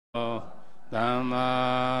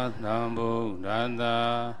Dhamma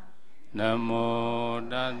Dhammalan Namo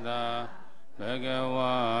Tassa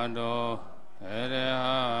Bhagavato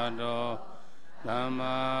Arahato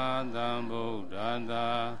Dhamma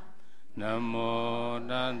Dhammalan Namo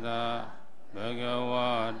Tassa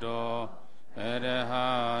Bhagavato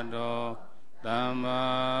Arahato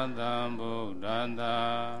Dhamma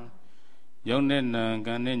Dhammalan Yonena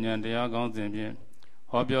Ganinya Diagonzin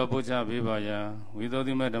Hobyo Puja Vivaya,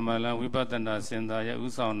 Vidodi Madamalan, Vipatana Sendaya,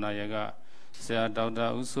 Usaonayaga, Sea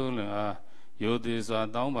Dauda Usula, Yodis or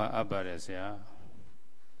Dhamma Abaresia.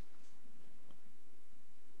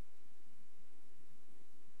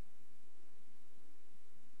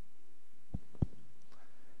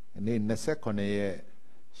 And in the second year,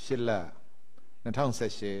 Shilla, Natang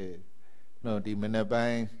Seshe, no, the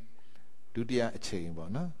Menabai, Dudia Chamber,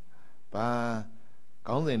 no? Ba,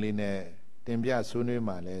 Gaunline. Tembia Sunu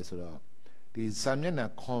Male, so the Samyana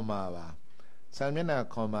Koma, Samyana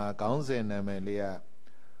Koma, Gaunzen Amelia,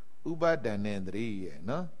 Uba Danendri,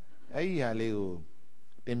 no? Ayaleo,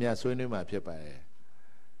 Tembia Sunu Mapipa.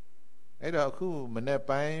 Edaku,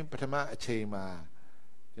 Manepai, Patama Chema,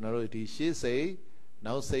 you know, she say,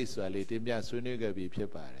 now say Swally, Tembia Sunu Gabi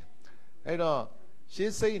Pipare. Edo, she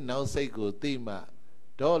say, now say good, Tima,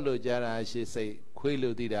 Dolo Jara, she say,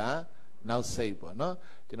 Quilu Dida. Now say, no?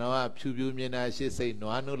 You know, Pubu Mina, she say, no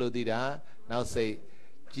Lodida, now say,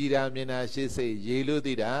 Jira Mina, she say, Yelu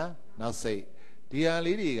Dida, now say, Dear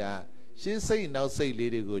Lydia, she say, now say,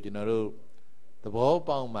 Lady good, you know, the ball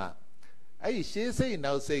palma. Ay, she say,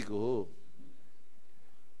 now say, go.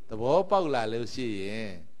 The ball paula, Lucy,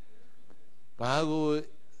 eh? Bago,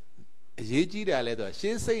 Yejida letter,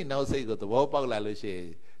 she say, now say, go, the ball paula,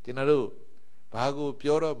 Lucy, you know, Bago,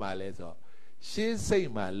 pure malezo. She say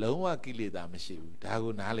my Loma Kilida Mashi,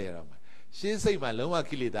 Dago Nalera. She say my Loma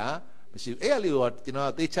Kilida, Mashi, early what, you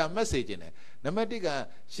know, they chat message in it. Namatica,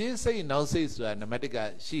 she say now says to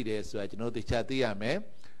Namatica, she is, you know, the chatia me.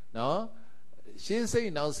 No, she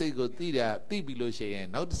say now say go Tida, Tibilo she,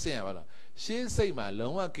 and now to say about she say my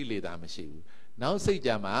Loma Kilida Mashi. Now say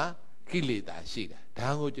Jama, Kilida, she,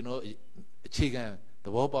 Dango, you know, chicken,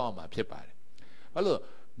 the Wobama, Pepper. Hello.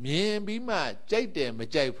 Mien be my jade, my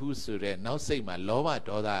jay pusure, now say my Loma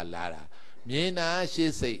Doda Lara. Miena, she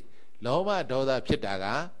say, Loma Doda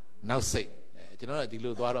Pitaga, now say, you know, the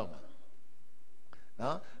little Dwaroma.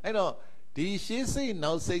 No, I know, the she say,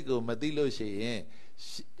 now say go, Madilo she,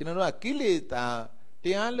 you know, Kilita,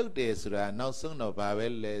 the unlook desra, now son of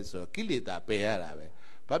Baveles or Kilita Pearabe.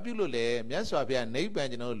 Papulule, Miaswapia, neighbor,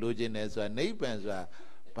 you know, Lugines or neighbors are.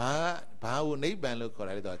 Pau neighbor look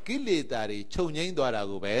correct. Kilitari, Choning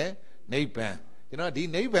Dorago, neighbor. You know, the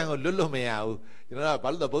neighbor of Lulumeau. You know,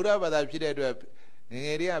 Palda Buddha, but I've said to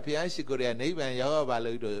area Piashi Korea, neighbor and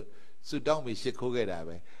Yavalu to Sudan with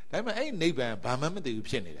Shikogarabe. Time ain't neighbor, Bamama the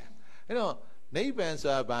Upshenida. You know, neighbors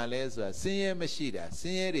are Bales, Senior Machida,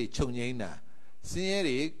 Senior Chonina,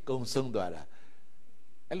 Senior Gonsundara.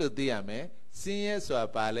 Hello, dear me. Senior so a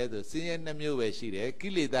palette, senior Namu Shide,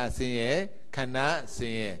 Kilida senior, Kana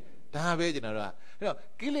senior, Tabe General. No,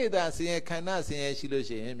 Kilida senior, Kana senior,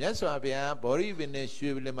 Shiloshi, Yaswapia, Bori Vene,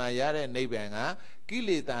 Shubilemayara, Neighbanga,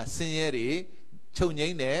 Kilida senior,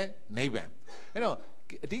 Chonine, neighbor. You know,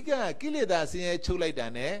 Diga, Kilida senior,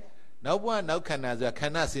 Chuladane, no one, no Kanaza,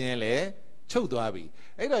 Kana senior, Chodabi.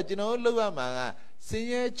 I don't you know, Luama,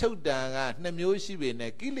 senior Chodanga, Namushi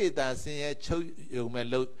Vene, Kilida senior,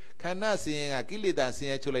 Chomelo. Kana seeing a Kilida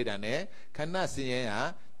seeing a Chuladane, Kana seeing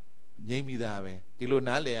a Yamidave,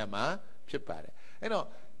 Kilonaleama, Chipare. You know,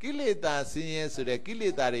 Kilida seeing so the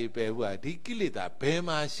Kilidari Pewa, the Kilida,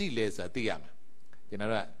 Pema, Shiles at Tiam. You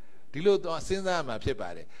know, Dilo Sinzama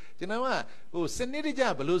Chipare. You know what? Oh, Senidi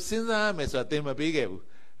Jabalu, Sinzam is a tema big.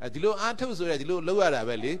 A Dilo Atos or a Dilo Loara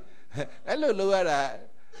Valley. Hello, Loara.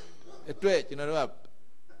 A tweet, you know what?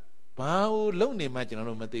 Pau lonely imagine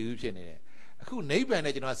on Matthew. Who neighbor and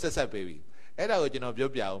you know, Sessa baby. And I would you know,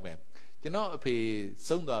 Jobia man. You know, pay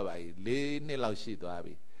some doy, lay nil sheet to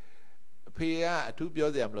Abby. Pay a 2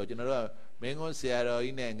 bills, you know, Mango Sierra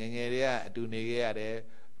in an area to negate,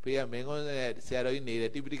 pay a mango Sierra in a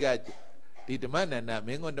typical demand and a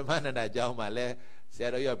mango demand and a Jaumale,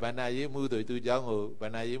 Sierra Panayi Mudo to Jango,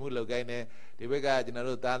 Panayi Mulogane, the Vega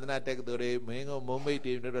General Tana take the mango Mumbai,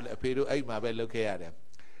 pay to 8 mile look at them.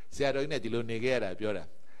 Sierra in a Dilo Negera, Pura.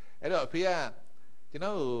 Pia, you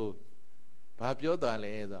know, Papio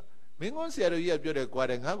Dale. Mingon Sierra, you have your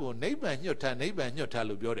quadrang, neighbor and your time, neighbor and your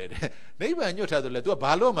talu builded. Neighbor and your talu to a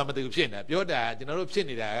palo, Mamma de China, Pioda, you know,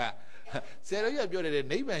 Chinida. Sierra, you have your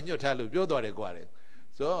neighbor and your talu, Pioda, quarry.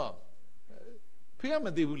 So,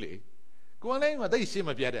 Piamadi Ule. Kuanai, what they seem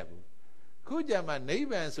a piadabu. အခုကြမှာနိဗ္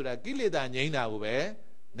ဗာန်ဆိုတာကိလေသာငြိမ်းတာကိုပဲ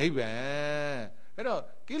နိဗ္ဗာန်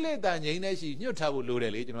အဲ့တော့ကိလေသာငြိမ်းတဲ့ရှိညှွတ်ထားဖို့လို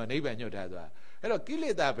တယ်လေကျွန်တော်နိဗ္ဗာန်ညှွတ်ထားသွား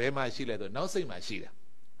အဲ့တော့ကိလေသာဘယ်မှာရှိလဲဆိုနောက်စိတ်မှာရှိတာ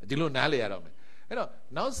ဒီလိုနားလည်ရတော့မယ်အဲ့တော့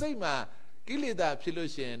နောက်စိတ်မှာကိလေသာဖြစ်လို့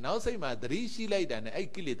ရှိရင်နောက်စိတ်မှာသတိရှိလိုက်တာနဲ့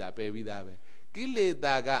အဲ့ကိလေသာပယ်ပြီး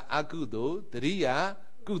သားပဲကိလေသာကအကုသိုလ်သတိက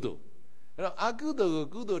ကုသိုလ်အဲ့တော့အကုသိုလ်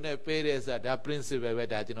ကိုကုသိုလ်နဲ့ပယ်တယ်ဆိုတာဒါ principle ပဲ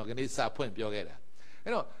ဒါကျွန်တော်ခဏစာဖွင့်ပြော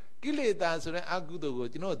ခဲ့တာအဲ့တော့ကိလေသာဆိုတဲ့အကုသိုလ်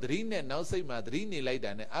ကိုကျွန်တော်သတိနဲ့နောက်စိတ်မှာသတိနေလိုက်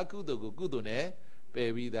တာနဲ့အကုသိုလ်ကိုကုသိုလ်နဲ့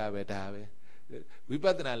ပယ်ပြီးသားပဲဒါပဲဝိ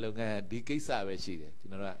ပဿနာလုပ်ငန်းဒီကိစ္စပဲရှိတယ်ကျွ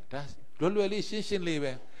န်တော်ကဒါလွယ်လွယ်လေးရှင်းရှင်း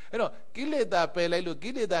လေးပဲအဲ့တော့ကိလေသာပယ်လိုက်လို့ကိ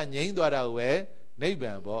လေသာငြိမ်းသွားတာ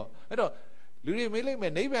ကိုပဲနိဗ္ဗာန်ပေါ့အဲ့တော့လူတွေမေးလိုက်မ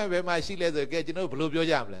ယ်နိဗ္ဗာန်ဘယ်မှာရှိလဲဆိုကြကျွန်တော်ဘယ်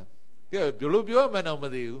လိုပြောကြမလဲကဲဘယ်လိုပြောမှန်းတော့မ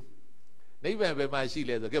သိဘူးနိဗ္ဗာန်ဘယ်မှာရှိ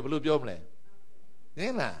လဲဆိုကြဘယ်လိုပြောမလဲ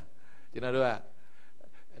နင်းလားကျွန်တော်တို့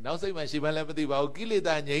ကနောက်စိတ်မှာရှိမှလည်းမသိပါဘူးကိလေ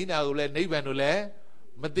သာငြိမ်းတာကိုလည်းနိဗ္ဗာန်လို့လ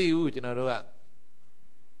ည်းမသိဘူးကျွန်တော်တို့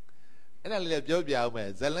ကအဲ့ဒါလေးလည်းပြောပြအောင်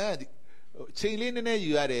မယ်ဇလန်ချိန်လေးနည်းန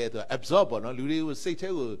ည်းယူရတယ်ဆိုတော့ absorb ပေါ့နော်လူတွေကိုစိတ်ထဲ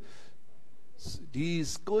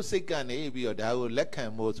ကိုဒီကိုယ်စိတ်ကနေပြီးတော့ဒါကို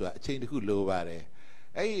လက်ခံဖို့ဆိုတာအချိန်တစ်ခုလိုပါ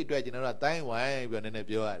တယ်အဲ့ဒီအတွက်ကျွန်တော်တို့တိုင်းဝိုင်းပြီးတော့နည်းနည်း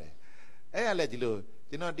ပြောရတယ်အဲ့ဒါလည်းဒီလို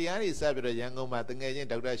ကျွန်တော်တရားတွေစပြီးတော့ရန်ကုန်မှာတငယ်ချင်း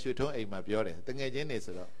ဒေါက်တာရွှေထွန်းအိမ်မှာပြောတယ်တငယ်ချ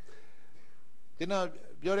င်းနေဆိုတော့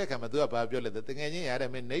ကျွန်တော်ပြောတဲ့ခါမှာသူကဘာပြောလဲတငယ်ချင်းရ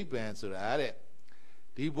တယ်မင်းနိဗ္ဗာန်ဆိုတာ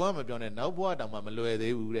တဲ့ဒီဘဝမပြောနဲ့နောက်ဘဝတောင်မှမလွယ်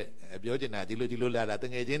သေးဘူးတဲ့ပြောချင်တာဒီလိုလာတာ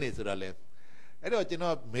တငယ်ချင်းနေဆိုတော့လေအဲ့တော့ကျွန်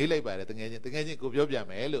တော်မေးလိုက်ပါတယ်တငယ်ချင်း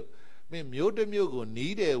ကိုပြောပြမယ်လို့မင်းမျိုးတစ်မျိုးကို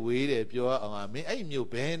နီးတယ်ဝေးတယ်ပြောအောင်မင်းအဲ့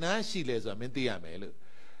မျိုးဘယ်နာရှိလဲဆိုတာမင်းသိရမယ်လို့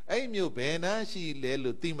အဲ့မျိုးဘယ်နာရှိလဲ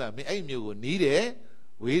လို့သိမှမင်းအဲ့မျိုးကိုနီး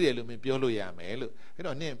တယ်ဝေးတယ်လို့မင်းပြောလို့ရမယ်လို့အဲ့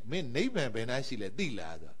တော့နင်းမင်းနိဗ္ဗာန်ဘယ်နာရှိလဲသိ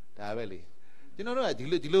လားဆိုဒါပဲလေ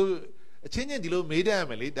ကျွန်တော်တို့ကဒီလိုအချင်းချင်းဒီလိုမေးတတ်ရ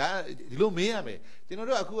မယ်လေဒါဒီလိုမေးရမယ်ကျွန်တော်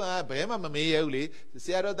တို့အခုကဘယ်မှမမေးရဘူးလေဆ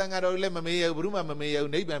ရာတော်တန်ဃာတော်လည်းမမေးရဘူးဘုရုမှမမေးရ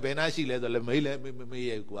ဘူးနိဗ္ဗာန်ဘယ်နာရှိလဲဆိုလည်းမေးလည်းမ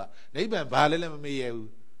မေးရဘူးကွာနိဗ္ဗာန်ဘာလဲလည်းမမေးရဘူး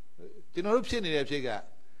ကျွန်တော်တို့ဖြစ်နေတဲ့ဖြစ်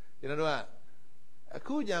ကကျွန်တော်တို့ကအ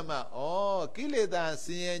ခုကြမှာကိလေသာဆ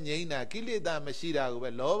င်းရဲငြိမ်းတာကိလေသာမရှိတာကိုပဲ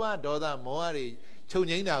လောဘဒေါသမောဟတွေချုပ်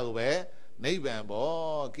ငြိမ်းတာ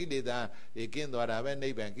ကိုပဲနိဗ္ဗာန်ပေါ့ကိလေသာက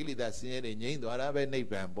င်းသွားတာပဲနိဗ္ဗာန်ကိလေသာဆင်းရဲတွေငြိမ်းသွားတာပဲနိဗ္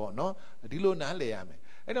ဗာန်ပေါ့နော်ဒီလိုနားလည်ရ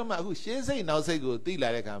မယ်အဲ့တော့မှအခုရှင်းစိတ်နောက်စိတ်ကိုသိလာ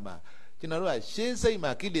တဲ့အခါမှာကျွန်တော်တို့ကရှင်းစိတ်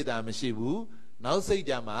မှာကိလေသာမရှိဘူး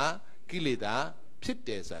နောက်စိတ်ကြမှာကိလေသာဖြစ်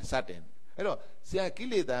တယ်ဆိုတာစတင်အဲ့တော့ဆရာကိ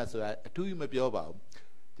လေသာဆိုတာအထူးကြီးမပြောပါ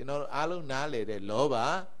ဘူးကျွန်တော်တို့အားလုံးနားလည်တဲ့လောဘ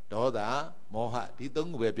ဒေါသမောဟဒီသုံး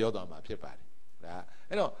ခုပဲပြောသွားမှာဖြစ်ပါတယ်ဒါ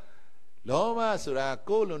အဲ့တော့လောဘဆိုတာ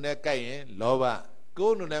ကိုယ်လုံးနဲ့ကြိုက်ရင်လောဘကို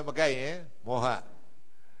ယ်လုံးနဲ့မကြိုက်ရင်မော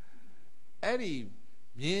ဟအဲ့ဒီ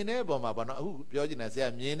မြင်တဲ့ပုံမှာပေါ့နော်အခုပြောချင်တာ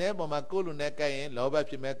ဆရာမြင်တဲ့ပုံမှာကိုယ်လုံးနဲ့ကြိုက်ရင်လော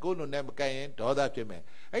ဘဖြစ်မယ်ကိုယ်လုံးနဲ့မကြိုက်ရင်ဒေါသဖြစ်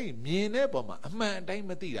မယ်အဲ့ဒီမြင်တဲ့ပုံမှာအမှန်အတို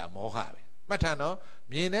င်းမသိတာမောဟပဲမှတ်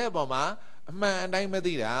ထားနော်မြင်တဲ့ပုံမှာအမှန်အတိုင်း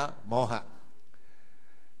မသိတာမော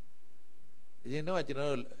ဟအ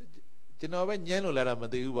ရင်တော့ကျွန်တော်ပဲညှင်းလို့လာတာမ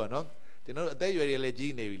သိဘူးပေါ့နော်ကျွန်တော်တို့အသက်အရွယ်တွေလည်း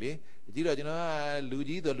ကြီးနေပြီလေကြီးတော့ကျွန်တော်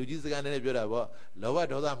ကလူကြီးစကားနဲ့ပြောတာပေါ့လောဘ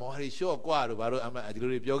ဒေါသမောဟတွေရှော့ကွာတို့ဘာလို့အမှန်ဒီ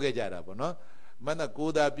လိုတွေပြောခဲ့ကြတာပေါ့နော်မန္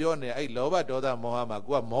တကိုသာပြောနေအဲ့လောဘဒေါသမောဟမှာ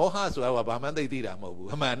ကိုကမောဟဆိုတာကဘာမှသိသိတာမဟုတ်ဘူး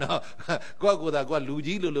အမှန်တော့ကို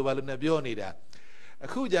ကလူကြီးလို့ဘာလို့နဲ့ပြောနေတာ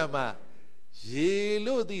အခုကြမှာရေ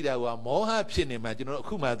လို့သိတာကမောဟဖြစ်နေမှကျွန်တော်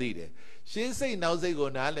အခုမှသိတယ်ရှင်းစိတ်နောက်စိတ်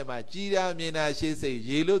ကိုနားလည်မှကြည်တာမြင်တာရှင်းစိတ်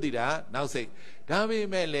ရေလို့သိတာ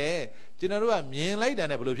နောက်စိတ်ဒါပေမဲ့လည်းကျွန်တော်တို့ကမြင်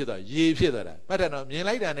လိုက်တာနဲ့ဘယ်လိုဖြစ်သွားရေဖြစ်သွားတာမှတ်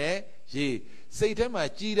တယ်နော်မြင်လိုက်တာနဲ့ရေစိတ်ထဲမှာ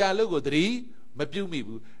ကြည်တာလို့ကိုသတိမပြုတ်မိ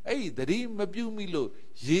ဘူးအဲ့ဒီသတိမ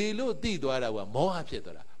ပြုတ်မိလို့ရေလို့သိသွားတာကမောဟဖြစ်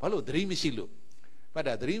သွားတာဘာလို့သတိမ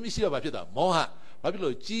ရှိလို့မှတ်တာသတိမရှိတော့ဘာဖြစ်သွားမောဟဘာဖြစ်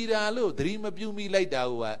လို့ကြည်တာလို့သတိမပြုတ်မိလိုက်တာ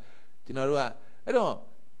ကကျွန်တော်တို့ကအဲ့တော့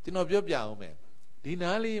ကျွန်တော်ပြောပြအောင်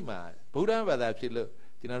မယ်ဒီနားလေးမှာဗုဒ္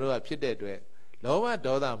ဓဘာသာဖြစ်လို့ကျွန်တော်တို့ကဖြစ်တဲ့အတွက်လော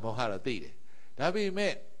ဘဒေါသမောဟတော့သိတယ်ဒါပေ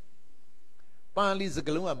မဲ့ပါဠိစ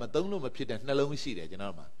ကားလုံးကမသုံးလို့မဖြစ်တဲ့နှလုံးရှိတယ်ကျွန်တော်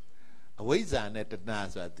တို့မှာအဝိဇ္ဇာနဲ့တ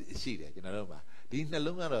ဏှာဆိုတာရှိတယ်ကျွန်တော်တို့မှာဒီနှ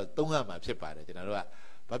လုံးကတော့သုံးရမှာဖြစ်ပါတယ်ကျွန်တော်တို့က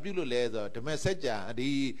ဘာပြုလို့လဲဆိုတော့ဓမ္မစကြာဒီ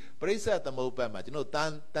ပရိစ္ဆေသမုပ္ပါဒ်မှာကျွန်တော်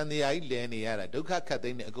တန်တရားကြီးလည်နေရတာဒုက္ခ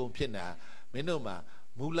ခတ်သိမ်းနေအကုန်ဖြစ်နေတာမင်းတို့မှာ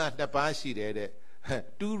မူလနှစ်ပါးရှိတယ်တဲ့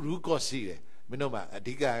two root cause ရှိတယ်မင်းတို့မှာအ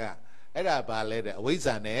ဓိကကအဲ့ဒါဘာလဲတဲ့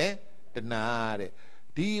အဝိဇ္ဇာနဲ့တဏှာ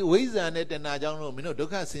တဲ့ဒီအဝိဇ္ဇာနဲ့တဏှာကြောင့်လို့မင်းတို့ဒု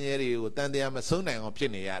က္ခဆင်းရဲတွေကိုတန်တရားမဆုံးနိုင်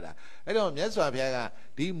အောင်ဖြစ်နေရတာအဲ့တော့မြတ်စွာဘုရားက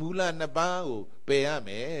ဒီမူလနှစ်ပါးကိုပယ်ရမ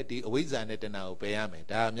ယ်ဒီအဝိဇ္ဇာနဲ့တဏှာကိုပယ်ရမယ်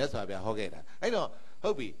ဒါမြတ်စွာဘုရားဟောခဲ့တာ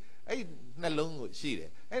အဲ့တော့ဟုတ်ပြီအဲ့နှလုံးကိုရှိတယ်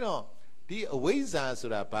အဲ့တော့ဒီအဝိဇ္ဇာ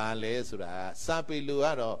ဆိုတာဘာလဲဆိုတာစာပေလိုက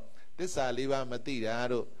တော့တစ္ဆာလေးပါးမသိတာ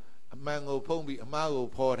တို့အမှန်ကိုဖုံးပြီးအမှားကို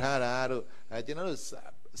ဖော်ထားတာတို့ကျွန်တော်တို့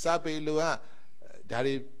စာပေလိုကဒါ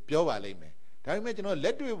တွေပြောပါလိမ့်မယ်ဒါပေမဲ့ကျွန်တော်လ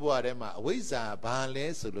က်တွေ့ဘဝထဲမှာအဝိဇ္ဇာဘာလဲ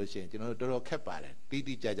ဆိုလို့ရှိရင်ကျွန်တော်တို့တော်တော်ခက်ပါတယ်တိ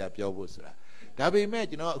တိကျကျပြောဖို့ဆိုတာ ဒါပေမဲ့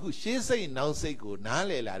ကျွန်တော်အခုရှေးစိတ်နောက်စိတ်ကိုနား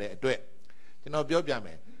လည်လာတဲ့အတွက်ကျွန်တော်ပြောပြမ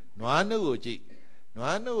ယ်နွားနှုတ်ကိုကြည့်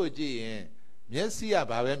ရင်မျက်စိက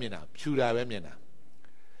ဘာပဲမြင်တာဖြူတာပဲမြင်တာ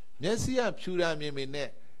မျက်စိကဖြူတာမြင်ပေနဲ့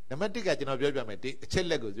နံပါတ်1ကကျွန်တော်ပြောပြမယ်ဒီအချက်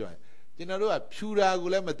လက်ကိုပြောရင်ကျွန်တော်တို့ကဖြူတာကို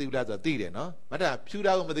လည်းမသိဘူးလားဆိုတော့သိတယ်နော်မဟုတ်တာဖြူ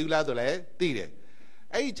တာကိုမသိဘူးလားဆိုလည်းသိတယ်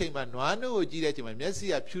အဲ့ဒီအချိန်မှာနွားနှုတ်ကိုကြည့်တဲ့အချိန်မှာမျက်စိ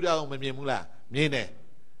ကဖြူတာကိုမမြင်ဘူးလားမြင်တယ်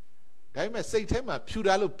ဒါပေမဲ့စိတ်ထဲမှာဖြူ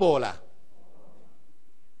တာလို့ပေါ်လာ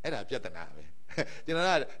အဲ့ဒါပြဿနာပဲကျွန်တော်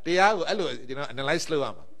ကတရားကိုအဲ့လိုကျွန်တော် analyze လုပ်ရ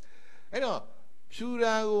မှာအဲ့တော့ဖြူ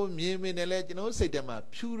တာကိုမြင်နေတယ်လေကျွန်တော်စိတ်ထဲမှာ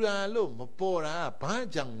ဖြူတာလို့မပေါ်တာဘာ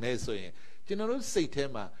ကြောင့်လဲဆိုရင်ကျွန်တော်တို့စိတ်ထဲ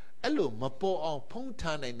မှာအဲ့လိုမပေါ်အောင်ဖုံး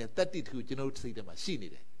ထားနိုင်တဲ့တတ္တိတစ်ခုကျွန်တော်တို့စိတ်ထဲမှာရှိနေ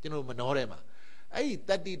တယ်ကျွန်တော်မနှောထဲမှာအဲ့ဒီ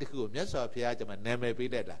တတ္တိတစ်ခုကိုမြတ်စွာဘုရားကျွန်မနာမည်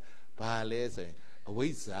ပေးတတ်တာဘာလဲဆိုရင်အဝိ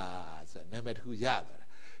ဇ္ဇာဆိုနာမည်တစ်ခုရသွားတာ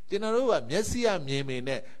ကျွန်တော်တို့ကမျက်စိကမြင်ပေ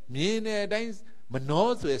နဲ့မြင်တဲ့အတိုင်းမနှော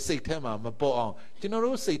ဆိုစိတ်ထဲမှာမပေါ်အောင်ကျွန်တော်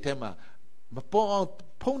တို့စိတ်ထဲမှာမပေါ်အောင်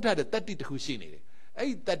ဖုံးထားတဲ့တတ္တိတစ်ခုရှိနေတယ်အဲ့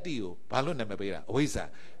ဒီတတ္တိကိုဘာလို့နာမည်ပေးတာအဝိဇ္ဇာ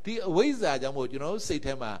ဒီအဝိဇ္ဇာကြောင့်မို့ကျွန်တော်တို့စိတ်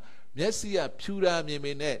ထဲမှာမျက်စိကဖြူတာမြင်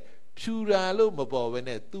ပေနဲ့ဖြူတာလို့မပေါ်ဘဲ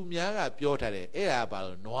နဲ့သူများကပြောထားတယ်အဲ့ဒါဘာ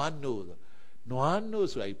လို့နွားနို့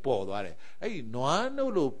ဆိုတာကြီးပေါ်သွားတယ်အဲ့ဒီနွား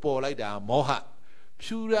နို့လို့ပေါ်လိုက်တာမောဟ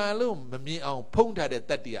ဖြူတာလို့မမြင်အောင်ဖုံးထားတဲ့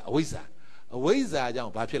တတ္တိကအဝိဇ္ဇာကြော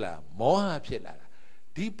င့်ဘာဖြစ်လာမောဟဖြစ်လာတာ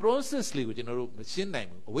ဒီ process လေးကိုကျွန်တော်တို့မရှင်းနိုင်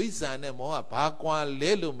ဘူးအဝိဇ္ဇာနဲ့မောဟဘာကွာ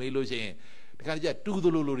လဲလို့မေးလို့ရှိရင်ဒီခါကျတူသ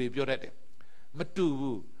လိုတွေပြောတတ်တယ်မတူ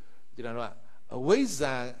ဘူးကျွန်တော်တို့ကအဝိဇ္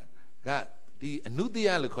ဇာကဒီအနုတ္တယ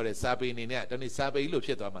လို့ခေါ်တဲ့စာပေအနေနဲ့တနေ့စာပေလို့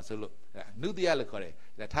ဖြစ်သွားမှာဆိုလို့အနုတ္တယလို့ခေါ်တယ်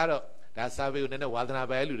ဒါထားတော့ဒါစာပေကိုနည်းနည်းဝါသနာ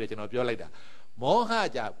ပဲလို့ကျွန်တော်ပြောလိုက်တာမောဟ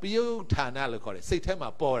ကြပယုဌာနလို့ခေါ်တယ်စိတ်ထဲမှာ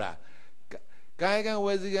ပေါ်တာကာယကံဝ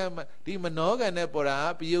စီကံဒီမနောကံနဲ့ပေါ်တာ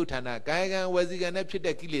ပယုဌာနကာယကံဝစီကံနဲ့ဖြစ်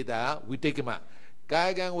တဲ့ကိလေသာဝိတိတ်ကမကာယ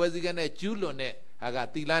ကံဝစီကံနဲ့ကျူးလွန်တဲ့ဟာက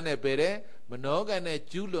သီလနဲ့ပယ်တယ်မနောကံနဲ့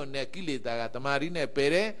ကျူးလွန်တဲ့ကိလေသာကတမာရီနဲ့ပယ်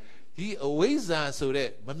တယ်ဒီအဝိဇ္ဇာဆိုတဲ့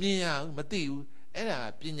မမြင်ရဘူးမသိဘူးအဲ့ဒါ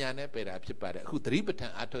ပညာနဲ့ပယ်တာဖြစ်ပါတယ်အခုသတိပဋ္ဌာ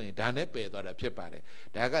န်အထုတ်ရင်ဒါနဲ့ပယ်သွားတာဖြစ်ပါတယ်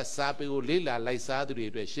ဒါကစာပေကိုလေးလာလိုက်စားသူတွေ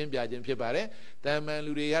အတွက်ရှင်းပြခြင်းဖြစ်ပါတယ်တာမန်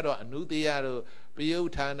လူတွေကတော့အနုတ္တယတို့ပယု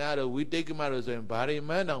ဌာနတို့ဝိတိတ်ကမတို့ဆိုရင်ဘာတွေ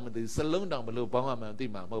မှန်းတောင်မသိစလုံးတောင်ဘလို့ပေါင်းမှမသိ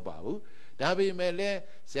မှာမဟုတ်ပါဘူးဒါပေမဲ့လည်း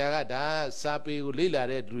ဆရာကဒါစာပေကိုလေးလာ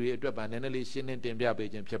တဲ့လူတွေအတွက်ပါနည်းနည်းလေးရှင်းတင်ပြပေး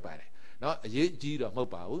ခြင်းဖြစ်ပါတယ်เนาะအရေးကြီးတော့မဟု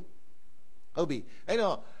တ်ပါဘူးဟုတ်ပြီအဲ့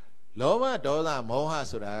တော့လောဘဒေါသမောဟ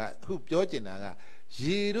ဆိုတာကအခုပြောချင်တာက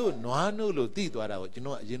ရေတို့နွားနို့လို့သိသွားတာကိုကျွန်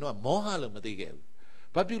တော်အရင်တော့မောဟလို့မသိခဲ့ဘူး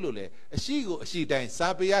ဘာဖြစ်လို့လဲအရှိကိုအရှိတိုင်းစာ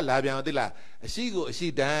ပေကလာပြန်သိလားအရှိကိုအရှိ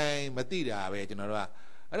တိုင်းမသိတာပဲကျွန်တော်တို့က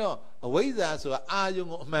အဲ့တော့အဝိဇ္ဇာဆိုတာအာယုံ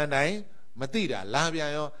ကိုအမှန်တိုင်းမသိတာလာပြန်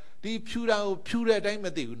ရောဒီဖြူတာကိုဖြူတဲ့အတိုင်းမ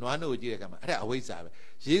သိဘူးနွားနို့ကိုကြည့်တဲ့အခါမှာအဲ့ဒါအဝိဇ္ဇာပဲ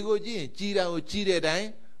ရေကိုကြည့်ရင်ကြည်တာကိုကြည်တဲ့အတိုင်း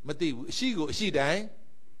မသိဘူးအရှိကိုအရှိတိုင်း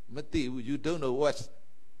မသိဘူး you don't know what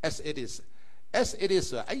as it is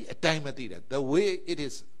ဆိုတာအဲ့အတိုင်းမသိတာ the way it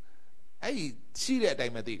is အဲ့ရှိတဲ့အတို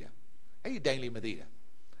င်းမသိတာအဲ့အတိုင်းလေးမသိတာ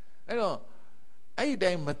အဲ့တော့အဲ့အ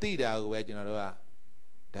တိုင်းမသိတာကိုပဲကျွန်တော်တို့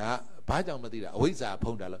ကဒါဘာကြောင့်မသိတာအဝိဇ္ဇာ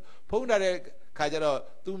ဖုံးတာလို့ဖုံးတာတဲ့ခါကျတော့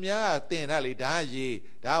သူများကတင်တာလေဒါရေ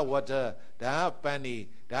ဒါ water ဒါပန်းနီ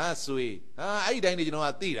ဒါဆွေအဲ့ဒီတိုင်းတွေကျွန်တော်က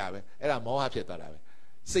သိတာပဲအဲ့ဒါမောဟဖြစ်သွားတာပဲ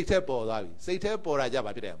စိတ်ထဲပေါ်သွားပြီစိတ်ထဲပေါ်တာကြ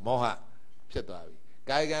ပါဖြစ်တယ်မောဟဖြစ်သွားပြီ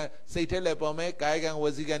ကာယကံစိတ်ထဲလည်းပေါ်မယ်ကာယကံဝ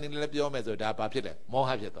စီကံနေလည်းပြောမယ်ဆိုဒါဘာဖြစ်လဲမော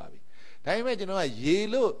ဟဖြစ်သွားပြီဒါပေမဲ့ကျွန်တော်ကရေ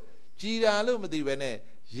လို့ကြည်တာလို့မသိပဲနဲ့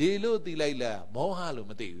ရေလို့သိလိုက်လားမောဟလို့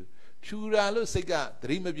မသိဘူးဖြူတာလို့စိတ်ကသ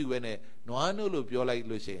တိမပြုပဲနဲ့နွားနို့လို့ပြောလိုက်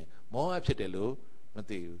လို့ရှိရင်မောဟဖြစ်တယ်လို့မ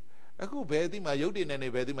သိဘူးအခုဘယ်သိမှရုပ်တည်နေ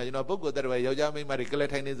ဘယ်သိမှကျွန်တော်ပုဂ္ဂိုလ်တ attva ယောက်ျားမိန်းမတွေကလ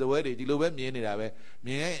ထိုင်နေဇပွဲတွေဒီလိုပဲမြင်နေတာပဲမြ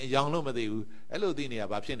င်ရင်အယောင်လို့မသိဘူးအဲ့လိုသိနေတာ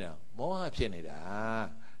ဘာဖြစ်နေတာမောဟဖြစ်နေတာ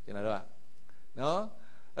ကျွန်တော်တို့ကနော်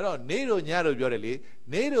အဲ့တော့နေတို့ညတို့ပြောတယ်လေ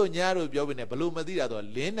နေတို့ညတို့ပြောပြီးနေဘလို့မသိတာတော့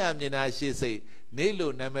လင်းနာမြင်တာရှေ့စိတ်နေ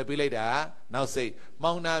လို့နာမည်ပေးလိုက်တာနောက်စိတ်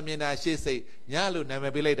မောင်နာမြင်တာရှေ့စိတ်ညလို့နာမ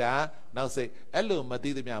ည်ပေးလိုက်တာနောက်စိတ်အဲ့လိုမသိ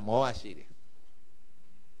သမျှမောဟရှိတယ်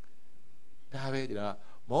ဒါပဲကျွန်တော်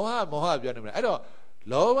မောဟပြောနေမှာအဲ့တော့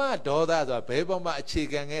လောဘဒေါသဆိုတာဘယ်ပေါ်မှာအခြေ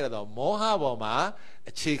ခံခဲ့တာတော့မောဟပေါ်မှာ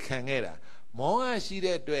အခြေခံခဲ့တာမောဟရှိ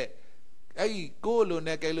တဲ့အတွက်အဲ့ဒီကိုယ်လို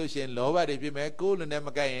နဲ့ကြိုက်လို့ရှိရင်လောဘတွေဖြစ်မယ်ကိုယ်လိုနဲ့မ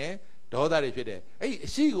ကြိုက်ရင်ဒေါသတွေဖြစ်တယ်အဲ့ဒီအ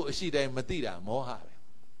ရှိကိုအရှိတိုင်းမသိတာမောဟပဲ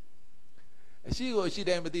အရှိကိုအရှိ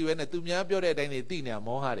တိုင်းမသိဘဲနဲ့သူများပြောတဲ့အတိုင်းတွေသိနေတာ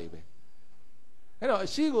မောဟတွေပဲအဲ့တော့အ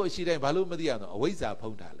ရှိကိုအရှိတိုင်းဘာလို့မသိရအောင်အဝိဇ္ဇာ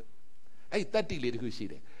ဖုံးတာလို့အဲ့ဒီတတ္တိလေးတစ်ခုရှိ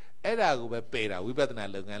တယ်အဲ့ဒါကိုပဲပယ်တာဝိပဿနာ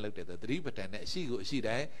လုပ်ငန်းလုပ်တယ်ဆိုသတိပဋ္ဌာန်နဲ့အရှိကိုအရှိ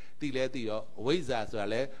တိုင်းသိလဲသိရောအဝိဇ္ဇာဆိုတာ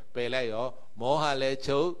လဲပယ်လိုက်ရောမောဟလဲ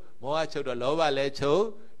ချုပ်မောဟချုပ်တော့လောဘလဲချုပ်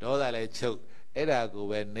ဒေါသလဲချုပ်အဲ့ဒါကို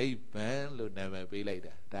ပဲနိဗ္ဗာန်လို့နာမည်ပေးလိုက်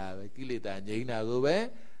တာဒါပဲကိလေသာငြိမ်းတာကိုပဲ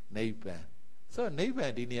နိဗ္ဗာန်ဆိုတော့နိဗ္ဗာ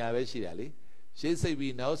န်ဒီနေရာပဲရှိတာလေရှေးစိတ်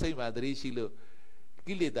ပြီးနောက်စိတ်မှာသတိရှိလို့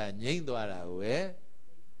ကိလေသာငြိမ်းသွားတာကိုပဲ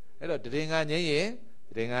အဲ့တော့တရင်ကငြိမ်းရင်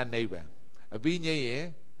တရင်ကနိဗ္ဗာန်အပြီးငြိမ်းရင်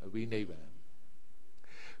အပြီးနိဗ္ဗာန်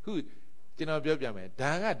ခုကျွန်တော်ပြောပြမယ်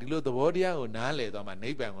ဒါကဒီလိုသဘောတရားကိုနားလည်သွားမှနိ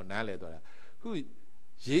ဗ္ဗာန်ကိုနားလည်သွားတာခု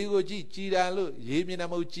ရေကိုကြည်တာလို့ရေမျက်နှာ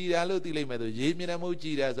မုတ်ကြည်တာလို့သိလိုက်မယ်ဆိုရေမျက်နှာမုတ်ကြ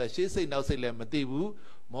ည်တာဆိုတာရှေ့စိတ်နောက်စိတ်လည်းမသိဘူး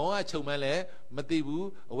မောဟချုပ်မှန်းလည်းမသိဘူး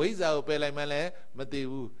အဝိဇ္ဇာကိုပယ်လိုက်မှန်းလည်းမသိ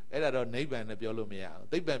ဘူးအဲ့ဒါတော့နိဗ္ဗာန်နဲ့ပြောလို့မရအောင်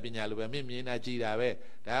သိပ္ပံပညာလိုပဲမြင်တာကြည်တာပဲ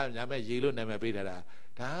ဒါကညာမဲ့ရေလို့နာမည်ပေးထားတာ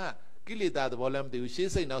ဒါကကိလေသာသဘောလည်းမသိဘူးရှေ့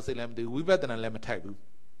စိတ်နောက်စိတ်လည်းမသိဘူးဝိပဿနာလည်းမထိုက်ဘူး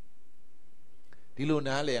ဒီလို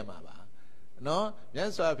နားလည်ရမှာပါနော်မြ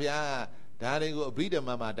တ်စွာဘုရားဒါတွေကိုအဘိဓမ္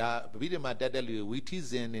မာမှာဒါအဘိဓမ္မာတက်တဲ့လူတွေဝီထိ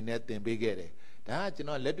ဇင်နေနဲ့သင်ပေးခဲ့တယ်ဒါကကျွန်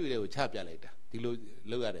တော်လက်တွေ့တွေကိုချပြလိုက်တာဒီလို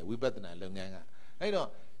လုပ်ရတယ်ဝိပဿနာလုပ်ငန်းကအဲ့တော့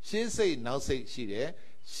ရှေးစိတ်နောက်စိတ်ရှိတယ်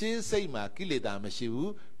ရှေးစိတ်မှာကိလေသာမရှိ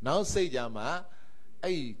ဘူးနောက်စိတ်ကြမှာ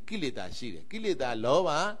အဲ့ကိလေသာရှိတယ်ကိလေသာလောဘ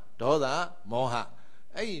ဒေါသမောဟ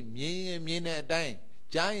အဲ့မြင်ရင်မြင်တဲ့အတိုင်း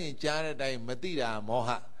ကြားရင်ကြားတဲ့အတိုင်းမသိတာမောဟ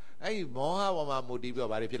အဲ့မောဟပေါ်မှာမူတည်ပြီး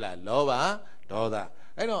တော့ဘာတွေဖြစ်လာလောဘဒေါသ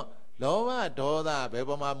အဲ့တော့လောဘဒေါသဘယ်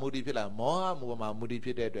ပေါ်မှာမူတည်ဖြစ်လာမောဟပေါ်မှာမူတည်ဖြ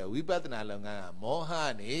စ်တဲ့အတွက်ဝိပဿနာလုပ်ငန်းကမောဟ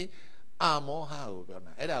နေအာမောဟကိုပြော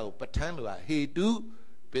တာအဲ့ဒါကိုပဋ္ဌာန်းလို့ကဟေတု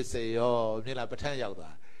ပစ္စယောမြင်လားပဋ္ဌာန်းရောက်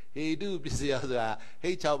သွားဟေတုပစ္စယောဆိုတာ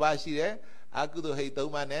ဟိတ်6ပါးရှိတယ်အကုသိုလ်ဟိတ်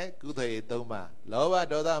3ပါးနဲ့ကုသိုလ်ဟိတ်3ပါးလောဘ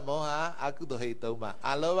ဒေါသမောဟအကုသိုလ်ဟိတ်3ပါး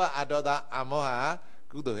အလောဘအဒေါသအမောဟ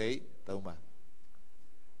ကုသိုလ်ဟိတ်3ပါး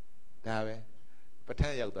ဒါပဲပဋ္ဌာ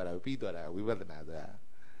န်းရောက်သွားတာပြီးသွားတာဝိပဿနာဆိုတာ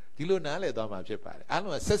ဒီလိုနားလည်သွားမှာဖြစ်ပါတယ်အား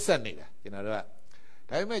လုံးကဆက်ဆက်နေတာကျွန်တော်တို့က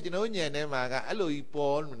ဒါပေမဲ့ကျွန်တော်ဉာဏ်ထဲမှာကအဲ့လိုကြီး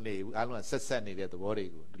ပေါ်မနေဘူးအားလုံးကဆက်ဆက်နေတဲ့သဘောတွေ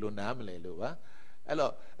ကိုဒီလိုနားမလည်လို့ပါအဲ့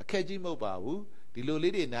တော့အခက်ကြီးမဟုတ်ပါဘူးဒီလို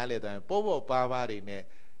လေးတွေနားလည်သွားရင်ပေါ့ပေါ့ပါပါတွေနဲ့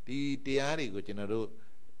ဒီတရားတွေကိုကျွန်တော်တို့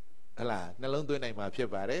ဟလာနှလုံးသွင်းနိုင်မှာဖြစ်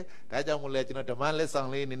ပါတယ်ဒါကြောင့်မို့လဲကျွန်တော်ဓမ္မလက်ဆောင်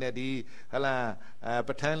လေးအနေနဲ့ဒီဟလာပ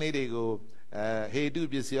ဋ္ဌာန်းလေးတွေကိုဟေတု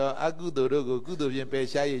ပစ္စယောအကုသိုလ်တို့ကိုကုသိုလ်ဖြင့်ပယ်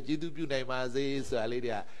ရှား၍ကျေးဇူးပြုနိုင်ပါစေဆိုတာလေး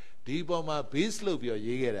တွေကဒီပေါ်မှာ base လုပ်ပြီးတော့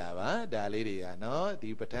ရေးခဲ့တာပါဒါလေးတွေကနော်ဒီ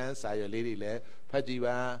ပဋ္ဌာန်းစာရွက်လေးတွေလည်းဖတ်ကြည့်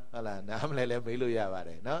ပါဟုတ်လားနားမလဲလဲမေးလို့ရပါတ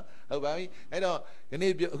ယ်နော်ဟုတ်ပါပြီအဲ့တော့ဒီ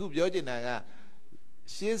နေ့အခုပြောချင်တာက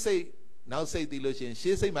ရှေးစိတ်နောက်စိတ်သိလို့ရှိရင်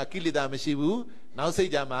ရှေးစိတ်မှာကိလေသာမရှိဘူးနောက်စိ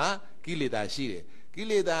တ်ကြမှာကိလေသာရှိတယ်ကိ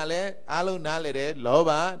လေသာလည်းအားလုံးနားလဲတယ်လော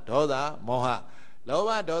ဘဒေါသမောဟလောဘ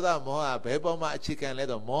ဒေါသမောဟဘယ်ပေါ်မှာအခြေခံလဲ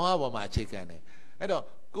ဆိုမောဟပေါ်မှာအခြေခံတယ်အဲ့တော့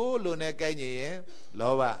ကိုယ်လိုနဲ့ကိုက်ရင်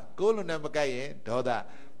လောဘကိုယ်လိုနဲ့မကိုက်ရင်ဒေါသ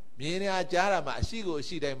မြင်ရကြားတာမှာအရှိကိုအ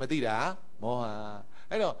ရှိတိုင်းမသိတာမောဟ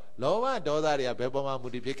အဲ့တော့လောဘဒေါသတွေကဘယ်ပေါ်မှာမူ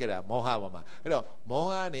တည်ဖြစ်ခဲ့တာမောဟပေါ်မှာအဲ့တော့မော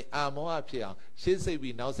ဟနဲ့အာမောဟဖြစ်အောင်ရှေ့စိတ်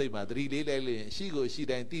ပြီးနောက်စိတ်မှာသတိလေးလိုက်လို့ရင်အရှိကိုအရှိ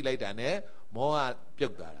တိုင်းသိလိုက်တာနဲ့မောဟပြု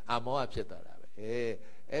တ်သွားတာအာမောဟဖြစ်သွားတာပဲ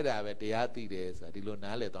အဲ့ဒါပဲတရားသိတယ်ဆိုတာဒီလို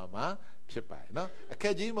နားလည်သွားမှာဖြစ်ပါတယ်နော်အခ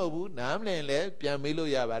က်ကြီးမဟုတ်ဘူးနားမလည်လဲပြန်မေး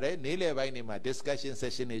လို့ရပါတယ်နေ့လယ်ပိုင်းနေမှာ discussion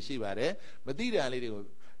session တွေရှိပါတယ်မသိတာလေးတွေကို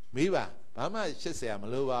မေးပါဘာမှရှစ်ဆရာမ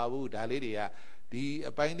လိုပါဘူးဒါလေးတွေကဒီ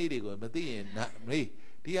အပိုင်းလေးတွေကိုမသိရင်မေး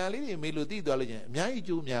ဒီဟာလေးတွေမေးလို့သိသွားလို့ချင်းအများကြီး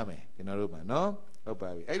ကျိုးများမယ်ကျွန်တော်တို့မှာနော်ဟုတ်ပါ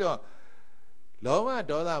ပြီအဲ့တော့လောဘ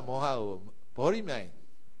ဒေါသမောဟကိုဘောရိမြိုင်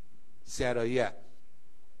ဆရာတော်ကြီးက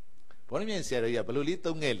ဘယ်လိုလေး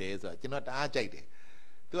သုံးခဲ့လဲဆိုတော့ကျွန်တော်တအားကြိုက်တယ်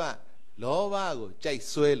သူကလောဘကိုကြိုက်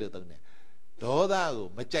ဆွဲလို့သုံးတယ်ဒေါသကို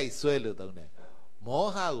မကြိုက်ဆွဲလို့သုံးတယ်မော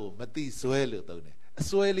ဟကိုမသိဆွဲလို့သုံးတယ်အ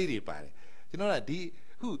စွဲလေးတွေပါတယ်ကျွန်တော်ကဒီ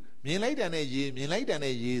ခုမြင်လိုက်တာနဲ့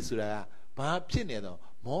ရေဆိုတာကဘာဖြစ်နေတော့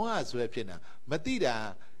မောဟဆွဲဖြစ်နေတာမသိတာ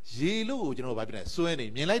ရေလို့ကိုကျွန်တော်ဘာဖြစ်နေဆွဲနေ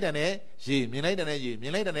မြင်လိုက်တာနဲ့ရေမြင်လိုက်တာ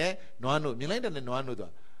နဲ့နွားနို့မြင်လိုက်တာနဲ့နွားနို့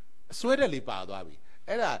တော့အစွဲတက်လေးပါသွားပြီ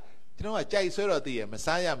အဲ့ဒါကျွန်တော်ကကြိုက်ဆွဲတော့သိရမ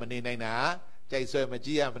စားရမနေနိုင်တာကြိုက်ဆွဲမကြ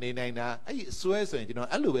ည့်ရမနေနိုင်တာအဲ့ဒီအစွဲဆိုရင်ကျွန်တော်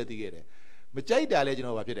အဲ့လိုပဲသိခဲ့တယ်မကြိုက်တာလဲကျွန်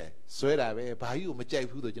တော်ဘာဖြစ်တယ်ဆွဲတာပဲဘာကြီးကိုမကြိုက်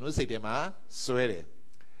ဘူးဆိုကျွန်တော်စိတ်ထဲမှာဆွဲတယ်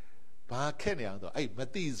ဘာခက်နေအောင်ဆိုအဲ့မ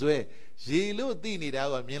သိဆွဲရေလို့သိနေတာ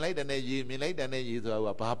ကမြင်လိုက်တဲ့နဲ့ရေဆိုတာက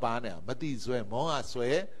ဘာပါနေအောင်မသိဆွဲမောဟဆွဲ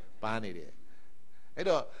ပါနေတယ်အဲ့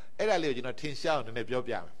တော့အဲ့ဒါလေးကိုကျွန်တော်ထင်ရှားအောင်နည်းနည်းပြော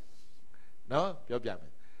ပြမယ်နော်ပြောပြမယ်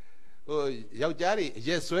ဟိုယောက်ျားတွေအရ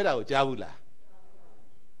က်ဆွဲတာကိုကြားဘူးလား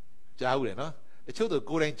ကြားဘူးတယ်နော်တချို့ဆို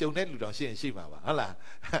ကိုယ်တိုင်ကြုံတဲ့လူတော်ရှိမှာပါဟုတ်လား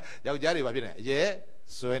ယောက်ျားတွေဘာဖြစ်နေအရက်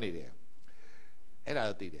ဆွဲနေတယ်အဲ့ဒါ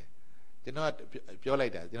တော့သိတယ်ကျွန်တော်ပြောလို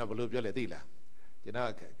က်တာကျွန်တော်ဘယ်လိုပြောလဲသိလားကျွန်တော်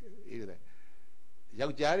ယော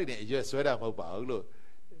က်ျားတွေနဲ့အရွယ်ဆွဲတာမဟုတ်ပါဘူးလို့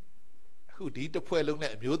အခုဒီတစ်ဖွဲ့လုံး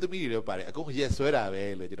နဲ့အမျိုးသမီးတွေတော့ပါတယ်အကုန်အရွယ်ဆွဲတာပဲ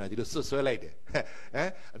လို့ကျွန်တော်ဒီလိုဆွဆွဲလိုက်တယ်ဟမ်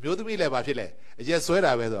အမျိုးသမီးလည်းဘာဖြစ်လဲအရွယ်ဆွဲ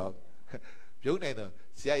တာပဲဆိုတော့ပြုံးနေတော့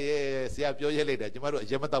ဆရာပြောရဲလိုက်တာကျမတို့အ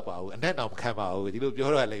ရွယ်မတော့ပါဘူးအနက်တော့မခံပါဘူးဒီလိုပြော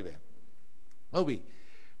ရလိုက်ပဲဟုတ်ပြီ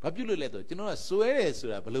ဘာပြုလို့လဲဆိုကျွန်တော်ကဆွဲတယ်ဆို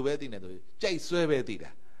တာဘယ်လိုပဲသိနေတော့ကြိုက်ဆွဲပဲသိတာ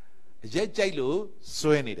အရွယ်ကြိုက်လို့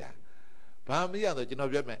ဆွဲနေတာဘာမရတော့ကျွန်တော်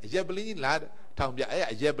ပြောမယ်အရက်ပလင်းကြီးလာထောင်ပြအဲ့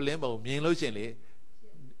အရက်ပလင်းပုံမြင်လို့ရှင်လေ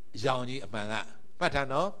ရောင်ကြီးအမှန်ကမှတ်ထား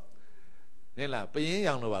နော်နင်းလားပရင်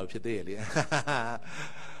ရောင်လို့ပါဖြစ်သေးရဲ့လေ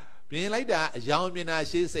မြင်လိုက်တာအယောင်မြင်တာ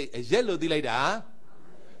ရှေးစိတ်အရက်လို့သိလိုက်တာ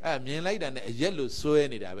မြင်လိုက်တာနဲ့အရက်လို့စွဲ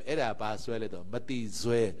နေတာပဲအဲ့ဒါဘာစွဲလဲတော့မတိ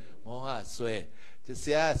စွဲမောဟစွဲဆ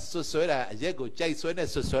ရာဆွဲတာအရက်ကိုကြိုက်စွဲနဲ့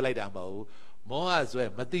ဆွဲလိုက်တာမဟုတ်ဘူးမောဟစွဲ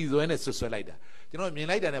မတိစွဲနဲ့ဆွဲလိုက်တာကျွန်တော်မြင်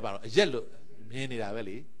လိုက်တာနဲ့ပါတော့အရက်လို့မြင်နေတာပဲ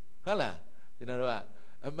လေဟုတ်လားကျွန်တော်တို့က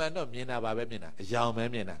အမှန်တော့မြင်တာပါပဲမြင်တာအယောင်ပဲ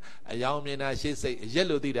မြင်တာအယောင်မြင်တာရှေ့စိတ်အရက်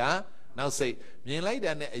လို့သိတာနောက်စိတ်မြင်လိုက်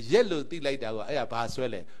တာနဲ့အရက်လို့သိလိုက်တာကိုအဲ့ဒါဘာဆွဲ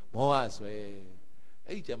လဲမောဟဆွဲ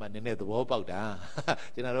အဲ့ကြမှာနည်းနည်းသဘောပေါက်တာ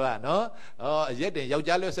ကျွန်တော်တို့ကနော်အရက်တင်ယော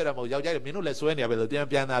က်ျားလွဲဆွဲတာမဟုတ်ယောက်ျားတွေမင်းတို့လည်းဆွဲနေရပဲဆို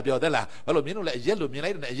ပြန်သာပြောသက်လားဘာလို့မင်းတို့လည်းအရက်လို့မြင်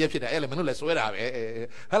လိုက်တဲ့နဲ့အရက်ဖြစ်တယ်အဲ့လေမင်းတို့လည်းဆွဲတာပဲ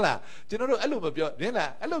ဟုတ်လားကျွန်တော်တို့အဲ့လိုမပြောနင်းလား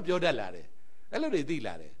အဲ့လိုပြောတတ်လာတယ်အဲ့လိုတွေသိ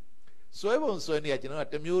လာတယ်ဆွဲပုံဆွဲနေရကျွန်တော်က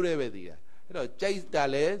တစ်မျိုးတည်းပဲသိတာအဲ့တော့ကြိုက်တာ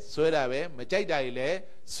လဲဆွဲတာပဲမကြိုက်တာတွေလည်း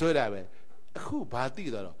ဆွဲတာပဲအခုဘာသိ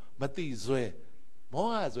တော့မသိဆွဲမော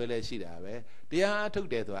ဟဆွဲလဲရှိတာပဲတရားအထုတ်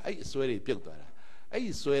တယ်ဆိုတာအဲ့အဆွဲတွေပြုတ်သွားတာအဲ့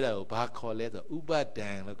ဒီဆွဲတာကိုဘာခေါ်လဲဆိုဥပဒံ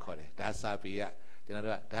လို့ခေါ်တယ်ဒါစာပေကကျွန်တော်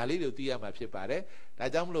တို့ကဒါလေးတွေသိရမှာဖြစ်ပါတယ်ဒါ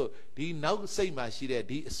ကြောင့်မလို့ဒီနောက်စိတ်မှာရှိတဲ့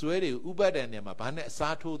ဒီအစွဲတွေကိုဥပဒံနဲ့မှာဘာနဲ့အ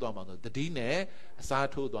စားထိုးသွားမှာဆိုတတိနဲ့အစား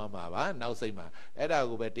ထိုးသွားမှာပါနောက်စိတ်မှာအဲ့ဒါ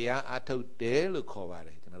ကိုပဲတရားအထုတ်တယ်လို့ခေါ်ပါတ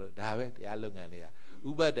ယ်ကျွန်တော်တို့ဒါပဲတရားလုပ်ငန်းလေးက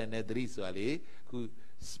ဥပဒံနဲ့တတိဆိုတာလေခု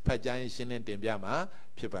ဖတ်ကြားရင်ရှင်းလင်းတင်ပြမှာ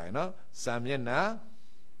ဖြစ်ပါတယ်နော်စာမျက်နှာ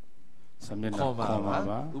ခေါ်ပါ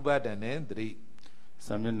ဥပဒံနဲ့တတိ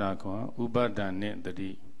စာမျက်နှာခေါ်ဥပဒံနဲ့တ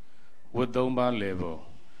တိဝတ်သုံးပါးလေပေါ်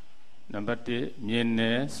နံပါတ်1မြင်တ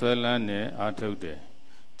ယ်ဆွဲလန်းတယ်အာထုတ်တယ်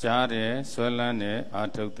ကြားတယ်ဆွဲလန်းတယ်အာ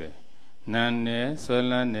ထုတ်တယ်နားတယ်ဆွဲ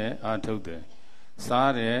လန်းတယ်အာထုတ်တယ်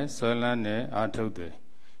စားတယ်ဆွဲလန်းတယ်အာထုတ်တယ်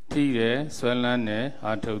ထိတယ်ဆွဲလန်းတယ်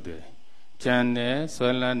အာထုတ်တယ်ကြံတယ်ဆွဲ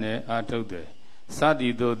လန်းတယ်အာထုတ်တယ်စသ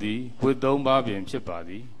ည်တို့သည်ဝတ်သုံးပါးပင်ဖြစ်ပါသ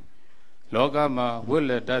ည်လောကမှာဝတ်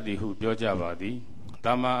လက်တတ်သည်ဟုပြောကြပါသည်ဓ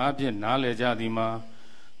မ္မအဖြစ်နားလည်ကြသည်မှာ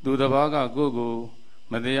သူတစ်ပါးကကိုယ်ကို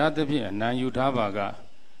မတရားသဖြင့်အနံယူထားပါက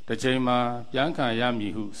တစ်ချိန်မှာပြန်ခံရမ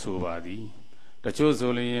ည်ဟုဆိုပါသည်တချို့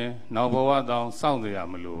ဆိုလျင်နောက်ဘဝတောင်စောင့်ကြရ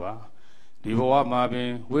မလိုပါဒီဘဝမှာပင်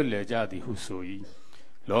ဝတ်လည်ကြသည်ဟုဆို၏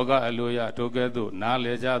လောကအလိုရတိုကဲ့သို့နားလ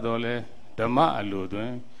ည်ကြတော်လဲဓမ္မအလိုတွ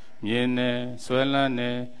င်မြင်နေဆွဲလန်းနေ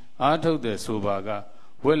အာထုတ်တဲ့ဆိုပါက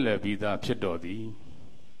ဝတ်လည်ပြီးသားဖြစ်တော်သည်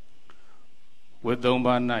ဝတ်သုံး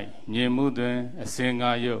ပါး၌မြင်မှုတွင်အစဉ်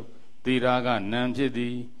ငါယုတ်တိရာကနံဖြစ်သ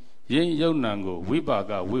ည်ယင်းယုတ်နံကိုဝိပါ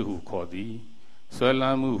ကဝိဟုခေါ်သည်ဆွဲလ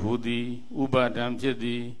န်းမှုဟူသည်ဥပါဒံဖြစ်သ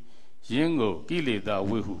ည်ယင်းကိုကိလေသာ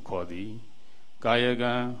ဝိဟုခေါ်သည်ကာယ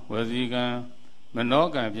ကံဝစီကံမနော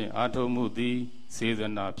ကံဖြင့်အာထုံမှုသည်စေတ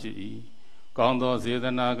နာဖြစ်၏ကောင်းသောစေတ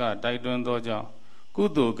နာကတိုက်တွန်းသောကြောင့်ကု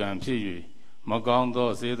သိုလ်ကံဖြစ်၍မကောင်းသော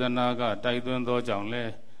စေတနာကတိုက်တွန်းသောကြောင့်လ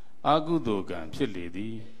ည်းအကုသိုလ်ကံဖြစ်လေသ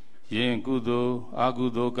ည်ယင်းကုသိုလ်အကု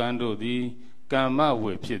သိုလ်ကံတို့သည်ကမ္မ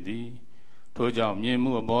ဝေဖြစ်သည်ထို့ကြောင့်မြင်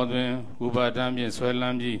မှုအပေါ်တွင်ဥပါဒံဖြင့်ဆွဲလ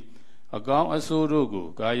န်းပြီးအကောင်းအဆိုးတို့ကို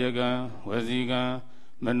ကာယကံဝစီကံ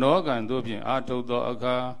မနောကံတို့ဖြင့်အာထုတ်သောအ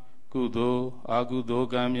ခါကုသိုလ်အကုသိုလ်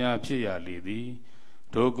ကံများဖြစ်ရလေသည်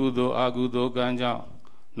ထိုကုသိုလ်အကုသိုလ်ကံကြောင့်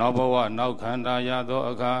နောက်ဘဝနောက်ခန္ဓာရသော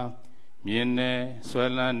အခါမြင်နေဆွဲ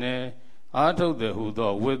လန်းနေအာထုတ်သည်ဟု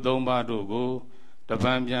သောဝိသုံးပါးတို့ကိုတ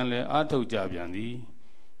ပံပြန်လဲအာထုတ်ကြပြန်သည်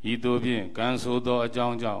ဤသို့ဖြင့်ကံဆိုသောအကြော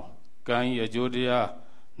င်းကြောင့်ကံ၏အကျိုးတရား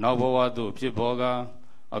နောက်ဘဝသို့ဖြစ်ပေါ်ကာ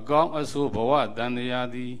အကောင်းအဆိုးဘဝတန်တရား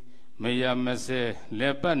သည်မရမစဲလ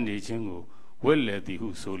က်ပတ်နေခြင်းကိုဝတ်လေသည်ဟု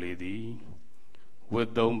ဆိုလေသည်ဝတ်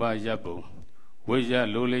သုံးပါးရပ်ပုံဝိရ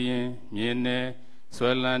လိုလျင်မြင်နေ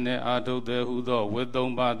ဆွဲလန်းနေအာထုတ်သည်ဟုသောဝတ်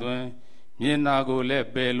သုံးပါးတွင်မြင်တာကိုလည်း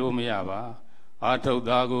ပယ်လို့မရပါအာထုတ်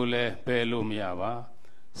တာကိုလည်းပယ်လို့မရပါ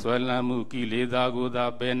ဆွဲလန်းမှုကိလေသာကိုသာ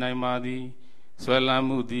ပယ်နိုင်ပါသည်ဆွဲလန်း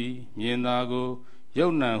မှုသည်မြင်တာကိုယု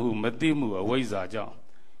တ်နံဟုမသိမှုအဝိဇ္ဇာကြောင့်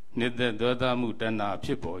နှစ်သက်ဒေါသမှုတဏှာဖြ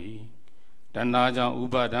စ်ပေါ်၏တဏှာကြောင့်ဥ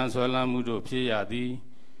ပါဒံဆွဲလန်းမှုတို့ဖြစ်ရသည်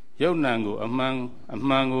ယုတ်နံကိုအမှ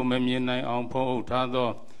န်ကိုမမြင်နိုင်အောင်ဖုံးအုပ်ထားသော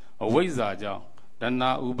အဝိဇ္ဇာကြောင့်တ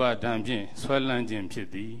ဏှာဥပါဒံဖြင့်ဆွဲလန်းခြင်းဖြစ်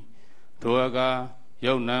သည်ထိုအခါ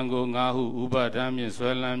ယုတ်နံကိုငါဟုဥပါဒံဖြင့်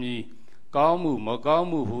ဆွဲလန်းပြီးကောင်းမှုမကောင်း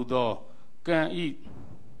မှုဟုသောကံဤ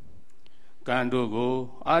ကံတို့ကို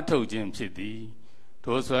အာထုတ်ခြင်းဖြစ်သည်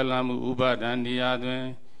ထိုဆွဲလန်းမှုဥပါဒံနေရာတွင်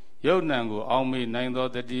ယုတ်နံကိုအောင်းမေ့နိုင်သော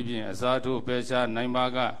တတိဖြင့်အစားထိုးပယ်ရှားနိုင်ပါ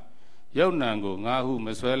ကယုတ်နံကိုငါဟုမ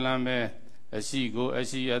ဆွဲလန်းပဲအရှိကိုအ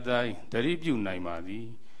ရှိအတိုင်းတတိပြုနိုင်ပါသည်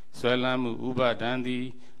ဆွဲလန်းမှုဥပါဒံသည်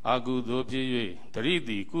အကုသိုလ်ဖြစ်၍တတိသ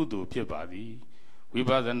ည်ကုသိုလ်ဖြစ်ပါသည်ဝိ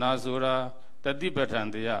ပဿနာဆိုတာတတိပဋ္ဌာန်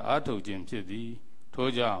တရားအာထုတ်ခြင်းဖြစ်သည်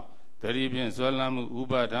ထို့ကြောင့်တတိဖြင့်ဆွဲလန်းမှုဥ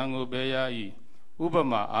ပါဒံကိုပယ်ရ၏ဥပ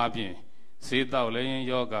မာအားဖြင့်စေတောက်လည်း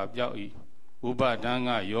ယောဂပြောက်၏ဥပါဒံက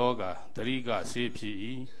ယောဂတတိကဆေးဖြစ်၏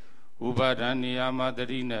ဥပါဒံနေရာမှာတ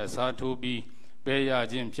တိနှင့်အစားထိုးပြီးပယ်ရ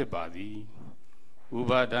ခြင်းဖြစ်ပါသည် ဥ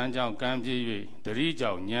ပါဒံကြောင့်ကံဖြစ်၍တတိ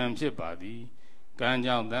ကြောင့်ဉာဏ်ဖြစ်ပါသည်ကံ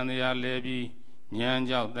ကြောင့်တန်တရားလဲပြီးဉာဏ်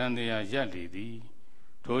ကြောင့်တန်တရားရပ်လေသည်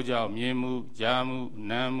ထို့ကြောင့်မြင်မှုကြားမှု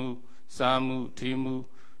နားမှုစားမှုထီမှု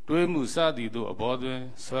တွေးမှုစသည်တို့အဘောတွင်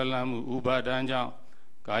ဆွဲလန်းမှုဥပါဒံကြောင့်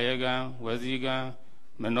ကာယကံဝစီကံ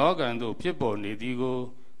မနောကံတို့ဖြစ်ပေါ်နေသည်ကို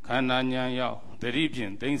ခန္ဓာဉာဏ်ရောက်တတိဖြ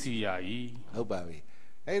င့်သိသိရ၏ဟုတ်ပါပြီ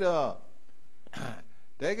အဲ့တော့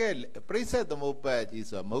တကယ်ပြိဿသမုပ္ပါကြီး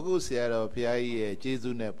ဆိုမဟုတ်ဆရာတော်ဘုရားကြီးရဲ့ကျေး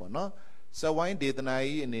ဇူးနဲ့ပေါ့နော်စဝိုင်းဒေသနာ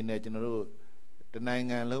ကြီးအနေနဲ့ကျွန်တော်တို့တနိုင်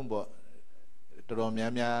ငံလုံးပေါ့တော်တော်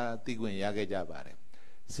များများသိခွင့်ရခဲ့ကြပါတယ်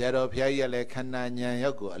ဆရာတော်ဘုရားကြီးကလည်းခန္ဓာဉာဏ်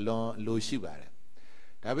ရောက်ကိုအလွန်လိုရှိပါတယ်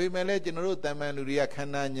ဒါပေမဲ့လည်းကျွန်တော်တို့တမန်လူတွေကခ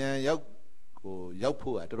န္ဓာဉာဏ်ရောက်ကိုရောက်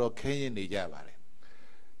ဖို့ကတော်တော်ခဲရင်နေကြပါတယ်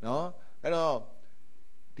နော်အဲ့တော့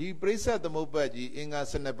ဒီပရိစ္ဆေသမုပ္ပါကြီးအင်္ဂါ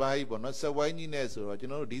12ပါးကြီးပေါ့နော်စဝိုင်းကြီးနဲ့ဆိုတော့ကျွ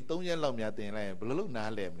န်တော်တို့ဒီ3ရက်လောက်များသင်လိုက်ရင်ဘယ်လိုလုပ်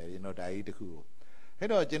နားလဲမလဲကျွန်တော်ဒါကြီးတခုကိုအဲ့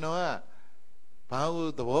တော့ကျွန်တော်ကဘာကို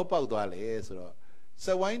သဘောပေါက်သွားလဲဆိုတော့စ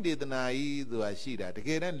ဝိုင်းဒေသနာကြီးဆိုတာရှိတာတက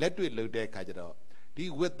ယ်တမ်းလက်တွေ့လုပ်တဲ့အခါကျတော့ဒီ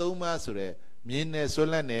ဝတ်3ပါးဆိုတဲ့မြင်းနဲ့ဆွဲ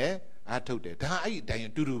လန်းနဲ့အားထုတ်တယ်ဒါအဲ့ဒီအတိုင်း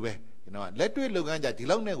အတူတူပဲကျွန်တော်ကလက်တွေ့လုပ်ကမ်းကြဒီ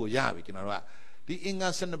လောက်နဲ့ကိုရပြီကျွန်တော်တို့ကဒီအင်္ဂါ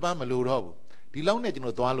12ပါးမလိုတော့ဘူးဒီလောက်နဲ့ကျွန်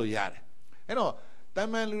တော်သွားလို့ရတယ်အဲ့တော့တ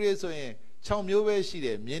မန်လူတွေဆိုရင်6မျိုးပဲရှိတ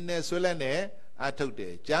ယ်မြင်းနဲ့ဆွဲလန်းနဲ့အားထုတ်တ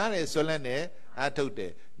ယ်ကြားတယ်ဆွဲလန်းနဲ့အားထုတ်တ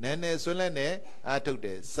ယ်နားနဲ့ဆွဲလန်းနဲ့အားထုတ်တ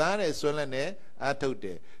ယ်စားတယ်ဆွဲလန်းနဲ့အားထုတ်တ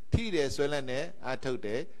ယ်ထိတယ်ဆွဲလန်းနဲ့အားထုတ်တ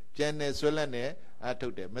ယ်ကြံတယ်ဆွဲလန်းနဲ့အားထု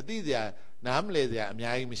တ်တယ်မသိစရာနားမလဲစရာအ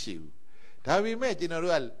များကြီးမရှိဘူးဒါပေမဲ့ကျွန်တော်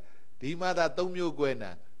တို့ကဒီမှာသာ3မျိုး꿰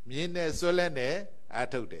နာမြင်းနဲ့ဆွဲလန်းနဲ့အား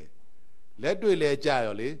ထုတ်တယ်လက်တွေ့လဲကြ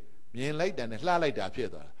ရောလေမြင်လိုက်တာနဲ့လှလိုက်တာဖြစ်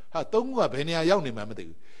သွားတာဟာ3ခုကဘယ်နေရာရောက်နေမှမသိ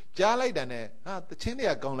ဘူးကြားလိုက်တာနဲ့ဟာတချင်းတွေ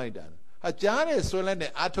ကကောင်းလိုက်တာဟာကြားတယ်ဆွဲလန်း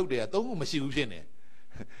နဲ့အားထုတ်တယ်က3ခုမရှိဘူးဖြစ်နေ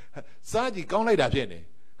စားကြည့်ကောင်းလိုက်တာဖြစ်နေ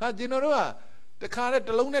ဟာကျွန်တော်တို့ကတခါနဲ့တ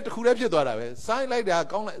စ်လုံးနဲ့တစ်ခုတည်းဖြစ်သွားတာပဲစားလိုက်တာ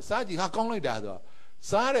ကောင်းလိုက်စားကြည့်ဟာကောင်းလိုက်တာဆိုတော့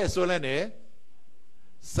စားတယ်ဆွဲလန်းနဲ့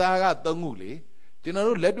စားက3ခုလေကျွန်တော်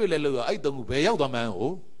တို့လက်တွေ့လဲလို့အဲ့3ခုဘယ်ရောက်သွားမှန်း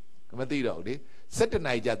ကိုမသိတော့ဘူးလေ7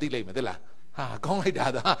နာရီကြာသိလိုက်မယ်သိလားဟာကောင်းလိုက်တာ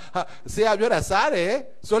ဟာဆရာပြောတာစားတယ်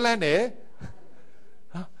ဆွဲလန်းတယ်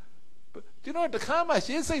ဟာကျွန်တော်တခါမှ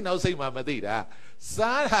ရှင်းစိတ်နောက်စိတ်မှမသိတာ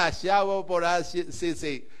စားတာရှားပေါ်တာ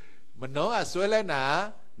စိတ်မနှောကဆွဲလန်းတာ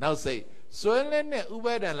နောက်စိတ်ဆွဲလန်းတဲ့ဥ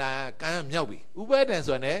ပါဒံလာကံကမြောက်ပြီဥပါဒံ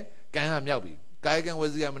ဆိုတဲ့ကံကမြောက်ပြီကာယကံဝ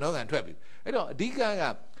စီကံမနှောကံထွက်ပြီအဲ့တော့အဓိကက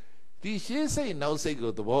ဒီရှင်းစိတ်နောက်စိတ်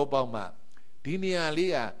ကိုသဘောပေါက်မှဒီနေရာ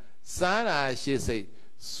လေးကစားတာရှင်းစိတ်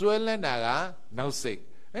ဆွဲလန်းတာကနောက်စိတ်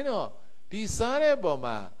အဲ့တော့ဒီစားတဲ့ပုံ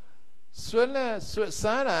မှာ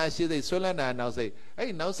စားတာရှင်းစိတ်ဆွဲလန်းတာနောက်စိတ်အဲ့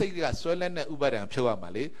ဒီနောက်စိတ်ကဆွဲလန်းတဲ့ဥပါဒံဖြုတ်ရမှာ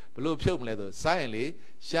လေဘလို့ဖြုတ်မလဲဆိုစားရင်လေ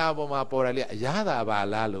ရှားပေါ်မှာပေါ်တယ်လေအရာသာပါ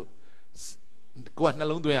လားလို့ကိုကနှ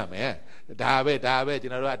လုံးသွင်းရမယ်ဒါပဲကျွ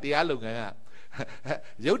န်တော်တို့ကတရားလုပ်ငန်းက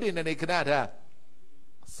ရုပ်တည်နေခဏထား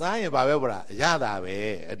စားရင်ပါပဲဗလားအရသာပဲ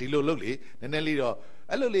ဒီလိုလုပ်လေနည်းနည်းလေးတော့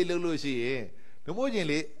အဲ့လိုလေးလုပ်လို့ရှိရင်နှမိုးချင်း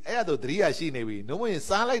လေအဲ့ဒါဆိုသတိရရှိနေပြီနှမိုးချင်း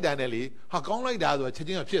စားလိုက်တာနဲ့လေဟာကောင်းလိုက်တာဆိုချက်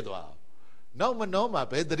ချင်းကဖြစ်သွားနောက်မနှောမှာ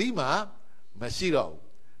ဘယ်သတိမှမရှိတော့ဘူး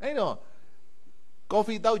အဲ့တော့ကော်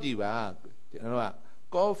ဖီတောက်ကြည့်ပါကျွန်တော်က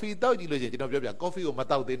ကော်ဖီတောက်ကြည့်လို့ရှိရင်ကျွန်တော်ပြောပြကော်ဖီကိုမ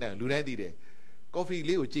တောက်သေးနဲ့လူတိုင်းသိတယ်ကော်ဖီ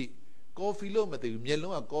လေးကိုကြည့်ကော်ဖီလို့မသိဘူးမျက်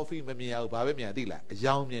လုံးကကော်ဖီမမြင်ရဘူးဘာပဲမြင်သိလားအ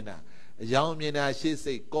ယောင်မြင်တာရှေ့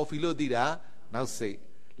စိတ်ကော်ဖီလို့သိတာနောက်စိတ်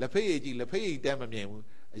လက်ဖက်ရည်ကြည့်လက်ဖက်ရည်တန်းမမြင်ဘူး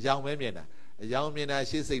အယောင်ပဲမြင်တာအယောင်မြင်တာ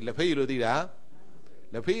ရှေ့စိတ်လက်ဖက်ရည်လို့သိတာ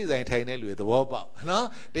လက်ဖက်ရည်ဆိုင်ထိုင်တဲ့လူတွေသဘောပေါက်နော်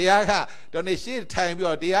တရားကတော်နေရှေ့ထိုင်ပြီး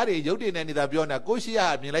တော့တရားတွေရုပ်တည်နေနေတာပြောနေတာကိုရှိရ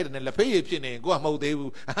မြင်လိုက်တယ်လက်ဖက်ရည်ဖြစ်နေကိုကမဟုတ်သေး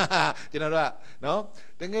ဘူးကျွန်တော်တို့ကနော်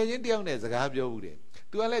တကယ်ချင်းတယောက်နဲ့စကားပြောဘူးတယ်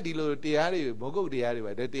သူကလည်းဒီလိုတရားတွေမဟုတ်တရားတွေ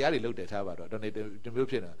ပဲတရားတွေလုပ်တယ်ထားပါတော့တော်နေဒီမျိုး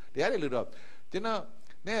ဖြစ်နေတာတရားတွေလို့တော့ကျွန်တော်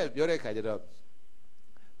နဲ့ပြောတဲ့ခါကျတော့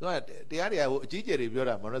သူကတရားတွေကဟိုအကြီးကျယ်တွေပြော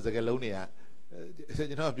တာမဟုတ်စကားလုံးတွေကကျွ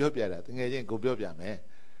န်တော်ပြောပြတာတကယ်ချင်းကိုပြောပြမယ်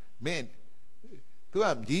မင်းသူက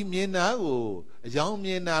ဒီမြင်တာကိုအယောင်မြ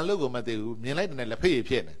င်တာလို့ကိုမသိဘူးမြင်လိုက်တယ်လက်ဖက်ရည်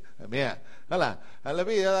ဖြစ်နေမင်းကဟုတ်လားလက်ဖ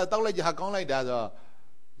က်ရည်တောက်လိုက်ကြဟာကောင်းလိုက်တာဆိုတော့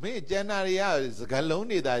မင်းကျန်တာတွေကစကားလုံး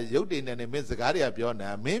တွေသာရုပ်တည်နေမင်းစကားတွေကပြောနေတာ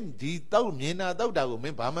မင်းဒီတောက်မြင်တာတောက်တာကိုမ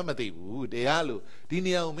င်းဘာမှမသိဘူးတရားလို့ဒီ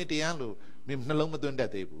နေရာကိုမင်းတရားလို့မင်းနှလုံးမသွင်းတ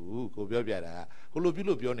တ်သေးဘူးကိုပြောပြတာဟိုလိုပြု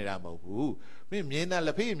လို့ပြောနေတာမဟုတ်ဘူးမင်းမြင်တာလ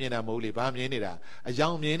က်ဖက်ရည်မြင်တာမဟုတ်လေဘာမြင်နေတာအယော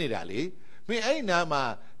င်မြင်နေတာလေမင်းအဲ့နာမှာ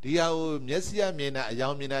ဒီဟာကိုမျက်စိကမြင်တာအယော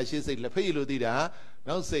င်မြင်တာရှေ့စိတ်လက်ဖက်ရည်လို့သိတာ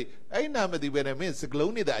နောက်စိတ်အဲ့နာမသိပဲနဲ့မင်းစက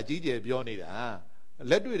လုံးနေတာအကြီးကျယ်ပြောနေတာ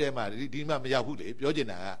လက်တွေ့ထဲမှာဒီမှာမရောက်ဘူးလေပြောချင်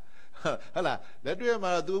တာကဟုတ်လားလက်တွေ့မှာ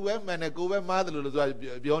တော့သူပဲမှန်တယ်ကိုပဲမားတယ်လို့သူက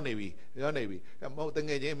ပြောနေပြီမဟုတ်တက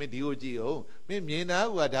ယ်ချင်းမင်းဒီကိုကြည့်အောင်မင်းမြင်တာ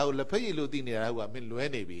ကဒါကိုလက်ဖက်ရည်လို့သိနေတာကမင်းလွဲ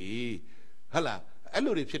နေပြီဟုတ်လားအဲ့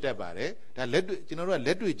လိုတွေဖြစ်တတ်ပါတယ်ဒါလက်တွေ့ကျွန်တော်တို့ကလ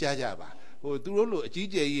က်တွေ့ကြားကြပါဟိုသူတို့လိုအကြီး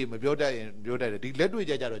ကျယ်ကြီးမပြောတတ်ရင်ပြောတတ်တယ်ဒီလက်တွေ့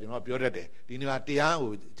ကြားကြတော့ကျွန်တော်ကပြောတတ်တယ်ဒီနေ့မှာတရား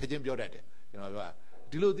ကိုချက်ချင်းပြောတတ်တယ်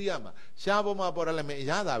ကျွန်တော်ပြောဒီလိုသိရမှာရှားပေါ်မှာပေါ်တာလည်းမ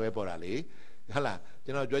အရသာပဲပေါ်တာလေဟုတ်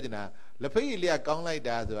လားကျွန်တော်ပြောချင်တာလက်ဖေးလေးကကောင်း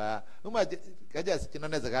လိုက်တာဆိုတာဥပမာကြ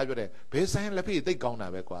ကျွန်တော်နဲ့စကားပြောတယ်ဘယ်ဆိုင်လက်ဖေးသိကော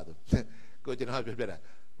င်းတာပဲကွာသူကိုကျွန်တော်ပြောပြတာ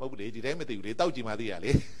မဟုတ်ဘူးလေဒီတိုင်းမသိဘူးလေတောက်ကြည့်မှသိ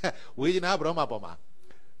ရလေဝေဒနာဘရောမှာပေါ်မှာ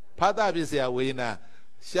ဖတ်တာဖြစ်เสียဝေဒနာ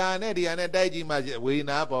ရှာနဲ့ဒီဟာနဲ့တိုက်ကြည့်မှဝေဒ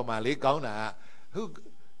နာပေါ်မှာလေကော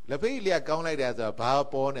င်းတာဟုတ်လက်ဖေးလေးကကောင်းလိုက်တာ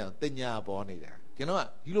ဆိုတာဘာပေါ်နေတင်ညာပေါ်နေတာကျွန်တော်က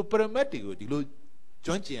ဒီလိုပရမတ်တွေကိုဒီ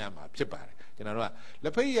လိုကျွမ်းကျင်ရမှာဖြစ်ပါတယ်ကျွန်တော်တို့က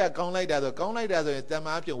လက်ဖေးရကောင်းလိုက်တာဆိုကောင်းလိုက်တာဆိုရင်တမ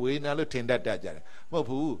န်အဖြစ်ဝေဒနာလို့ထင်တတ်ကြတယ်မဟုတ်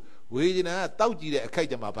ဘူးဝေဒနာကတောက်ကြည့်တဲ့အခိုက်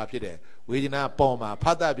ကြမှာဘာဖြစ်တယ်ဝေဒနာပေါ်မှာ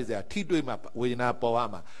ဖတ်တာဖြစ်เสียထိတွေ့မှာဝေဒနာပေါ်ရ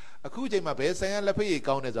မှာအခုချိန်မှာဘယ်ဆိုင်ရလက်ဖေးရ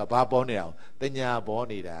ကောင်းနေဆိုတာဘာပေါ်နေအောင်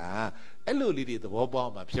တင်ညာပေါ်နေတာအဲ့လိုလေးတွေသဘောပေါ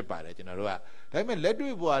က်မှာဖြစ်ပါတယ်ကျွန်တော်တို့ကဒါပေမဲ့လက်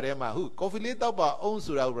တွေ့ဘဝထဲမှာဟုတ်ကော်ဖီလေးတောက်ပါအောင်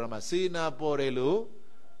ဆိုတာဥပမာစေနာပေါ်တယ်လို့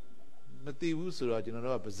မသိဘူးဆိုတော့ကျွန်တော်တို့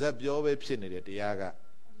ကပါဇက်ပြောပဲဖြစ်နေတယ်တရားက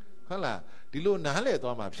ဟုတ်လားဒီလိုနားလည်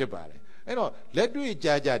သွားမှာဖြစ်ပါတယ်အဲ့တော့လက်တွေ့ကြ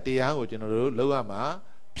တရားကိုကျွန်တော်တို့လောက်ရ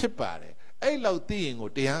မှာဖြစ်ပါတယ်အဲ့လောက်သိရင်ကို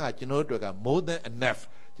တရားကကျွန်တော်တို့က more than enough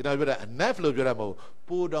ကျွန်တော်ပြောတာ enough လို့ပြောတာ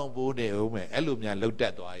မဟုတ်ပိုးတောင်ပိုးနေအောင်မယ်အဲ့လိုများလောက်တ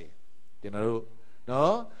တ်သွားရင်ကျွန်တော်တို့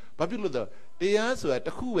နော်ဘာဖြစ်လို့လဲတရားဆိုတာတ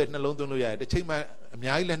စ်ခုပဲနှလုံးသွင်းလို့ရတယ်တစ်ချိန်မှအ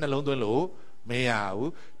များကြီးလည်းနှလုံးသွင်းလို့မရဘူး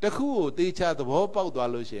တစ်ခုကိုသေချာသဘောပေါက်သွား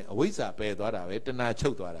လို့ရှိရင်အဝိဇ္ဇာပယ်သွားတာပဲတဏှာ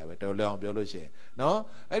ချုပ်သွားတာပဲတော်တော်အောင်ပြောလို့ရှိရင်နော်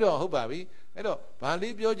အဲ့တော့ဟုတ်ပါပြီ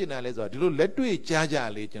အဲ့တော့ဘာလေးပြောချင်တာလဲဆိုတော့ဒီလို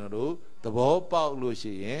လက်တွေ့ကြားလေးကျွန်တော်တို့သဘောပေါက်လို့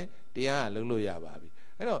ရှိရင်တရားကလုံးလို့ရပါ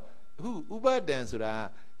ပြီအဲ့တော့အခုဥပါဒံ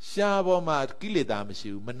ဆိုတာရှားပေါ်မှာကိလေသာမရှိ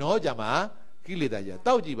ဘူးမနှောကြ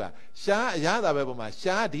မှာကိလေသာကြီးတောက်ကြည့်ပါရှားအရသာပဲပေါ်မှာ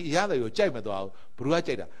ရှားဒီအရသာကိုကြိုက်မသွားဘူးဘယ်သူ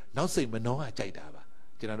ကကြိုက်တာနောက်စိတ်မနှောကကြိုက်တာပါ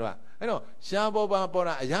ကျွန်တော်တို့ကအဲ့တော့ရှားပေါ်မှာပေါ်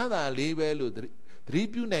တာအရသာလေးပဲလို့သတိ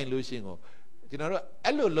ပြုနိုင်လို့ရှိရင်ကိုကျွန်တော်တို့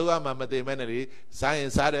အဲ့လိုလောက်ရမှာမသိမဲနဲ့လေစား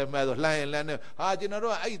ရင်စားတယ်မှဆိုလှမ်းရင်လှမ်းတယ်ဟာ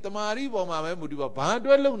ကျွန်တော်တို့ကအဲ့ဒီတမာရီပေါ်မှာပဲမူတည်ပါဘာ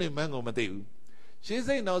အတွက်လုံနေမှန်းကိုမသိဘူးရှ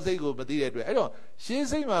င်းစိတ်နောက်စိတ်ကိုမသိတဲ့အတွက်အဲ့တော့ရှင်း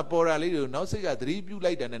စိတ်မှာပေါ်တာလေးတွေကိုနောက်စိတ်ကသတိပြု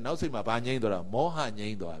လိုက်တာနဲ့နောက်စိတ်မှာဘာငြိမ်းသွားတာမောဟ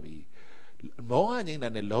ငြိမ်းသွားပြီမောဟငြိ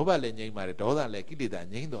မ်းတာနဲ့လောဘလည်းငြိမ်းပါတယ်ဒေါသလ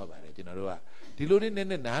ည်းကိလေသာငြိမ်းသွားပါတယ်ကျွန်တော်တို့ကဒီလိုလေးနည်း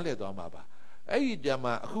နည်းနားလည်သွားမှာပါအဲ့ဒီကြ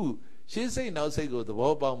မှာအခုရှင်းစိတ်နောက်စိတ်ကိုသ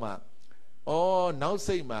ဘောပေါက်မှ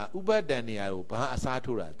နောက်စိတ်မှာဥပဒံနေရာကိုဘာအ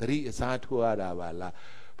စားထိုးတာသတိအစားထိုးရတာပါလား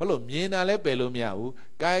ဘာလို့မြင်တာလည်းပယ်လို့မရဘူး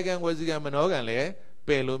ကာယကံဝစီကံမနောကံလည်း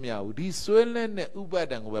ပယ်လို့မရဘူးဒီဆွဲလက်နဲ့ဥ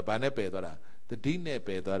ပဒံကိုပဲဘာနဲ့ပယ်သွားတာသတိနဲ့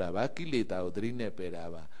ပယ်သွားတာပါကိလေသာကိုသတိနဲ့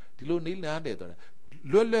ပယ်တာပါဒီလိုနေလားတဲ့သွားတာ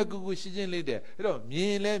လွယ်ကူကူရှင်းရှင်းလေးတဲ့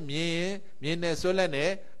အဲ့တော့မြင်လဲမြင်ရင်မြင်တဲ့ဆွဲလက်နဲ့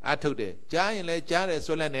အထုတ်တယ်ကြားရင်လဲကြားတဲ့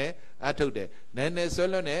ဆွဲလက်နဲ့အထုတ်တယ်နားနဲ့ဆွဲ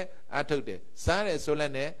လက်နဲ့အထုတ်တယ်စားတဲ့ဆွဲလ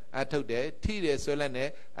က်နဲ့အထုတ်တယ်ထိတဲ့ဆွဲလက်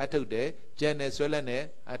နဲ့အထုတ်တယ်ကြံတဲ့ဆွဲလက်နဲ့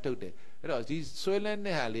အထုတ်တယ်အဲ့တော့ဒီဆွဲ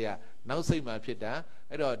လက်နဲ့ဟာလေးကနောက်စိတ်မှာဖြစ်တာ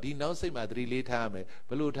အဲ့တော့ဒီနောက်စိတ်မှာသတိလေးထားရမယ်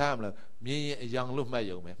ဘယ်လိုထားရမလဲမြင်ရင်အယောင်လို့မှတ်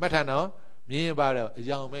ရုံပဲမှတ်ထားနော်မြင်ရင်ပါတော့အ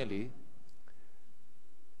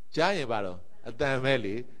ယောင်ပဲလေကြားရင်ပါတော့အတန်ပဲ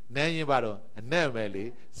လေနမ်းရင်ပါတော့အ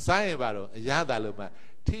နက်ပဲလေစားရင်ပါတော့အ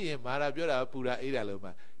ရသာလို့မှထိရင်မာတာပြောတာပူတာ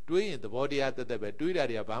အေးတာလို့မှတွေးရင်သဘောတရားတက်တက်ပဲတွေးတာ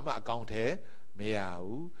တွေကဘာမှအကောင့်ထဲမ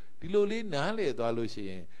ရဘူးဒီလိုလေးနားလေသွားလို့ရှိ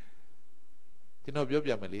ရင်ကျွန်တော်ပြော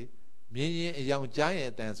ပြမယ်လေမြင်ရင်အယောင်ကြား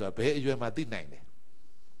ရင်အတန်ဆိုတာဘယ်အရွယ်မှာသိနိုင်လဲ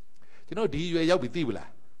ကျွန်တော်ဒီအရွယ်ရောက်ပြီသိဘူးလား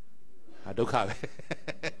ဟာဒုက္ခပဲဟ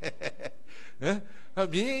မ်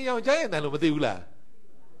မြင်ရင်အယောင်ကြားရင်အတန်လို့မသိဘူး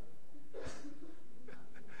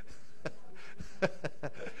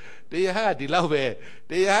လားတရားကဒီ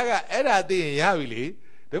လောက်ပဲတရားကအဲ့ဒါသိရင်ရပြီလေ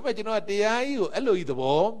ဒါပေမဲ့ကျွန်တော်ကတရားကြီးကိုအဲ့လိုကြီး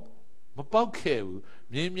သဘောမပေါက်ခဲ့ဘူး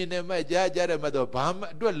မြင်နဲ့မှကြားတဲ့မှတော့ဘာမှ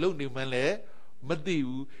အတွက်လုံနေမှန်းလဲမသိ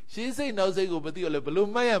ဘူးရှင်းစိတ်နောက်စိတ်ကိုမသိတော့လဲဘလို့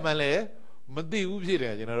မှတ်ရမှန်းလဲမသိဘူးဖြစ်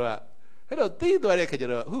တယ်ကျွန်တော်တို့ကအဲ့တော့သိသွား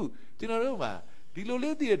တဲ့ခါကျတော့အခုကျွန်တော်တို့မှာဒီ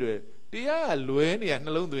လိုလေးသိတဲ့အတွက်တရားကလွဲနေ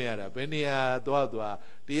ရနှလုံးသွင်းရတာဘယ်နေရာသွား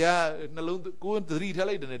တရားနှလုံးကိုယ်သတိ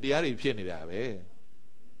ထားလိုက်တဲ့တရားတွေဖြစ်နေတာပဲ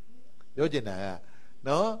ပြောချင်တာ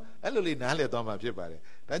ကနော်အဲ့လိုလေးနားလည်သွားမှာဖြစ်ပါတယ်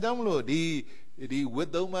ဒါကြောင့်မလို့ဒီဝိ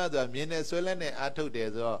သုံးပါးဆိုတာမြင်တဲ့ဆွဲလက်နဲ့အာထုတ်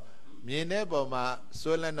တယ်ဆိုတော့မြင်တဲ့ပုံ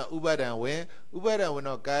မှာဆွဲလက်နဲ့ဥပါဒံဝင်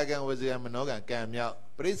တော့ကာယကံဝစီကံမနောကံကံမြောက်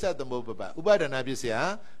ပရိစ္ဆသမုပ္ပါဥပါဒနာဖြစ်เสี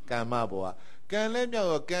ยကမ္မဘောကံလည်းမြောက်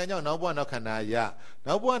ရောကံကြောင့်နောက်ဘဝနောက်ခန္ဓာရ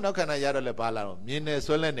နောက်ဘဝနောက်ခန္ဓာရတော့လည်းဘာလာတော့မြင်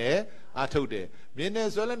တဲ့ဆွဲလက်နဲ့အာထုတ်တယ်မြင်တဲ့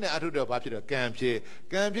ဆွဲလက်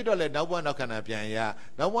နဲ့အာထုတ်တော့ဘာဖြစ်တော့ကံဖြစ်တော့လည်းနောက်ဘဝနောက်ခန္ဓာပြန်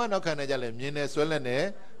ရနောက်ဘဝနောက်ခန္ဓာကြလည်းမြင်တဲ့ဆွဲလက်နဲ့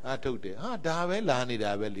အာထုတ်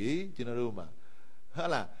တယ်ဟာဒါပဲလာနေတာပဲလေကျွန်တော်တို့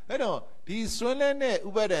မှာဟုတ်လားအဲ့တော့ဒီဆွဲလက်နဲ့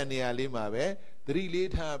ဥပါဒံနေရာလေးမှာပဲသတိ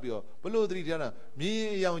လေးထားပြီးတော့ဘလို့သတိ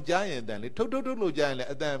ထားတာမြင်အယောင်ကြားရင်အတန်လေထုတ်လို့ကြားရင်လ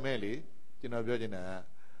ည်းအတန်မဲလေကျွန်တော်ပြောချင်တာ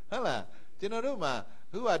ဟုတ်လားကျွန်တော်တို့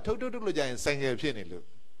မှာခုကထုတ်လို့ကြားရင်ဆိုင်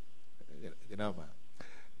ငယ်ဖြစ်နေလို့ကျွန်တော်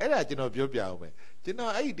မှာအဲ့ဒါကျွန်တော်ပြောပြအောင်ပဲ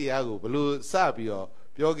ကျွန်တော်အဲ့ဒီတရားကိုဘလို့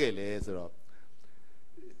စပြီးတော့ပြောခဲ့လဲ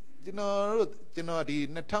ဆိုတော့ကျွန်တော်ဒီ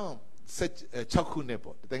 6 ခုနှစ်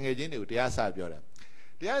ပေါ့တငယ်ချင်းတွေကိုတရားစပြောတာ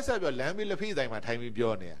တရားစပြောလမ်းပြီးလက်ဖိတိုင်းမှာထိုင်ပြီး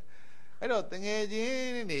ပြောနေတာအဲ့တော့တ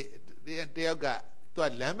ငယ်ချင်းနေတယောက်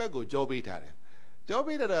ကသူကလမ်းဘက်ကိုကြောပေးထား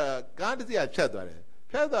တယ်ကြောပေးတော့ကားတစ်စီးဖြတ်သွားတယ်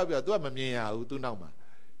ဖြတ်သွားပြီးတော့ तू ကမမြင်ရဘူးသူ့နောက်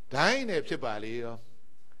မှာဒိုင်းနဲ့ဖြစ်ပါလေရော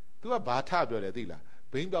तू ကဘာထပြောတယ်သိလား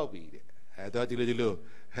ဘိန်းပေါက်ပြီတဲ့သူကဒီလို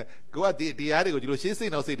ကိုကဒီတရားတွေကိုဒီလိုရှင်းစိတ်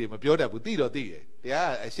နောက်စိတ်တွေမပြောတတ်ဘူးသိတော့သိတယ်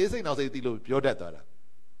တရားရှင်းစိတ်နောက်စိတ်သိလို့ပြော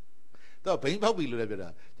တတ်သွားတာတော့ဘိန်းပေါက်ပြီလို့လည်းပြောတာ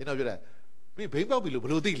ကျွန်တော်ပြောတာမင်းဘိန်းပေါက်ပြီလို့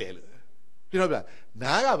ဘယ်လိုသိလဲလို့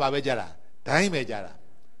ကျွန်တော်ပြောနားကဘာပဲကြားတာဒိုင်းပဲကြားတာ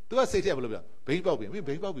तू ကစိတ်ထဲဘယ်လိုပြောဘိန်းပေါက်ပြီမင်း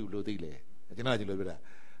ဘိန်းပေါက်ပြီလို့သိလဲကျွန်တော်ပြောတာ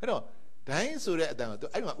အဲ့တော့ဒိုင်းဆိုတဲ့အတန်ကို तू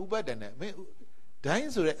အဲ့မှာဥပဒဏ်နဲ့မင်း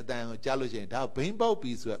ဒိုင်းဆိုတဲ့အတန်ကိုကြားလို့ရှိရင်ဒါဘိန်း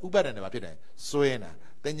ပေါက်ပြီဆိုရဥပဒဏ်နဲ့ဘာဖြစ်တယ်စွဲနေတာ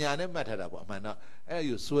တညာနဲ့မှတ်ထားတာပေါ့အမှန်တော့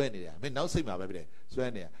အဲ့ဒီစွဲနေတာမင်းနောက်စိတ်မှာပဲဖြစ်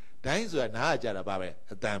တယ်စွဲနေတာဒိုင်းဆိုတာနား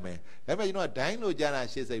ကကြားတာပါပဲအတန်ပဲဒါပေမဲ့ကျွန်တော်ကဒိုင်းလို့ကြားတာ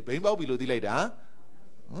ရှေ့စိတ်ဘိန်းပေါက်ပြီလို့သိလိုက်တာ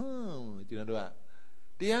ကျွန်တော်တို့က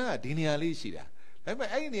တရားကဒီနေရာလေးရှိတာဒါပေမဲ့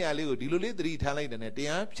အဲ့ဒီနေရာလေးကိုဒီလိုလေးသတိထားလိုက်တဲ့နဲ့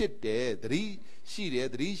တရားဖြစ်တယ်သတိရှိတယ်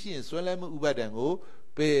သတိရှိရင်စွဲလမ်းမှုဥပါဒံ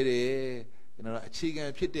ကိုပယ်တယ်ကျွန်တော်တို့အခြေခံ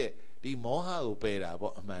ဖြစ်တဲ့ဒီမောဟကို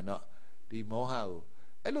ပယ်တာပေါ့အမှန်တော့ဒီမောဟ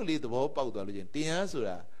ကိုအဲ့လိုလေးသဘောပေါက်သွားလို့ချင်းတရား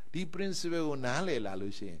ဆိုတာဒီ principle ကိုနား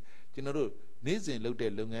လည်လာလို့ရှိရင်ကျွန်တော်တို့နေ့စဉ်လုပ်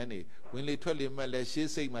တဲ့လုပ်ငန်းတွေ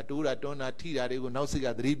ဝင်လေထွက်လေမှတ်လဲရှေးစိတ်မှာတိုးတာတွန်းတာထိတာတွေကိုနောက်စိတ်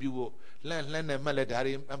ကသတိပြုဖို့လှမ်း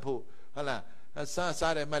နဲ့မှတ်လဲဓာတ်တွေမှတ်ဖို့ဟုတ်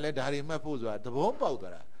လားစားတယ်မှတ်လဲဓာတ်တွေမှတ်ဖို့ဆိုတာသဘောပေါက်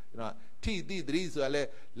သွားတာကျွန်တော်ထိတိသတိ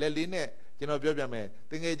ဆိုတာလဲလက်လေးနဲ့ကျွန်တော်ပြောပြမယ်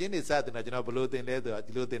တကယ်ချင်းနေစတင်တာကျွန်တော်ဘလို့တင်လဲ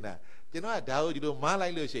ဆိုတော့ဒီလိုတင်တာကျွန်တော်ကဓာတ်ကိုဒီလိုမား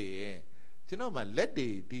လိုက်လို့ရှိရင်ကျွန်တော်မှလက်တွေ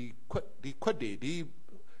ဒီခွက်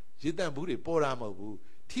တွေဒီရည်တန့်ဘူးတွေပေါ်တာမဟုတ်ဘူး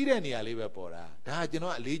ထိတဲ့နေရာလေးပဲပေါ်တာဒါကကျွန်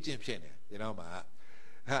တော်အလေးကျင့်ဖြစ်နေကျွန်တော်မှ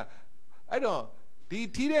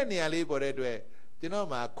အဲ့တော့ဒီထိတဲ့နေရာလေးပေါ်တဲ့အတွက်ကျွန်တော်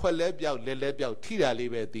မှခွက်လဲပြောက်လက်လဲပြောက်ထိတာလေး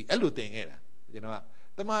ပဲဒီအဲ့လိုတင်ခဲ့တာကျွန်တော်က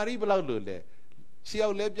တမာရီဘလောက်လို့လဲခြေ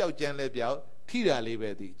ရောက်လဲပြောက်ကြမ်းလဲပြောက်ထိတာ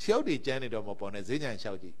လေးပဲဒီခြေရောက်တွေကြမ်းနေတော့မပေါ်နဲ့ဈေးညံ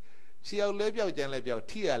လျှောက်ကြည့်ခြေရောက်လဲပြောက်ကြ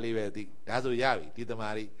မ်းလဲပြောက်ထိတာလေးပဲဒီဒါဆိုရပြီဒီတ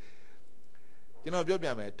မာရီ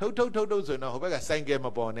ကျွန်တော်ပြောပြမယ်ထုတ်ဆိုရင်တော့ဟိုဘက်ကဆိုင်ကယ်မ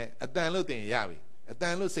ပေါ်နဲ့အတန်လို့တင်ရပြီအတ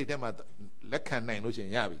န်လို့စိတ်ထဲမှာလက်ခံနိုင်လို့ရှိ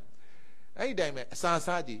ရင်ရပြီအဲ့ဒီတိုင်းပဲ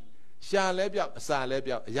အစာစားကြည့်ရှာလဲပြောက်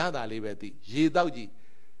အစာလဲပြောက်အရသာလေးပဲသိရေတောက်ကြည့်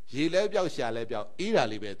ရေလဲပြောက်ရှာလဲပြောက်အေးတာ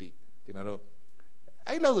လေးပဲသိကျွန်တော်တို့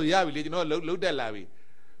အဲ့လောက်ဆိုရပြီလေကျွန်တော်လှုပ်တက်လာ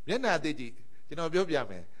ပြီမျက်နှာသိကြည့်ကျွန်တော်ပြောပြ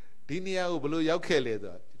မယ်ဒီနေရာကိုဘလို့ရောက်ခဲ့လဲဆို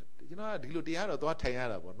တော့ကျွန်တော်ကဒီလိုတရားတော့သွားထိုင်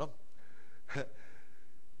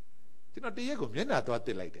ရတာပေါ့နော်ကျွန်တော်တရက်ကိုမျက်နှာသွား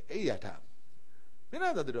တက်လိုက်တယ်အဲ့ရထားမျက်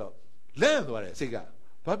နှာသွားတော့လန့်သွားတယ်စိတ်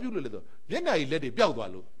ကဘာပြုတ်လို့လဲဆိုမျက်နှာကြီးလက်တွေပျောက်သွား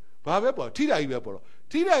လို့ဘာပဲပေါ့ထိတာကြီးပဲပေါ့တော့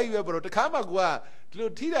ထိတာကြီးပဲပေါ့တော့တခါမှကိုကဒီလို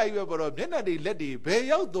ထိတာကြီးပဲပေါ့တော့မျက်နှာတွေလက်တွေ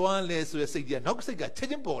ဘယ်ရောက်သွားလဲဆိုရစိတ်ကြီးကနောက်စိတ်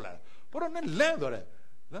ကချက်ချင်းပေါ်လာတာပေါ့တော့နဲ့လန့်သွားတယ်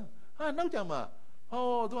နော်ဟာနောက်ကြမှာ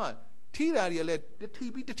ဟောသူကထိတာတွေကလည်း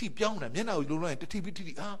တတိပြီးတတိပြောင်းတာမျက်နှာကိုလုံးလုံးတတိပြီး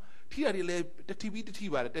တတိဟာထိတာတွေလည်းတတိပြီးတတိ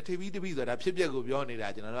ပါတယ်တတိပြီးတတိဆိုတာဖြစ်ပျက်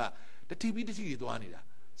ကိုပြောနေတာကျွန်တော်ကတတိပြီးတတိတွေသွားနေတာ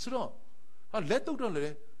ဆိုတော့ဟာလက်တုတ်တော့လေ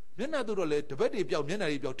မျက်နှာတုတ်တော့လေတပတ်တွေပြောက်မျက်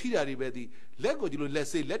နှာတွေပြောက်ထိတာတွေပဲဒီလက်ကိုဒီလို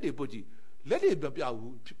လက်စေးလက်တွေပုတ်ကြည့်လက်တွေမပြောက်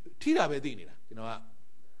ဘူးထိတာပဲသိနေတာကျွန်တော်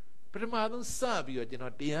ကပထမဆုံးစပြီးတော့ကျွန်တော်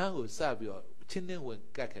တရားကိုစပြီးတော့ချင်းနှင်း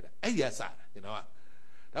ဝင်ကတ်ခဲ့တာအဲ့ဒီကစတာကျွန်တော်က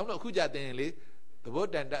ဒါမှမဟုတ်အခုကြတင်လေသ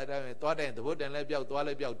ဘောတန်တဲ့အတိုင်းသွားတိုင်းသဘော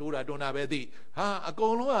တန်လဲပြောက်သွားလဲပြောက်တိုးတာတွန်းတာပဲသိဟာ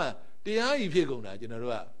အကုန်လုံးကတရားကြီးဖြစ်ကုန်တာ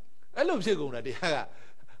ကျွန်တော်တို့ကအဲ့လိုဖြစ်ကုန်တာတရား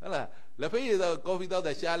ကဟုတ်လားလက်ဖေးရသောကော်ဖီ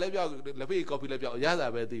တောက်တဲ့ရှာလဲပြောက်လက်ဖေးကော်ဖီလဲပြောက်အ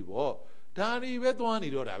ရသာပဲသိပေါ့ဒါတွေပဲသွားနေ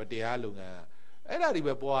တော့တာပဲတရားလုပ်ငန်းအဲ့ဒါတွေ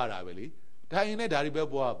ပဲပွားရတာပဲလေဒါရင်လည်းဒါ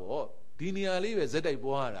တွေပဲပွားပေါ့ဒီနေရာလေးပဲဇက်တိုက်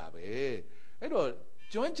ပွားရတာပဲအဲ့တော့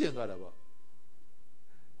ကျွမ်းကျင်သွားတာပေါ့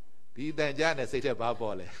ဒီတန်ကြားနဲ့စိတ်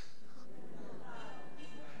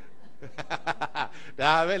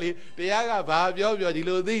ထက်ဘာပေါ်လဲဒါပဲလေတရားကဘာပြောဒီ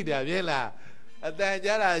လိုသိတာမြင်လားအတန်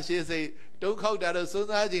ကြားတာရှေ့စိတ်တုံးခောက်တာတော့စွန်း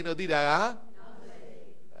စားခြင်းတို့သိတာ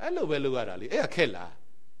ကအဲ့လိုပဲလုပ်ရတာလေအဲ့ဒါခက်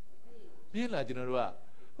လားမြင်လားကျွန်တော်တို့က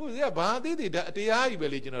ဟုတ်ကဲ့ဘာသိတ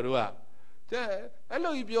ရားကြီးပဲလေကျွန်တော်တို့ကအဲ့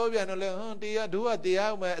လိုကြီးပြောပြန်တော့လေဟွန်းတရားတို့ကတ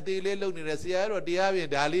ရားမှအသေးလေးလုပ်နေတယ်ဆရာတော့တရားပြင်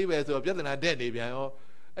ဒါလေးပဲဆိုတော့ပြဿနာတက်နေပြန်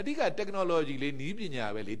ရောအဓိက technology လေးနီး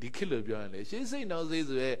ပညာပဲလေဒီခေတ်လို့ပြောရင်လေရှင်းစိတ်နောက်စိတ်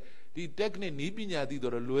ဆိုရဲဒီ technique နီးပညာသိ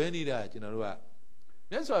တော့လွဲနေတာကျွန်တော်တို့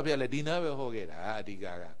ကမြတ်စွာဘုရားလည်းဒီနာပဲဟောခဲ့တာအဓိ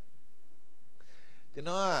ကကျွန်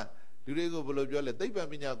တော်ကလူတွေကိုဘယ်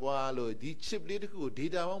လိုပြောလဲသိပ္ပံပညာကွာလို့ဒီ chip လေးတစ်ခုကို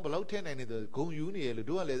data ပေါင်းဘယ်လောက်ထည့်နိုင်နေတယ်ဂုံယူနေရလို့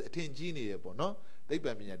တို့ကလည်းအထင်ကြီးနေရပေါ့နော်သိပ္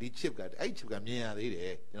ပံပညာဒီ chip ကအဲ့ chip ကမြင်ရသေးတ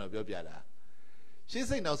ယ်ကျွန်တော်ပြောပြတာရှင်း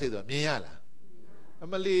စိတ်နောက်စိတ်ဆိုတာမြင်ရလား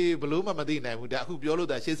အမလီဘလို့မှမသိနိုင်ဘူးဒါ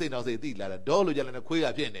အခုပြောလို့ဒါရှင်းစိတ်နောက်စိတ်သိလာတာဒေါ်လို့ကြလည်းခွေးက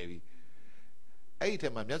ဖြစ်နေပြီအဲ့ဒီထဲ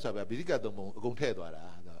မှာမြတ်စွာဘုရားဗိဓိကသုံးပုံအကုန်ထည့်သွားတာ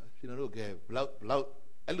ကျွန်တော်တို့ကဘလောက်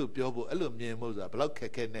အဲ့လိုပြောဖို့အဲ့လိုမြင်ဖို့ဆိုတာဘလောက်ခ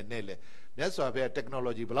က်ခဲနဲ့လဲ မြတ်စွာဘုရား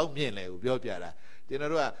technology ဘယ်လောက်မြင့်လဲကိုပြောပြတာကျွန်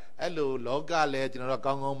တော်တို့ကအဲ့လိုလောကလဲကျွန်တော်တို့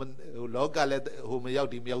ကောင်းကောင်းဟိုလောကလဲဟိုမရောက်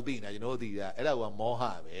ဒီမရောက်သိနေတာကျွန်တော်တို့သိတာအဲ့ဒါကမောဟ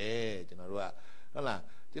ပဲကျွန်တော်တို့ကဟုတ်လား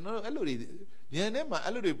ကျွန်တော်တို့အဲ့လိုတွေဉာဏ်ထဲမှာ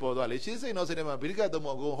အဲ့လိုတွေပေါ်သွားလေရှေးစိတ်နောက်စိတ်ထဲမှာဗိဓိကသုံး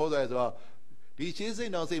ပုံကိုဟောသွားရဆိုတော့ဒီရှေးစိ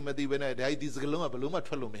တ်နောက်စိတ်မသိဘဲနဲ့ဒီစကလုံးကဘလို့မှ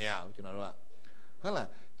ထွက်လို့မရဘူးကျွန်တော်တို့ကဟုတ်လား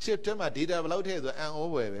chip ထဲမှာ data ဘယ်လောက်ထည့်ဆိုအန်ဩ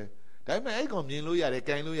ဝယ်ပဲဒါပေမဲ့အဲ့ကောင်မြင်လို့ရတယ်၊က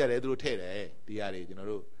င်လို့ရတယ်သူတို့ထည့်တယ်ဒီဟာတွေကျွန်တော်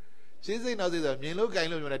တို့ရှင်းစိတ်နောက်စိတ်ဆိုမြင်လို့ကင်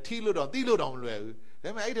လို့ပြောတယ်ထိလို့တော့သိလို့တော့မလွယ်ဘူးဒါပေ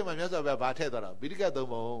မဲ့အဲ့ဒီမှာမြတ်စွာဘုရားဘာထည့်သွားတာဗိဓိကသုံး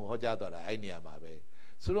ပုံဟောကြားသွားတာအဲ့နေရာမှာပဲ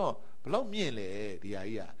ဆိုတော့ဘလောက်မြင့်လဲဒီဟာ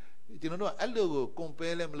ကြီးကကျွန်တော်တို့ကအဲ့လိုကို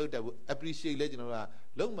compare လည်းမလုပ်တတ်ဘူး appreciate လည်းကျွန်တော်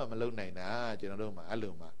တို့ကလုံးမလုပ်နိုင်တာကျွန်တော်တို့မှာအဲ့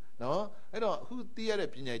လိုမှာနော်အဲ့တော့အခုသိရတဲ့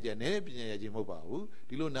ပညာချက်နည်းနည်းပညာချက်ချင်းမဟုတ်ပါဘူး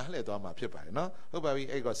ဒီလိုနားလည်သွားမှာဖြစ်ပါတယ်နော်ဟုတ်ပါပြီ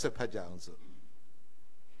အဲ့ကောဆက်ဖတ်ကြအောင်ဆို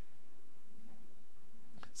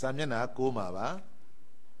စာမျက်နှာ6မှာပါ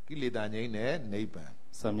ကိလေသာငြိမ်းတဲ့နိဗ္ဗာန်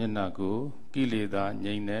စာမျက်နှာကိုကိလေသာ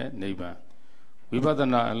ငြိမ်းတဲ့နိဗ္ဗာန်ဝိပဿ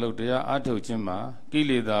နာအလုပ်တရားအားထုတ်ခြင်းမှာကိ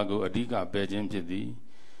လေသာကိုအဓိကပယ်ခြင်းဖြစ်သည်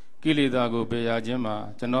ကိလေသာကိုပယ်ရခြင်းမှာ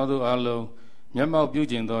ကျွန်တော်တို့အလုံးမျက်မှောက်ပြု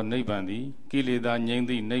ခြင်းသောနိဗ္ဗာန်သည်ကိလေသာငြိမ်း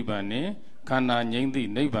သည့်နိဗ္ဗာန်နှင့်ခန္ဓာငြိမ်းသည့်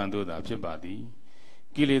နိဗ္ဗာန်တို့သာဖြစ်ပါသည်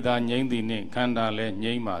ကိလေသာငြိမ်းသည့်နှင့်ခန္ဓာလည်း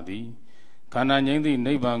ငြိမ်းပါသည်ခန္ဓာငြိမ်းသည့်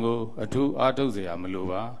နိဗ္ဗာန်ကိုအထူးအားထုတ်เสียမလို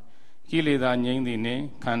ပါကိလေသာငြိမ်းသည့်နှင့်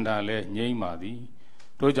ခန္ဓာလည်းငြိမ်းပါသည်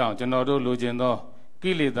တို့ကြောင့်ကျွန်တော်တို့လိုချင်သော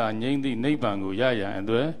ကိလေသာငြိမ်းသည့်နိဗ္ဗာန်ကိုရရန်အ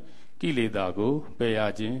တွက်ကိလေသာကိုပယ်ရ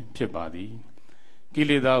ခြင်းဖြစ်ပါသည်ကိ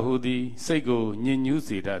လေသာဟူသည်စိတ်ကိုညစ်ညူး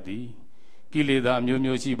စေတတ်သည်ကိလေသာမျိုး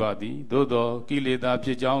မျိုးရှိပါသည်သို့သောကိလေသာဖြ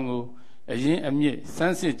စ်ကြောင်းကိုအရင်အမြစ်စ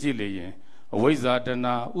မ်းစစ်ကြည့်လျင်အဝိဇ္ဇာတ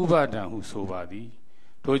ဏှာဥပါဒံဟုဆိုပါသည်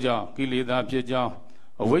ထို့ကြောင့်ကိလေသာဖြစ်ကြောင်း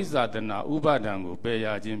အဝိဇ္ဇာတဏှာဥပါဒံကိုပယ်ရ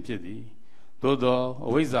ခြင်းဖြစ်သည်သို့သောအ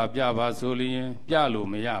ဝိဇ္ဇာပြပါဆိုလျင်ပြလို့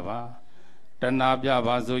မရပါတဏှာပြ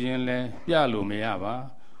ပါဆိုရင်လည်းပြလို့မရပါ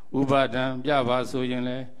ဥပါဒံပြပါဆိုရင်လ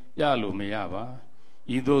ည်းပြလို့မရပါ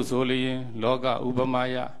ဤသို့ဆိုလျင်လောကဥပမာ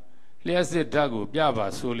ယလျှက်စစ်ဓာတ်ကိုပြပါ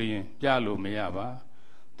ဆိုလျင်ပြလို့မရပါ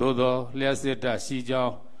သို့သောလျှက်စစ်ဓာတ်ရှိကြော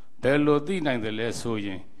င်းဘယ်လိုသိနိုင်သလဲဆိုရ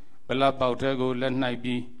င်ပလတ်ပေါက်ထဲကိုလက်နှိုက်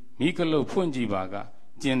ပြီးမိကလုတ်ဖွင့်ကြည့်ပါက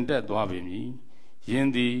ကျင်တက်သွားပြီမည်ယင်း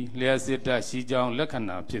သည်လျှက်စစ်ဓာတ်ရှိကြောင်းလက္ခ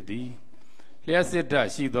ဏာဖြစ်သည်လျှက်စစ်ဓာတ်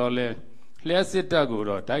ရှိတော်လဲလျှက်စစ်ဓာတ်ကို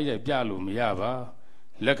တော့တိုက်ရိုက်ပြလို့မရပါ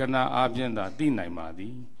လက္ခဏာအပြင်သာသိနိုင်ပါသ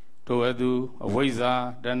ည်ထို့အတူအဝိဇ္ဇာ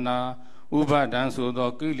တဏှာဥပါဒံဆိုသော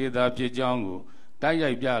ကိလေသာဖြစ်ကြောင်းကိုတိုက်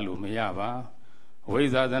ရိုက်ပြလို့မရပါအဝိ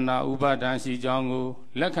ဇ္ဇာတဏှာဥပါဒံရှိကြောင်းကို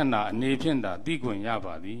လက္ခဏာအနေဖြင့်သာသိခွင့်ရ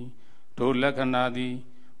ပါသည်ထိုလက္ခဏာသည်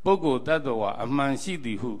ပုဂ္ဂိုလ်တ attva အမှန်ရှိသ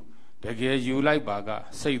ည်ဟုတကယ်ယူလိုက်ပါက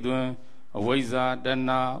စိတ်သွင်းအဝိဇ္ဇာတ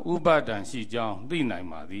ဏှာဥပါဒံရှိကြောင်းသိနိုင်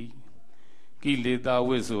ပါသည်ကိလေသာ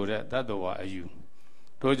ဝိဆိုတဲ့တ attva အယူ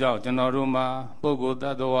ထို့ကြောင့်ကျွန်တော်တို့မှာပုဂ္ဂိုလ်တ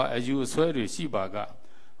attva အယူအဆွဲတွေရှိပါက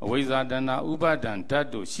အဝိဇ္ဇာတဏှာဥပါဒံဓာတ်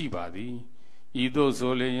တို့ရှိပါသည်ဤသို့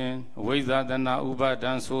ဆိုလျင်အဝိဇ္ဇာတဏှာဥပါ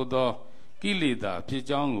ဒံဆိုသောကိလေသာဖြစ်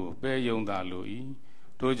ကြောင်းကိုပယ်ယုံသာလို၏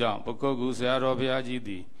ထို့ကြောင့်ပကုက္ကူဆရာတော်ဘုရားကြီးသ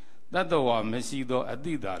ည်တ attva မရှိသောအ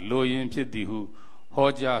တိသာလိုရင်ဖြစ်သည်ဟုဟော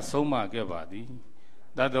ကြားဆုံးမခဲ့ပါသည်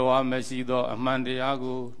တ attva မရှိသောအမှန်တရား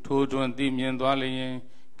ကိုထိုးထွင်းသိမြင်သွားလျင်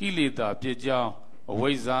ကိလေသာဖြစ်ကြောင်းအ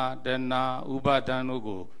ဝိဇ္ဇာတဏှာဥပါဒံတို့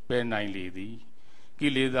ကိုပယ်နိုင်လေသည်ကိ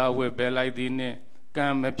လေသာဝယ်ပယ်လိုက်သည်နှင့်ကံ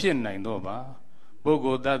မဖြစ်နိုင်တော့ပါပုဂ္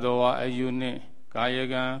ဂိုလ်တ attva အယူနှင့်ကာယ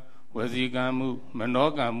ကံဝစီကံမှုမနော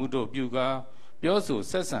ကံမှုတို့ပြုကာပြောဆို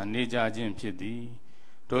ဆက်ဆံနေကြခြင်းဖြစ်သည်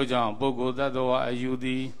ထို့ကြောင့်ပုဂ္ဂိုလ်တ attva အယူသ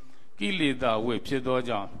ည်ကိလေသာဝယ်ဖြစ်သော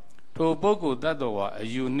ကြောင့်ထိုပုဂ္ဂိုလ်တ attva အ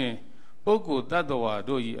ယူနှင့်ပုဂ္ဂိုလ်တ attva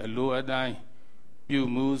တို့၏အလိုအတိုင်းပြု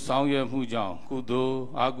မှုဆောင်ရွက်မှုကြောင့်ကုသိုလ်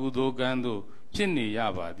အကုသိုလ်ကံတို့ဖြစ်နေရ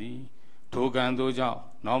ပါသည်ထိုကံတို့ကြောင့်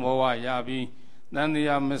နောင်ဘဝရပြီးတန်တ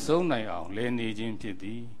ရားမဆုံးနိုင်အောင်လဲနေခြင်းဖြစ်သ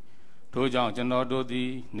ည်ထို့ကြောင့်ကျွန်တော်တို့သည်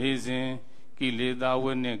နေစဉ်ကိလေသာ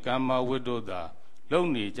ဝိနှင့်ကာမဝိတို့သာလုံ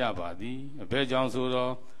နေကြပါသည်အဘယ်ကြောင့်ဆို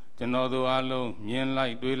တော့ကျွန်တော်တို့အလုံးမြင်လို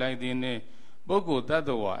က်တွေးလိုက်သည်နှင့်ပုဂ္ဂိုလ်တ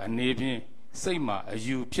attva အနေဖြင့်စိတ်မှာအ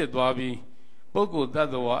ယူဖြစ်သွားပြီးပုဂ္ဂိုလ်တ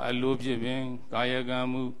attva အလိုဖြစ်ပင်ကာယကံ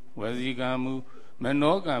မှုဝစီကံမှုမ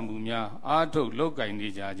နောကံမှုများအာထုတ်လောက်ကင်နေ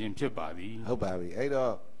ကြခြင်းဖြစ်ပါသည်ဟုတ်ပါပြီအဲ့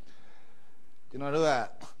တော့ကျွန်တော်တို့က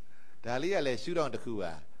ဒါလေးကလည်းရှုထောင့်တစ်ခု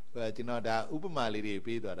ပါကျွန်တော်ဒါဥပမာလေးတွေ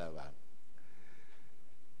ပေးသွားတာပါ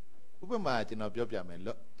ဥပမာကျွန်တော်ပြောပြမယ်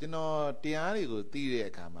ကျွန်တော်တရားတွေကိုသိတဲ့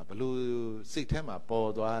အခါမှာဘလို့စိတ်ထဲမှာ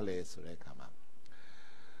ပေါ်သွားလဲဆိုတဲ့အခါမှာ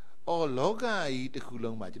လောကကြီးတစ်ခု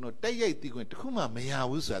လုံးမှာကျွန်တော်တိုက်ရိုက်သိခွင့်တစ်ခုမှမရ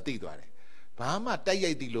ဘူးဆိုတာသိသွားတယ်ဘာမှတိုက်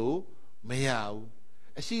ရိုက်သိလို့မရဘူး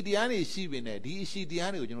အရှိတရားတွေရှိပင်နဲ့ဒီအရှိတ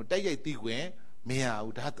ရားတွေကိုကျွန်တော်တိုက်ရိုက်သိခွင့်မရ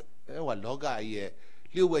ဘူးဒါဟိုလောကကြီးရဲ့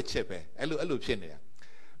လျှို့ဝှက်ချက်ပဲအဲ့လိုဖြစ်နေတာ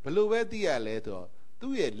ဘလို့ပဲသိရလဲဆိုတော့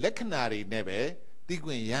သူ့ရဲ့လက္ခဏာတွေနဲ့ပဲသိ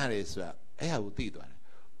ခွင့်ရတယ်ဆိုတာအဲ့ဟာကိုသိသွားတယ်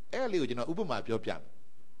အဲ့လေးကိုကျွန်တော်ဥပမာပြောပြ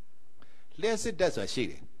မယ်လျှက်စစ်တက်ဆိုတာရှိ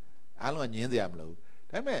တယ်အားလုံးကညင်းစရာမလို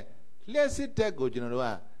ဘူးဒါပေမဲ့လျှက်စစ်တက်ကိုကျွန်တော်တို့က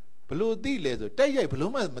ဘလို့သိလဲဆိုတက်ရိုက်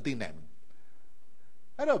ဘလို့မှမသိနိုင်ဘူး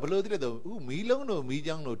အဲ့တော့ဘလို့သိလဲဆိုဥမီးလုံးတို့မီး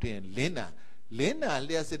ချောင်းတို့တင်လင်းတာ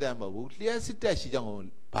လျှက်စစ်တက်မဟုတ်ဘူးလျှက်စစ်တက်ရှိကြောင်း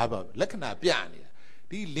ကိုဘာလက္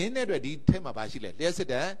ခဏာပြနေတာဒီလင်းတဲ့အတွက်ဒီထဲမှာဘာရှိလဲလျှက်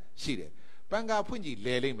စစ်တက်ရှိတယ်ပန်ကာဖွင့်ကြ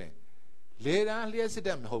ည့်လဲလိမ့်မယ်လဲတာလျှက်စစ်တ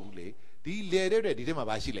က်မဟုတ်ဘူးလေဒီလဲတဲ့အတွက်ဒီထဲ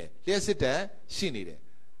မှာဘာရှိလဲလျှက်စစ်တက်ရှိနေ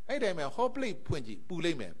တယ်အဲ့တိုင်းမှာ hot plate ဖွင့်ကြည့်ပူ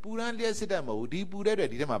လိမ့်မယ်ပူရန်လျှက်စစ်တက်မဟုတ်ဘူးဒီပူတဲ့အတွက်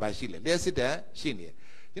ဒီထဲမှာဘာရှိလဲလျှက်စစ်တက်ရှိနေ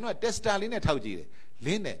တယ်ကျွန်တော် tester လေးနဲ့ထောက်ကြည့်တယ်လ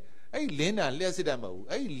င်းတယ်အဲ့လင်းတာလျှက်စစ်တက်မဟုတ်ဘူး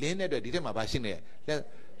အဲ့လင်းတဲ့အတွက်ဒီထဲမှာဘာ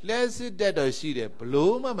ရှိနေလဲလျှက်စစ်တက်တော့ရှိတယ်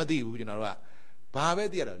ဘလို့မှမသိဘူးကျွန်တော်တို့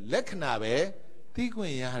ကဘာပဲသိရတော့လက္ခဏာပဲသိခွ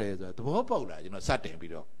င့်ရတယ်ဆိုတော့သဘောပေါက်လာကျွန်တော်စတင်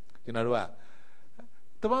ပြီးတော့ကျွန်တော်တို့က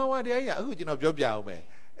တဘာဝတရားကြီးအခုကျွန်တော်ပြောပြအောင်မယ်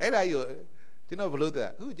အဲ့ဒါကြီးကိုကျွန်တော်ဘလို့သိ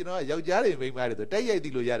အခုကျွန်တော်ကယောက်ျားတွေမိန်းမတွေဆိုတိုက်ရိုက်သိ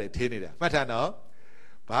လို့ရတယ်ထင်းနေတာမှတ်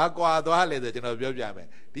ထားနော်ဘာကွာသွားလဲဆိုကျွန်တော်ပြောပြ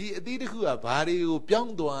မယ်ဒီအသီးတစ်ခုကဘာတွေ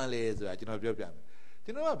ကိုပြောင်းသွားလဲဆိုတာကျွန်တော်ပြောပြ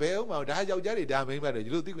မယ်ကျွန်တော်ကဘယ်ဥမာဒါယောက်ျားတွေဒါမိန်းမ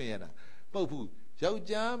တွေဒီလိုသိခွင့်ရတာမဟုတ်ဘူး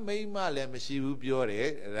ယောက်ျားမိန်းမလည်းမရှိဘူးပြောတယ်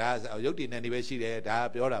ဒါရုပ်တည်နေနေပဲရှိ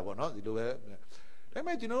တယ်ဒါပြောတာပေါ့နော်ဒီလိုပဲဒါပေ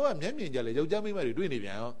မဲ့ကျွန်တော်ကမျက်မြင်ကြလေယောက်ျားမိန်းမတွေတွေ့နေပြ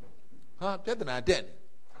န်ရောဟာပြဿနာ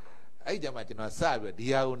တက်နေအဲ့ကြမှာကျွန်တော်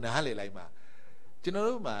စပြီးဒီဟာကိုနားလေလိုက်မှ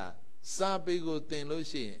ကျွန်တော်တို့မှာစာပေကိုသင်လို့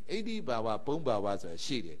ရှိရင်အိဋ္ဌိဘာဝပုံဘာဝဆိုတာ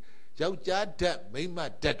ရှိတယ်ယောက်ျားဓာတ်မိန်းမ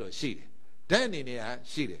ဓာတ်တော့ရှိတယ်ဓာတ်အနေနဲ့ဟာ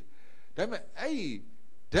ရှိတယ်ဒါပေမဲ့အဲ့ဒီ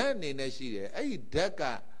ဓာတ်အနေနဲ့ရှိတယ်အဲ့ဒီဓာတ်က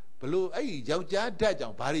ဘလို့အဲ့ဒီယောက်ျားဓာတ်ကြော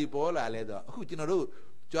င့်ဘာတွေပေါ်လာလဲဆိုတော့အခု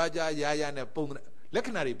ကျွန်တော်တို့ကြွားကြွားရာရာနဲ့ပုံလက္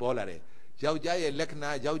ခဏာတွေပေါ်လာတယ်ယောက်ျားရဲ့လက္ခဏာ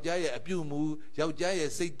ယောက်ျားရဲ့အပြုမူယောက်ျားရဲ့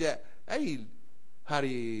စိတ်ဓာတ်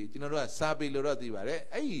အဲ့ဒီဟာတွေကျွန်တော်တို့ကစာပေလို့တော့သိပါ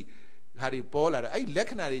တယ်အဲ့ဒီဟာတွေပေါ်လာတော့အဲ့ဒီ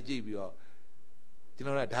လက္ခဏာတွေကြည့်ပြီးတော့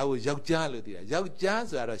ကျွန်တော်ကဒါကိုယောက်ျားလို့သိတာယော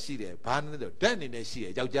က်ျားဆိုတာတော့ရှိတယ်ဘာနဲ့တော့ဓာတ်အနေနဲ့ရှိ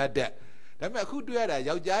တယ်ယောက်ျားဓာတ်ဒါပေမဲ့အခုတွေ့ရတာ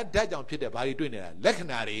ယောက်ျားဓာတ်ကြောင့်ဖြစ်တဲ့ဘာတွေတွေ့နေတာလက္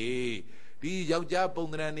ခဏာတွေဒီယောက်ျား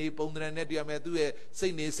ပုံသဏ္ဍာန်နဲ့တွေ့ရမယ်သူ့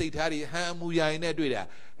ရဲ့စိတ်နေစိတ်ထားတွေဟန်အမူအရာတွေနဲ့တွေ့တာ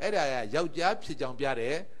အဲ့ဒါကယောက်ျားဖြစ်ကြောင်ပြ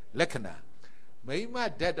တဲ့လက္ခဏာမိန်း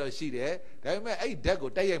မဓာတ်တော့ရှိတယ်ဒါပေမဲ့အဲ့ဓာတ်ကို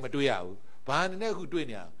တိုက်ရိုက်မတွေ့ရဘူးဘာအနေနဲ့အခုတွေ့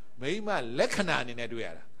နေရမိန်းမလက္ခဏာအနေနဲ့တွေ့ရ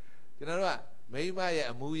တာကျွန်တော်တို့ကမိန်းမ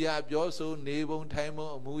ရဲ့အမူအရာပြောဆိုနေပုံထိုင်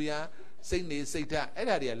ပုံအမူအရာစိတ်နေစိတ်ထား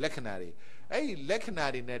အဲ့ဒါတွေကလက္ခဏာတွေအဲ့ဒီလက္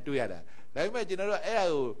ခဏာတွေနဲ့တွေ့ရတာဒါပေမဲ့ကျွန်တော်တို့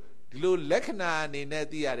အဲ့ဒါကိုဒီလိုလက္ခဏာအနေ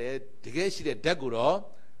နဲ့သိရတယ်တကယ်ရှိတဲ့ဓာတ်ကိုတော့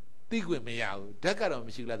သိခွင့်မရဘူးဓာတ်ကတော့မ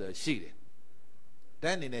ရှိဘူးလားဆိုရှိတယ်ဓာ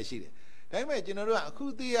တ်အနေနဲ့ရှိတယ်ဒါပေမဲ့ကျွန်တော်တို့ကအခု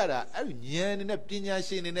သိရတာအဲ့ဒီဉာဏ်အနေနဲ့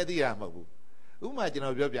ပညာရှင်အနေနဲ့သိရမှာမဟုတ်ဘူးဥပမာကျွန်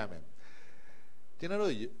တော်ပြောပြမယ်ကျွန်တော်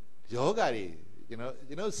တို့ယောဂတွေကျွ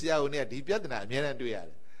န်တော်ဆရာဝန်တွေကဒီပြဿနာအများနဲ့တွေ့ရ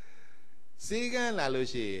တယ်စေက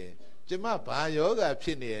န်းလာလို့ရှိရင်ကျမဘာယောဂဖြ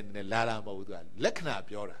စ်နေတယ်လာတာမဟုတ်ဘူးသူကလက္ခဏာ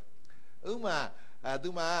ပြောတာဥပမာ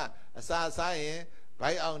သူမှအစာစား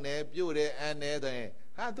ရင်ဘိုက်အောင်တယ်ပြုတ်တယ်အန်တယ်ဆိုရင်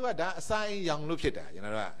ဟာသူကဒါအစာရင်ရောင်လို့ဖြစ်တာ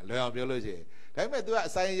ကျွန်တော်တို့ကလွယ်အောင်ပြောလို့ရှိရင်ဒါပေမဲ့သူကအ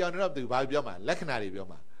စာရင်ရောင်တော့သူဘာပြောမှာလက္ခဏာတွေပြော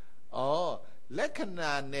မှာဩလက္ခ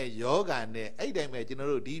ဏာနဲ့ယောဂနဲ့အဲ့တိုင်းပဲကျွန်တော်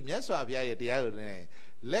တို့ဒီမြတ်စွာဘုရားရဲ့တရားကိုလည်း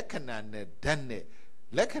လက္ခဏာနဲ့ဓာတ်နဲ့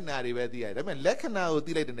လက္ခဏာတွေပဲသိရတယ်ဒါပေမဲ့လက္ခဏာ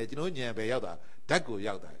ကိုသိလိုက်တဲ့နဲ့ကျွန်တော်ဉာဏ်ပဲရောက်တာဓာတ်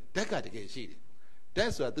ကိုရောက်တာဓာတ်ကတကယ်ရှိ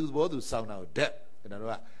တယ်ဓာတ်ဆိုတာသူ့ဘောသူစောင်းတာကိုဓာတ်ကျွန်တော်တို့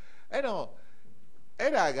ကအဲ့တော့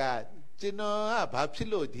အဲ့ဒါကကျွန်တော်ကဘာဖြစ်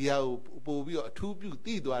လို့ဒီဟာကိုပို့ပြီးတော့အထူးပြုသိ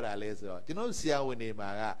သွားတာလဲဆိုတော့ကျွန်တော်ဆရာဝန်တွေမှာ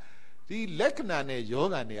ကဒီလက္ခဏာနဲ့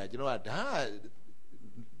ယောဂတွေကကျွန်တော်ကဒါ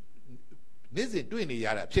နေ့စဉ်တွေ့နေ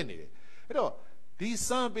ရတာဖြစ်နေတယ်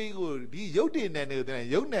အဲ့တော့ဒီစံပေးကိုဒီရုပ်တည်နေနေ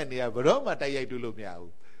တဲ့ရုပ်နဲ့နေကဘယ်တော့မှတိုက်ရိုက်တွေ့လို့မရ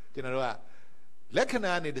ဘူးကျွန်တော်တို့ကလက္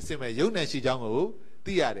ခဏာနဲ့တစ်စင်မဲ့ရုပ်နဲ့ရှိချောင်း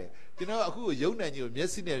ကိုသိရတယ်ကျွန်တော်အခုရုပ်နဲ့ကြီး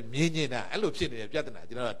ကိုမျက်စိနဲ့မြင်နေတာအဲ့လိုဖြစ်နေတဲ့ပြဿနာ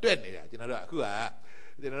ကျွန်တော်ကတွက်နေတာကျွန်တော်တို့အခု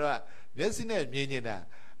ကကျွန်တော်တို့ကမျက်စိနဲ့မြင်နေတာ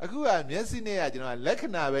အခုကမျက်စိနဲ့ကကျွန်တော်ကလက္ခ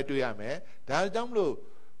ဏာပဲတွေ့ရမယ်ဒါကြောင့်မလို့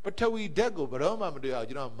ပထဝီဓာတ်ကိုဘယ်တော့မှမတွေ့အောင်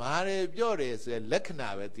ကျွန်တော်မာတယ်ပြော့တယ်ဆိုတဲ့လက္ခဏာ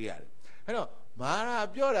ပဲသိရတယ်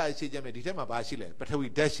အဲ့တော့မာတာပြော့တာရှိချက်မဲ့ဒီထက်မှာဘာရှိလဲပ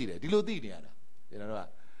ထဝီဓာတ်ရှိတယ်ဒီလိုသိနေရတာကျွန်တော်တို့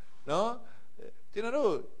ကနော်ကျွန်တော်တို့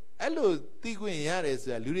အဲ့လိုသိခွင့်ရတယ်ဆို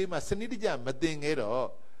တာလူတွေမှာစနစ်တကျမသိငဲတော့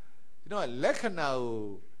ကျွန်တော်ကလက္ခဏာ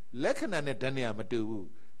ကိုလက္ခဏာနဲ့ဓာတ်နဲ့မတူ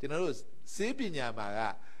ဘူးကျွန်တော်တို့စေပညာမှာ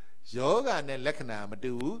ကယောဂနဲ့လက္ခဏာ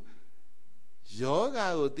မတူဘူးယောဂ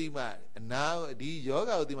ကိုသိမှအနာဒီ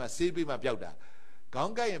ယောဂကိုသိမှစေးပြီးမှပျောက်တာ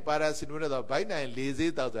ခေါင်းကိုက်ရင်ပါရာစီနိုတော့ဘိုက်နိုင်လေး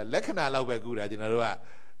စေးတောက်ဆိုတာလက္ခဏာလောက်ပဲကူတာကျွန်တော်တို့က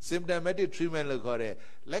symptomatic treatment လို့ခေါ်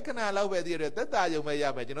တယ်လက္ခဏာလောက်ပဲသိရတယ်သက်သာရုံပဲ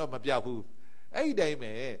ရမယ်ကျွန်တော်မပြောက်ဘူးအဲ့ဒီတိုင်းပဲ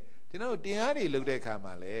ကျွန်တော်တရားတွေလုပ်တဲ့အခါ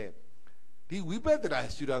မှာလေဒီဝိပ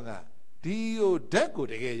ဿနာရှုတော့ကဒီကိုဓာတ်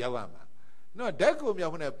ကိုတကယ်ရောက်ရမှာနော်ဓာတ်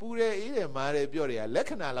ကိုမြောက်ဖို့နဲ့ပူတယ်အေးတယ်မာတယ်ပြောတယ်က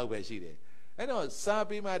လက္ခဏာလောက်ပဲရှိတယ်အဲ့တော့စာ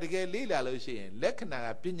ပေမှာတကယ်လေ့လာလို့ရှိရင်လက္ခဏာ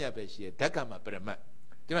ကပညာပဲရှိတယ်ဓာတ်ကမှပရမတ်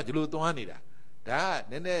ကျွန်တော်ဒီလိုသွားနေတာဒါ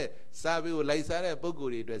ကနည်းနည်းစာပေကိုလိုက်စားတဲ့ပုံ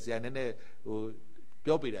ကိုယ်တွေအတွက်ဆရာနည်းနည်းဟို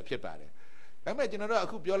ပြောပြတာဖြစ်ပါတယ်ဒါပေမဲ့ကျွန်တော်တို့အ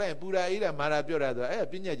ခုပြောလိုက်ရင်ပူရာအေးတာမာရာပြောတာဆို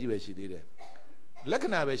အဲ့ပညာကြီးပဲရှိသေးတယ်လက္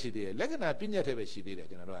ခဏာပဲရှိသေးတယ်လက္ခဏာပညာထဲပဲရှိသေးတယ်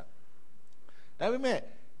ကျွန်တော်တို့ကဒါပေ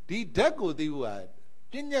မဲ့ဒီဓာတ်ကိုသိဖို့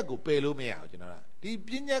ကပညာကိုပယ်လို့မရဘူးကျွန်တော်ကဒီပ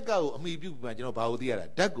ညာကိုအမိပြုပြီးမှကျွန်တော်ဘာကိုသိရတာ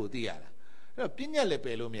ဓာတ်ကိုသိရတာအဲ့တော့ပညာလည်း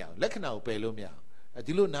ပယ်လို့မရဘူးလက္ခဏာကိုပယ်လို့မရ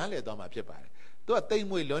ဘူးဒီလိုနားလည်သွားမှာဖြစ်ပါတယ်သူ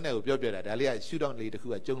ကတိမ်မွေလွန်းတယ်ကိုပြောပြတာဒါလေးကရှုထောင့်လေးတစ်ခု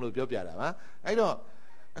ကကြုံလို့ပြောပြတာပါအဲ့တော့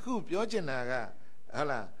အခုပြောချင်တာကဟုတ်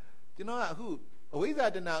လားကျွန်တော်ကအခု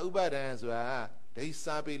အဝိဇ္ဇာတဏှာဥပါဒံ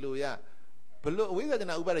ဆိုတာဒိစာပေလို့ရဘလို့အဝိဇ္ဇာ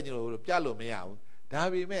တဏှာဥပါဒံကျွန်တော်ပြလို့မရ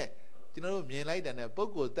ဘူးဒါပေမဲ့ကျွန်တော်တို့မြင်လိုက်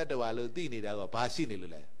တဲ့ပုဂ္ဂိုလ်တ attva လို့သိနေတာကဘာရှိနေ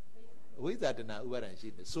လို့လဲအဝိဇ္ဇာတဏှာဥပါဒံ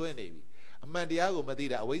ရှိနေစွဲနေပြီအမှန်တရားကိုမသိ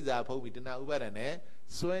တာအဝိဇ္ဇာဖုံးပြီးတဏှာဥပါဒံ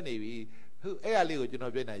နဲ့စွဲနေပြီဟုတ်အဲ့အလေးကိုကျွန်တော်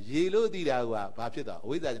ပြောနေတာရေလို့သိတာကဘာဖြစ်သွားအ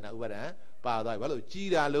ဝိဇ္ဇာတဏှာဥပါဒံပါသွားပြီဘာလို့ကြီး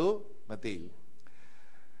တာလို့မသိဘူး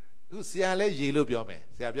အခုဆရာလည်းရေလို့ပြော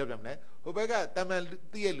မယ်ဆရာပြောပြမယ်ဟိုဘက်ကတမန်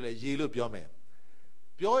သိရလို့လည်းရေလို့ပြောမယ်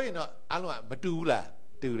ပြောရင်တော့အားလုံးကမတူဘူးလား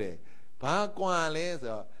တူတယ်ဘာကွာလဲ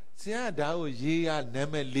ဆိုတော့ဆရာဓာတ်ကိုရေရနာ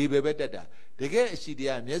မည်၄ပဲတက်တာတကယ်အရှိတ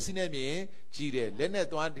ရားမျက်စိနဲ့မြင်ကြည့်တယ်လက်နဲ့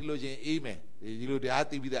သွားဒီလိုချင်းအေးမယ်ဒီလိုတ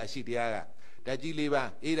ရားသိပြီးသားအရှိတရားကဓာတ်ကြီး၄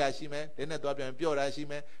ပါးအေးတာရှိမယ်လက်နဲ့သွားပြန်ပြော့တာရှိ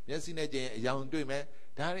မယ်မျက်စိနဲ့ကြည့်ရင်အယောင်တွေ့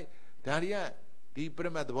မယ်ဒါတွေကဒီပ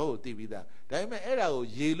ရမတ်သဘောကိုသိပြီးသားဒါပေမဲ့အဲ့ဒါ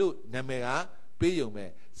ကိုရေလို့နာမည်ကပေးယုံမယ်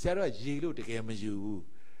ဆရာတို့ကရေလို့တကယ်မယူဘူး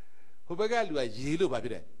ဟိုဘက်ကလူကရေလို့ဘာဖြ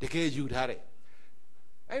စ်တယ်တကယ်ယူထား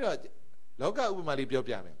တယ်အဲ့တော့လောကဥပမာ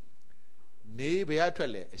လေးပြောပြမယ်နေဘယ်ကထွက်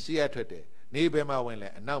လဲအရှိကထွက်တယ်နေဘယ်မှာ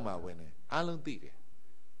ဝင်လဲအနောက်မှာဝင်တယ်အားလုံးသိတယ်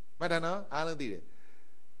မှတ်တယ်နော်အားလုံးသိ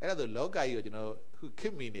တယ်အဲ့ဒါဆိုလောကကြီးကိုကျွန်တော်ခုခ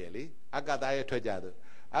စ်မိနေလေအာကာသရဲ့ထွက်ကြသူ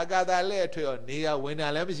အာကာသလည်းထွက်ရောနေကဝင်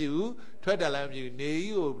တာလည်းမရှိဘူးထွက်တာလည်းမရှိဘူးနေ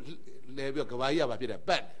ကြီးကိုလဲပြီးကဘာကြီးကဘာဖြစ်တယ်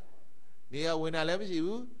ပတ်နေကဝင်တာလည်းမ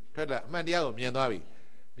ရှိဘူးထွက်တာအမှန်တရားကိုမြင်သွား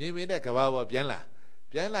ပြီမြင်တဲ့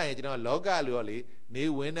ကဘာပေါ်ပြန်လာရင်ကျွန်တော်လောကလူရောလေနေ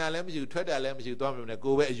ဝင်တာလည်းမရှိဘူးထွက်တာလည်းမရှိဘူးသွားမြင်တယ်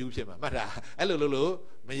ကိုယ်ပဲအယူဖြစ်မှာမှတ်တာအဲ့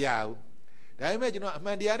လိုလို့မရဘူးဒါပေမဲ့ကျွန်တော်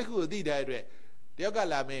အမှန်တရားတစ်ခုကိုသိတဲ့အတွက်တယောက်က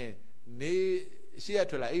လာမင်းနေရှေ့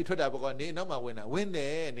ရထွက်လာအေးထွက်တာပေါ့ကနေနောက်မှဝင်တာဝင်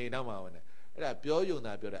တယ်နေနောက်မှဝင်တယ်အဲ့ဒါပြောယုံ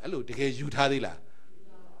တာပြောတာအဲ့လိုတကယ်ယူထားသေး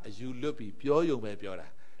လားအယူလွတ်ပြီးပြော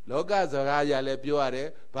ယုံပဲပြောတာလောကစကားရလည်းပြောရတယ်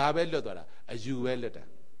ဘာပဲလွတ်သွားတာ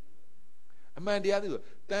အယူပဲလွတ်တာအမှန်တရားသူ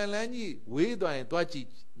တန်လန်းကြီးဝေးသွားရင်သွားကြည့်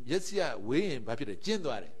ရက်စီကဝေးရင်ဘာဖြစ်တယ်ကျင်း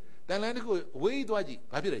သွားတယ်တန်လန်းတစ်ခုဝေးသွားကြ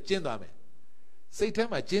ည့်ဘာဖြစ်တယ်ကျင်းသွားမယ်စိတ်ထဲ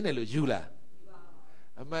မှာကျင်းတယ်လို့ယူလား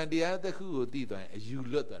အမှန်တရားတစ်ခုကိုသိသွားရင်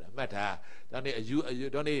အယူလွတ်သွားတာမှတ်တာဒါနဲ့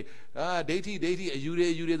အယူတော့နေဒိဋ္ဌိအယူ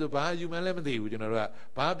တွေဆိုဘာအယူမှန်းလည်းမသိဘူးကျွန်တော်တို့က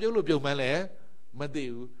ဘာပြုတ်လို့ပြုတ်မှန်းလည်းမသိ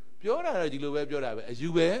ဘူးပြောတာတော့ဒီလိုပဲပြောတာပဲ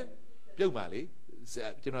အယူပဲပြုတ်မှလေ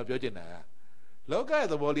ကျွန်တော်ပြောချင်တာကလောက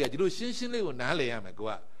ရဲ့သဘောလေးကဒီလိုရှင်းရှင်းလေးကိုနားလည်ရမယ်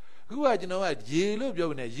ကိုကအခုကကျွန်တော်ကရေလို့ပြော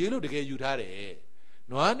နေရေလို့တကယ်ယူထားတယ်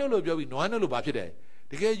နွားနှုတ်လို့ပြောပြီးနွားနှုတ်လို့ဘာဖြစ်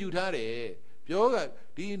တယ်တကယ်ယူထားတယ်ပြောက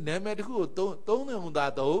ဒီနာမည်တစ်ခု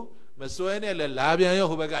ကိုသုံးသာသုံးမစွဲနဲ့လဲလာပြန်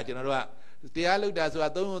ရောဟိုဘက်ကကျွန်တော်တို့ကတရားလုတာ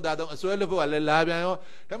ဆိုတာသုံးသာသုံးအစွဲလို့ဖို့ကလဲလာပြန်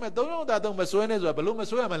ရောဒါပေမဲ့သုံးသာသုံးမစွဲနဲ့ဆိုတာဘလို့မ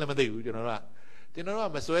စွဲရမှလည်းမသိဘူး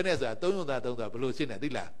ကျွန်တော်တို့ကမစွဲနဲ့ဆိုတာသုံးသာသုံးဆိုတာဘလို့ရှင်းတယ်သိ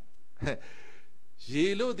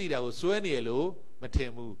လားရေလို့သိတာကိုစွဲနေရလို့မထ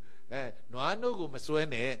င်ဘူးနွားနှုတ်ကိုမ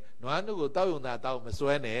စွဲနဲ့နွားနှုတ်ကိုတောက်ယုံသာတောက်မ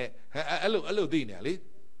စွဲနဲ့အဲ့လိုသိနေလေ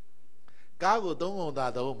ကားကိုသုံးုံ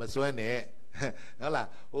သာသုံးမစွဲနဲ့ဟုတ်လား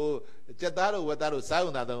ဟိုကြက်သားတို့ဝက်သားတို့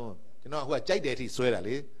စားယုံသာသုံးကျွန်တော်ဟိုကကြိုက်တယ်ထိ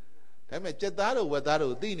စွဲတာလေဒါပေမဲ့ကြက်သားတို့ဝက်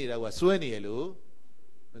သားတို့သိနေတာကစွဲနေရလို့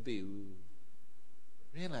မသိဘူး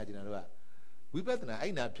မြင်လားကျွန်တော်တို့ကဝိပ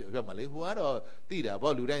ဿနာအဲ့နာပြောမှလေဟိုကတော့သိတာ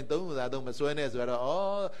ဗောလူတိုင်းသုံးသာသုံးမစွဲနဲ့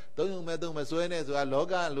ဆိုတော့သုံးယုံမဲ့သုံးမစွဲနဲ့ဆိုတာလော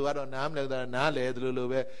ကလူကတော့နားမလဲတာနားလဲသ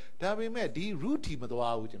လိုပဲဒါပေမဲ့ဒီ root ထိ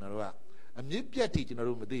မသွားဘူးကျွန်တော်တို့ကအမြင့်ပြတ်ထိ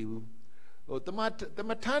ကျွန်တော်တို့မသိဘူးဟို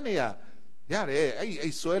တမထနေရရတယ်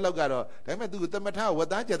အဲ့စွဲလောက်ကတော့ဒါပေမဲ့သူတမထ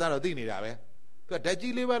ဝတ်သားကြက်သားတော့သိနေတာပဲသူကဓာတ်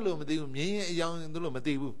ကြီးလေးပါလို့မသိဘူးမြင်းရင်အယောင်သူလို့မ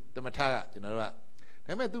သိဘူးတမထကကျွန်တော်တို့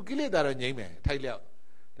ကဒါပေမဲ့သူကိလေသာတော့ငြိမ့်မယ်ထိုက်လျောက်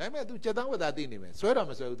ဒါပေမဲ့ तू ကြက်သားဝတ်သားသိနေမယ်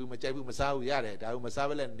စွဲတော့မစွဲဘူး तू မကြိုက်ဘူးမစားဘူးရတယ်ဒါကိုမစား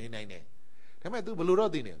ဘဲလည်းနေနိုင်တယ်ဒါပေမဲ့ तू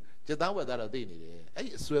ဘလို့တော့သိနေကြက်သားဝတ်သားတော့သိနေတယ်အဲ့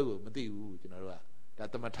အစွဲကိုမသိဘူးကျွန်တော်တို့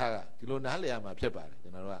ကဒါတမထကဒီလိုနားလည်ရမှာဖြစ်ပါတယ်ကျွ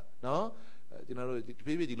န်တော်တို့ကနော်ကျွန်တော်တို့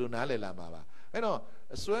တဖြည်းဖြည်းဒီလိုနားလည်လာမှာပါအဲ့တော့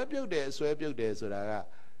အစွဲပြုတ်တယ်ဆိုတာက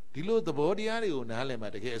ဒီလိုသဘောတရားတွေကိုနား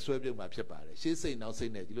လည်မှတကယ်အစွဲပြုတ်မှဖြစ်ပါတယ်ရှေ့စိတ်နောက်စိ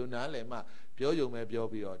တ်နဲ့ဒီလိုနားလည်မှပြောယုံမဲ့ပြော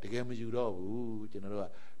ပြီးတော့တကယ်မယူတော့ဘူးကျွန်တော်တို့က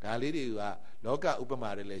ဒါလေးတွေကလောကဥ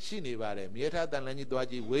ပမာတွေလည်းရှိနေပါတယ်မြေထားတန်လ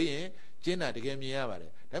န်းကြီးသွားကြည့်ဝေးရင်ကျင်းတာတကယ်မြင်ရပါ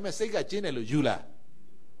တယ်ဒါပေမဲ့စိတ်ကကျင်းတယ်လို့ယူလား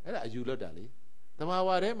အဲ့ဒါအယူလွတ်တာလေ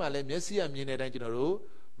တမာဝါထဲမှာလည်းမျက်စိကမြင်တဲ့အတိုင်းကျွန်တော်တို့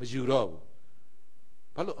မယူတော့ဘူး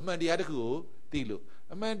ဘာလို့အမှန်တရားတစ်ခု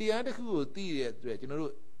ကိုသိလို့အမှန်တရားတစ်ခုကိုသိတဲ့အတွက်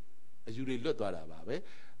ကျွန်တော်တို့အယူ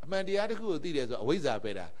တွေလွတ်သွားတာပါပဲအမှန်တရားတစ်ခုကိုသိတယ်ဆို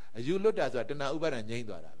အဝိဇ္ဇာပဲတာအယူလွတ်တာဆိုတာတဏှာဥပါဒဏ်ငြိ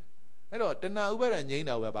မ့်သွားတာပဲအဲ့တော့တဏှာဥပါဒဏ်ငြိမ့်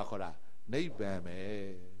တာပဲဘာခေါ်တာနိဗ္ဗာန်ပဲ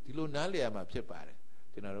ဒီလိုနားလည်ရမှာဖြစ်ပါတယ်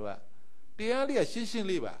ကျွန်တော်တို့ကတရားလေးကရှင်းရှင်း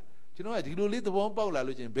လေးပါကျွန်တော်ကဒီလိုလေးသဘောပေါက်လာ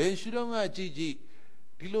လို့ချင်းဘယ်ရှုတော့ကကြ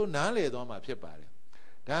ည့်ဒီလိုနားလည်သွားမှာဖြစ်ပါတယ်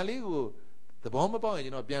ဒါလေးကိုသဘောမပေါက်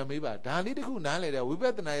ရင်ကျွန်တော်ပြန်မေးပါဒါလေးတစ်ခုနားလည်တယ်ဝိ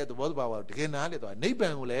ပဿနာရဲ့သဘောတဘာဝတကယ်နား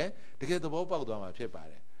လည်သွားနိဗ္ဗာန်ကိုလည်းတကယ်သဘောပေါက်သွားမှာဖြစ်ပါ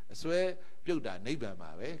တယ်အစွဲပြုတ်တာနိဗ္ဗာန်ပါ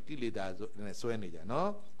ပဲကိလေသာနဲ့စွဲနေကြနော်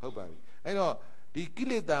ဟုတ်ပါပြီအဲ့တော့ဒီကိ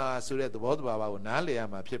လေသာဆိုတဲ့သဘောတဘာဝကိုနားလည်ရ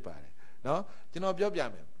မှာဖြစ်ပါတယ်နော်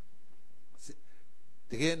ကျွန်တော်ပြောပြမယ်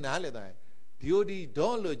တကယ်နားလည်သွားရင်ဒီဟိုဒီ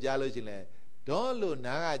ဒေါလို့ကြားလို့ရှိရင်လေဒေါလို့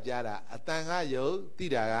နားကကြားတာအတန်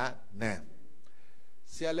ကယုတ်တိတာကနာ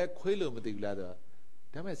ဆရာလည်းခွေးလို့မသိဘူးလားတော့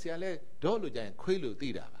ဒါပေမဲ့ဆရာလည်းဒေါလို့ကြားရင်ခွေးလို့သိ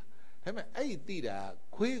တာပါဒါပေမဲ့အဲ့ဒီသိတာ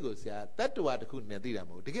ခွေးကိုဆရာတတ္တဝါတစ်ခုနဲ့သိတာ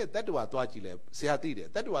မဟုတ်တကယ်တတ္တဝါသွားကြည့်လဲဆရာသိတယ်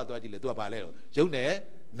တတ္တဝါသွားကြည့်လဲ तू ကဘာလဲတော့ယုတ်နဲ့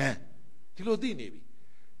နာဒီလိုသိနေပြီ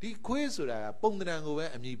ဒီခွေးဆိုတာကပုံသဏ္ဍာန်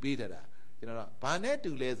ကိုပဲအမည်ပေးထားတာကျွန်တော်တို့ဘာ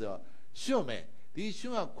နဲ့တူလဲဆိုတော့ရွှွန့်မယ်ဒီ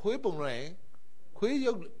ရွှွန့်ကခွေးပုံလို့ရင်ခွေး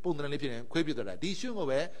ရုပ်ပုံသဏ္ဍာန်လေးဖြစ်ရင်ခွေးဖြစ်သွားတာဒီရွှွန့်ကို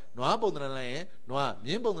ပဲနွားပုံသဏ္ဍာန်လိုက်ရင်နွားမြ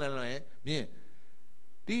င်းပုံသဏ္ဍာန်လိုက်ရင်မြင်း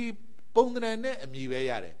ဒီပုံသဏ္ဍာန်နဲ့အ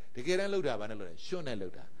မည်ပဲရတယ်တကယ်တမ်းလောက်တာဘာနဲ့လောက်လဲရွှွန့်နဲ့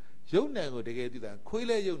လောက်တာရုပ်နံကိုတကယ်သိတာခွေး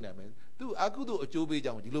လဲရုပ်နံမယ်သူအကုသို့အကျိုး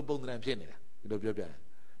ပေးကြောင်းဒီလိုပုံသဏ္ဍာန်ဖြစ်နေတာဒီလိုပြောပြတာ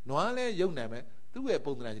နွားလဲရုပ်နံမယ်သူ့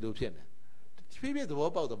ရဲ့ပုံသဏ္ဍာန်ဒီလိုဖြစ်နေဖြည်းဖြည်းသဘော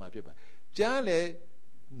ပေါက်သွားမှာဖြစ်ပါကြားလဲ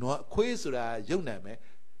နွားခွေးဆိုတာရုပ်နံမယ်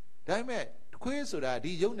ဒါပေမဲ့ခွေးဆိုတာ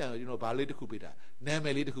ဒီရုပ်နံကိုကျွန်တော်ဘာလေးတစ်ခုပေးတာနာမ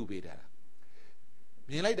ည်လေးတစ်ခု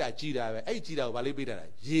ပေးတာမြင်လိုက်တာကြည်တာပဲအဲ့ကြည်တာကိုဘာလေးပေးတာလဲ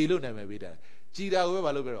ရေလို့နာမည်ပေးတာကြည်တာ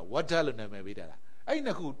ကိုပဲဘာလို့ပြောတော့ water လို့နာမည်ပေးတာ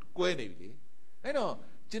အဲ့နှစ်ခုကွဲနေပြီလေအဲ့တော့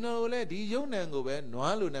ကျွန်တော်လည်းဒီယုံနံ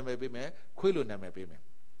ကိုပဲနွားလို့နာမည်ပေးမယ်ခွေးလို့နာမည်ပေး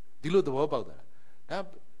မယ်ဒီလိုသဘော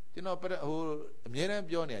ပေါက်တာဒါကျွန်တော်ဟိုအမြဲတ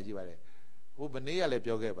မ်းပြောနေရကြည့်ပါတယ်ဟိုဘနေ့ကလည်း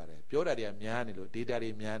ပြောခဲ့ပါတယ်ပြောတာတွေကများနေလို့ data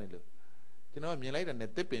တွေများနေလို့ကျွန်တော်မြင်လိုက်တာနဲ့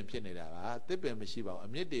တစ်ပင်ဖြစ်နေတာပါတစ်ပင်မရှိပါဘူးအ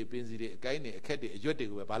မြင့်တွေပင်စီတွေအကိုင်းတွေအခက်တွေအရွက်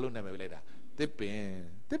တွေကိုပဲဘာလို့နာမည်ပေးလိုက်တာတစ်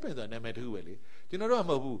ပင်ဆိုတာနာမည်တစ်ခုပဲလေကျွန်တော်တို့က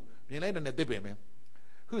မဟုတ်ဘူးမြင်လိုက်တာနဲ့တစ်ပင်ပဲ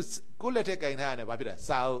ခုကိုလက်ထက်ကင်ထားရ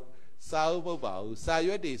တယ်ဘာဖြစ်တာစာအုပ်ပုတ်ပါဘူးစာရွ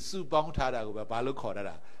က်တွေစုပေါင်းထားတာ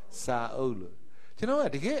ကိုပဲဘာလို့ခေါ်တာစာအုပ်လို့ကျွန်တော်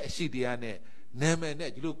ကတကယ်အရှိတရားနဲ့နာမည်နဲ့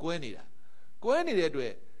ဒီလိုကွဲနေတဲ့အတွ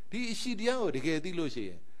က်ဒီအရှိတရားကိုတကယ်သိလို့ရှိ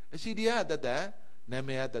ရင်အရှိတရားကတတ်နာမ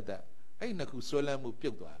ည်ကတတ်အဲ့နှစ်ခုဆွဲလန်းမှုပြု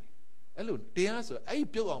တ်သွားပြီအဲ့လိုတရားဆို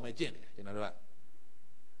အဲ့ပြုတ်အောင်ပဲကျင့်နေတာကျွန်တော်တို့က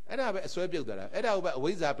အဲ့ဒါပဲအစွဲပြုတ်သွားတာအဲ့ဒါကိုပဲ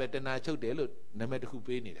အဝိဇ္ဇာပဲတဏှာချုပ်တယ်လို့နာမည်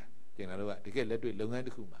တစ်ခုပေးနေတာကျွန်တော်တို့ကတကယ်လက်တွေ့လုပ်ငန်းတ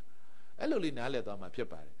စ်ခုမှာအဲ့လိုလေးနားလည်သွား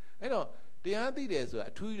မှာဖြစ်ပါတယ်အဲ့တော့တရားသိတယ်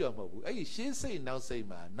ဆိုတာအထူးတော့မဟုတ်ဘူးအဲ့ဒီရှင်းစိတ်နောက်စိတ်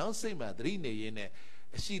မှာသတိနေရင်း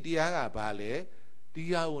နဲ့အရှိတရားကဘာလဲဒီ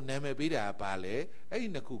ဟာကိုနာမည်ပေးတာကဘာလဲ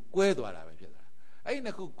အဲ့ဒီနှစ်ခုကွဲသွားတာပဲဖြစ်သွားတာ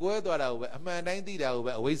အဲ့ဒီနှစ်ခုကွဲသွားတာကိုပဲအမှန်တိုင်းသိတာ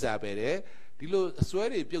ကိုပဲအဝိဇ္ဇာပဲတယ်ဒီလိုအစွဲ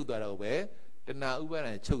တွေပြုတ်သွားတာကိုပဲတဏှာဥပါ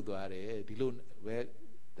ဒံချုပ်သွားတယ်ဒီ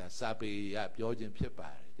လိုပဲဒါစာပေရပြောခြ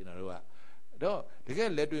င်းဖြစ်ပါတယ်ကျွန်တော်တို့ကတော့တကယ်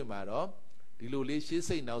လက်တွေ့မှာတော့ဒီလိုလေးရှ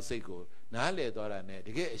င်းစိတ်နောက်စိတ်ကိုနားလည်သွားတာနဲ့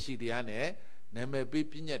တကယ်အရှိတရားနဲ့နာမည်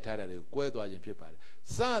ပေးပြညတ်ထားတာတွေကိုကွဲသွားခြင်းဖြစ်ပါတယ်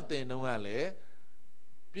စတင်တော့ကလ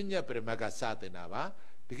ည်းပြညတ်ပရမတ်ကစတင်တာပါ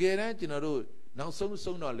တကယ်တမ်းကျွန်တော်တို့နောက်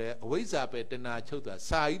ဆုံးတော့လဲအဝိဇ္ဇာပဲတဏှာချုပ်သွား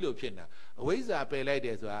စာကြီးလို့ဖြစ်နေတာအဝိဇ္ဇာပယ်လိုက်တ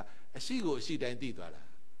ယ်ဆိုတာအရှိကိုအရှိတိုင်းသိသွားတာ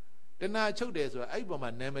တဏှာချုပ်တယ်ဆိုတာအဲ့ဒီပုံမှာ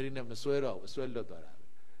နာမည်နဲ့မစွဲတော့ဘူးအ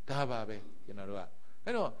စွဲလွတ်သွားတာပဲဒါပါပဲကျွန်တော်တို့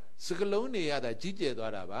ကအဲ့တော့စကလုံးနေ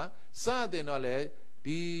ရတာကြီးကျယ်သွားတာပါစ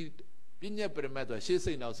တင်တော့လဲဒီပြညတ်ပရမတ်ဆိုရှေ့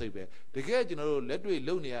စိတ်နောက်စိတ်ပဲတကယ်ကျွန်တော်တို့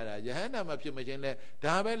လက်တွေ့လုံနေရတာယဟန္တာမှာဖြစ်မချင်းလဲ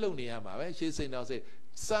ဒါပဲလုံနေရမှာပဲရှေ့စိတ်နောက်စိတ်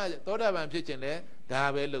သောတာပန်ဖြစ်ချ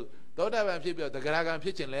င်းလဲဒါပဲလုံသောတာပန်ဖြစ်ပြီးတော့သဂ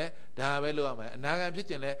ရဂံဖြစ်ချင်းလဲဒါပဲလုံရမှာအနာဂံဖြစ်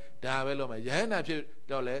ချင်းလဲဒါပဲလုံမှာယ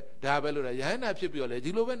ဟန္တာဖြစ်တော့လဲဒါပဲလုံတာယဟန္တာဖြစ်ပြီးတော့လဲ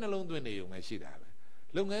ဒီလိုပဲနှလုံးသွင်းနေုံပဲ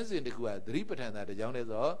ရှိတာပဲလုပ်ငန်းစဉ်တစ်ခုကသတိပဋ္ဌာန်တာတကြောင်းလဲ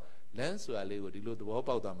ဆိုတော့လမ်းဆိုတာလေးကိုဒီလိုသ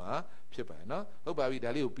ဘောပေါက်သွားမှာဖြစ်ပါတယ်နော်ဟုတ်ပါ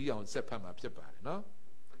ပြီဒါလေးကိုပြီးအောင်ဆက်ဖတ်မှာဖြစ်ပါတယ်နော်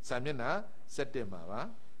စာမျက်နှာ7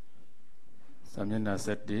မှာပါစာမျက်နှာ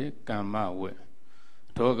7ကမ္မ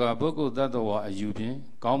ဝက်ထောကပုဂ္ဂိုလ်တ attva အယူဖြင့်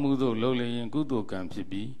ကောင်းမှုသို့လှုပ်လျင်ကု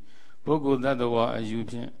သိုလ်ကံဖြစ်ပြီးပုဂ္ဂိုလ်တ attva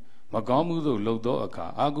အယူဖြင့်မကောင်းမှုသို့လှုပ်သော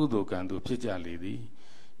အခါအကုသိုလ်ကံသို့ဖြစ်ကြလေသည်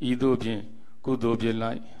ဤသို့ဖြင့်ကု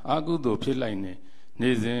သိုလ်ဖြစ်လိုက်အကုသိုလ်ဖြစ်လိုက်နှင့်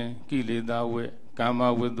နေစဉ်ကိလေသာဝက်ကာ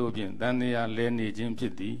မဝက်တို့ဖြင့်တန်တရားလဲနေခြ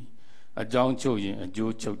င်းဖြစ်သည်အကြောင်းချုပ်ရင်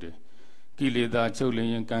အကျိုးချုပ်တယ်ကိလေသာ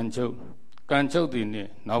ချုပ်လျင်ကံချုပ်သည်နှင့်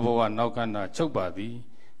နောက်ဘဝနောက်ခန္ဓာချုပ်ပါ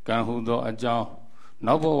သည်ကံဟုသောအကြောင်း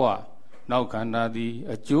နောက်ဘဝနောက်ခန္ဓာသည်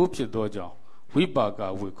အကျိုးဖြစ်သောကြောင့်ဝိပါ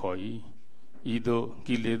ကဝေခေါ်၏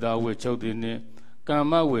ဤသို့ကိလေသာဝေချုပ်သည်နှင့်ကာ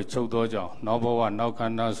မဝေချုပ်သောကြောင့်နောက်ဘဝနောက်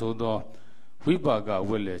ခန္ဓာဆိုသောဝိပါက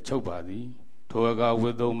ဝေလည်းချုပ်ပါသည်ထိုအခါ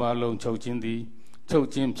ဝေသုံးပါးလုံးချုပ်ခြင်းသည်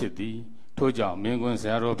ချုပ်ခြင်းဖြစ်သည်ထို့ကြောင့်မင်းကွန်းဆ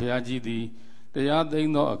ရာတော်ဘုရားကြီးသည်တရားသိ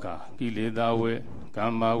မ်းသော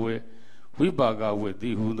အခါကိလေသာဝေကာမဝေဝိပါကဝေသ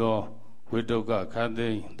ည်ဟုသောဝိတုက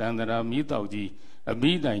ခတ်သိမ်းတန္တရာမိတောက်ကြီးအ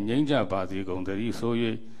မိတိုင်ငြိမ်းကြပါစေကုန်တည်းဆို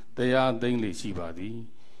၍တရားသိမ့်လေရှိပါသည်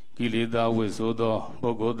ကိလေသာဝိဆိုသောပု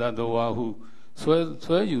ဂ္ဂိုလ်တ attva ဟု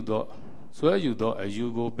ဆွဲယူသောအယူ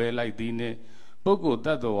ကိုပယ်လိုက်သည်နှင့်ပုဂ္ဂိုလ်တ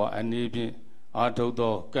attva အနေဖြင့်အာထုတ်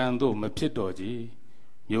သောကံသို့မဖြစ်တော်ကြ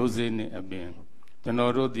မျိုးစေ့နှင့်အပင်ကျွန်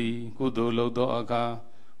တော်တို့သည်ကုသိုလ်လုပ်သောအခါ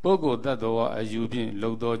ပုဂ္ဂိုလ်တ attva အယူဖြင့်လု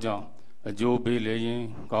ပ်သောကြောင့်အကျိုးပေးလျင်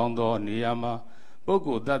ကောင်းသောနေရာမှာပုဂ္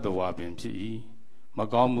ဂိုလ်တ attva ပင်ဖြစ်၏မ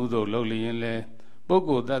ကောင်းမှုသို့လုပ်လျင်လည်းပုဂ္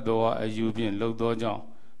ဂိုလ်တ attva အယူဖြင့်လုပ်သောကြောင့်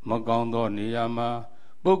မကောင်းသောနေရာမှာ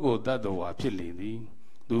ပုဂ္ဂိုလ်တ attva ဖြစ်လေသည်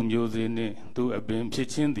သူမျိုးစေ့နှင့်သူအပင်ဖြစ်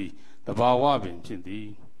ခြင်းသည်တဘာဝပင်ဖြစ်သည်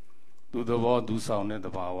သူသဘောသူဆောင်တဲ့တ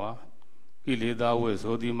ဘာဝကိလေသာဝိ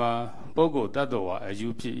ဆိုသည်မှာပုဂ္ဂိုလ်တ attva အယူ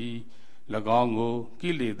ဖြစ်၏၎င်းကိုကိ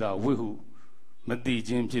လေသာဝိဟုမတိ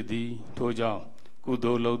ခြင်းဖြစ်သည်ထို့ကြောင့်ကု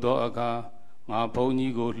သိုလ်လုပ်သောအခါငါဘုန်း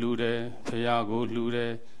ကြီးကိုလှူတယ်ဖရာကိုလှူတ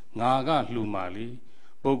ယ်ငါကလှူမှလေ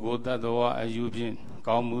ပုဂ္ဂိုလ်တ attva အယူဖြင့်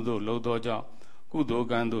ကောင်းမှုသို့လုပ်သောကြောင့်ကုသိုလ်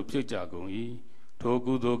ကံသို့ဖြစ်ကြကုန်၏ထို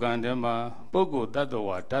ကုသိုလ်ကံထဲမှာပုဂ္ဂိုလ်တ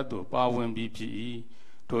attva ဓာတ်သို့ပါဝင်ပြီးဖြစ်၏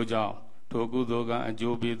ထို့ကြောင့်ထိုကုသိုလ်ကံအ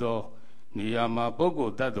ကျိုးပေးသောနေရာမှာပုဂ္ဂို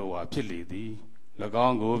လ်တ attva ဖြစ်လေသည်၎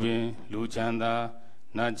င်းကိုပင်လူချမ်းသာ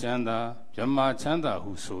နတ်ချမ်းသာဗြဟ္မာချမ်းသာ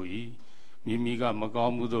ဟုဆို၏မိမိကမကော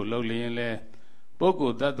င်းမှုသို့လုပ်လျင်လည်းပုဂ္ဂို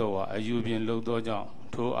လ်တ attva အယူဖြင့်လုပ်သောကြောင့်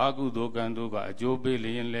ထိုအကုသိုလ်ကံတို့ကအကျိုးပေးလျ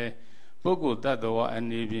င်လည်းပုဂ္ဂိုလ်တ attva အ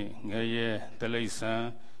နေဖြင့်ငရဲတိရစ္ဆာန်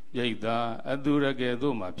ရိတ်သာအတုရကဲ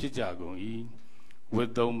တို့မှဖြစ်ကြကုန်၏ဝိ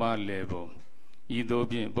သုံးပါးလေပုံဤသို့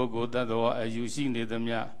ဖြင့်ပုဂ္ဂိုလ်တ attva အယူရှိနေသ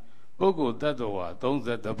မျှပုဂ္ဂိုလ်တ attva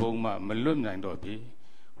 30ပုံမှမလွတ်နိုင်တော့ပြီ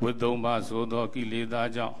ဝိသုံးပါးဆိုသောကိလေသာ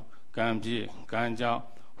ကြောင့်ကံဖြစ်ကံကြောင့်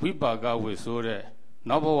ဝိပါကဝိဆိုတဲ့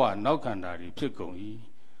နောက်ဘဝနောက်ခန္ဓာတွေဖြစ်ကုန်၏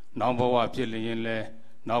နောက်ဘဝဖြစ်လျင်လည်း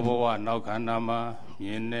နောက်ဘဝနောက်ခန္ဓာမှာမြ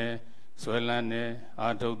င်နေဆွဲလန်းနေအာ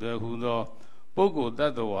ထုတ်တဲ့ဟူသောပုဂ္ဂိုလ်တ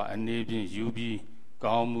attva အနေဖြင့်ယူပြီး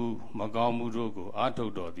ကောင်းမှုမကောင်းမှုတို့ကိုအာထု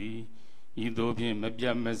တ်တော်သည်ဤသို့ဖြင့်မပြ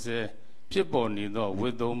တ်မစဲဖြစ်ပေါ်နေသောဝိ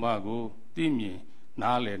သုံးပါးကိုသိမြင်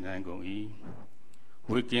နားလည်နိုင်ကုန်၏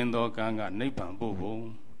ဝိကင်းသောကံကနိဗ္ဗာန်ပို့ပုံ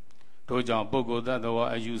ထို့ကြောင့်ပုဂ္ဂိုလ်တ attva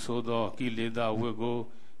အယူဆိုသောကိလေသာဝိကို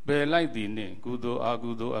ပယ်လိုက်သည်နှင့်ကုသိုလ်အကု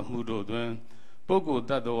သိုလ်အမှုတို့တွင်ပုဂ္ဂိုလ်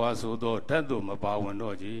တ attva ဆိုသောဓာတ်သို့မပါဝင်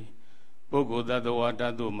တော့ကြပုဂ္ဂိုလ်တ attva ဓာ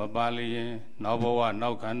တ်သို့မပါလျင်နောက်ဘဝ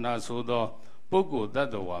နောက်ခန္ဓာဆိုသောပုဂ္ဂိုလ်တ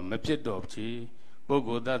attva မဖြစ်တော့ချေပုဂ္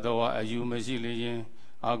ဂိုလ်တ attva အယူမရှိလျင်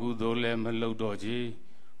အကုသိုလ်လည်းမလုပ်တော့ချေ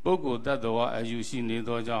ပုဂ္ဂိုလ်တ attva အယူရှိနေ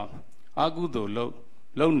သောကြောင့်အကုသိုလ်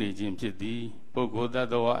လုပ်နေခြင်းဖြစ်သည်ပုဂ္ဂိုလ်တ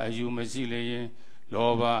attva အယူမရှိလျင်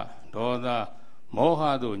လောဘဒေါသမောဟ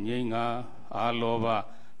တို့ငြိမ်းငါအာလောဘ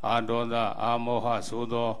အာဒေါသအာမောဟဆို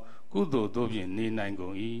သောကုသိုလ်တို့ဖြင့်နေနိုင်ကု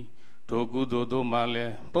န်၏ထိုကုသိုလ်တို့မှလ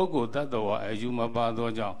ည်းပုဂ္ဂိုလ်တ attva အယူမပါသော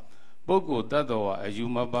ကြောင့်ပုဂ္ဂိုလ်တ attva အယူ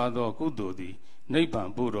မပါသောကုသိုလ်သည်နိဗ္ဗာန်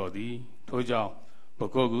ပို့တော်သည်ထို့ကြောင့်ပ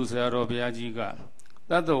ကုက္ကုဆရာတော်ဘုရားကြီးက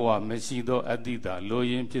တ attva မရှိသောအတ္တိတာလို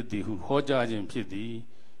ရင်းဖြစ်သည်ဟုဟောကြားခြင်းဖြစ်သည်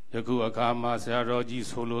ယခုအခါမှာဆရာတော်ကြီး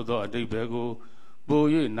ဆိုလိုသောအဓိပ္ပာယ်ကိုပို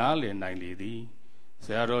၍နားလည်နိုင်လေသည်ဆ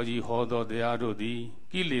ရာတော်ကြီးဟောသောတရားတို့သည်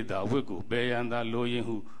ကိလေသာဝိကိုပယ်ရန်သာလိုရင်း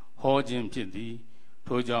ဟုဟောခြင်းဖြစ်သည်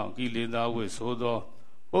ထို့ကြောင့်ကိလေသာဝိဆိုသော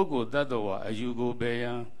ပုဂ္ဂိုလ်တ attva အယူကိုပယ်ရ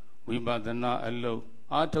န်ဝိပဿနာအလုပ်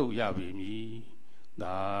အားထုတ်ရပေမည်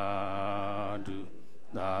သာဓု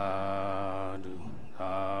သာဓု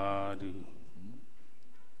သာဓု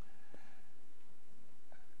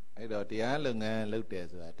အဲ့တော့တရားလုပ်ငန်းလုပ်တယ်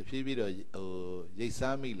ဆိုတာတဖြည်းဖြည်းတော့ရိတ်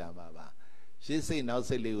စားမိလာမှာပါရှေ့စိတ်နောက်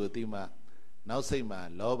စိတ်လေးကိုသိမှနောက်စိတ်မှာ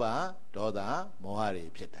လောဘဒေါသမောဟတွေ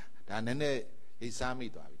ဖြစ်တာဒါနည်းနည်းရိတ်စားမိ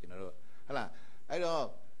သွားပြီကျွန်တော်တို့ဟုတ်လားအဲ့တော့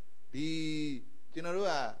ဒီကျွန်တော်တို့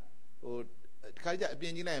ကတခါကြအပြ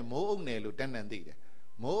င်ကြီးလိုက်မိုးအုပ်နယ်လို့တန်းတန်းသိတယ်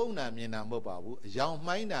မိုးအုပ်နာမြင်တာမဟုတ်ပါဘူးအယောင်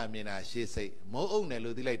မှိုင်းတာမြင်တာရှေ့စိတ်မိုးအုပ်နယ်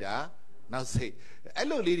လို့သိလိုက်တာနောက်စိတ်အဲ့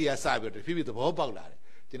လိုလေးတွေကစပြီးတော့တဖြည်းဖြည်းသဘောပေါက်လာတယ်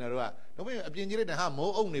ကျွန်တော်တို့ကတော့ဘယ်အပြင်ကြီးလိုက်တာဟာ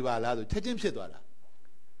မိုးအုပ်နေပါလားဆိုချက်ချင်းဖြစ်သွားတာဒါ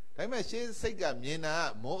ပေမဲ့ရှေ့စိတ်ကမြင်တာ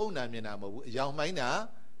မိုးအုပ်နာမြင်တာမဟုတ်ဘူးအယောင်မှိုင်းတာ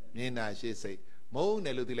မြင်တာရှေ့စိတ်မိုးအုပ်န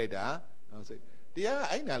ယ်လို့သိလိုက်တာနောက်စိတ်တရားက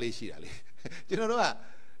အဲ့နာလေးရှိတာလေကျွန်တော်တို့က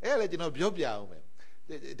အဲ့ဒါလည်းကျွန်တော်ပြောပြအောင်ပဲ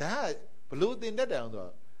ဒါကဘလို့သင်တတ်တယ်အောင်ဆို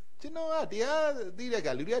တော့ကျွန်တော်ကတရားသိတဲ့က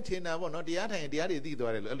လူတွေကထင်တာပေါ့နော်တရားထိုင်တရားတွေသိ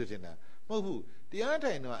သွားတယ်လို့အဲ့လိုထင်တာမဟုတ်ဘူးတရား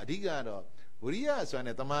ထိုင်တော့အဓိကတော့ဝိရိယစွမ်း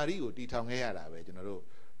နဲ့တမာရီကိုတီထောင်ခဲ့ရတာပဲကျွန်တော်တို့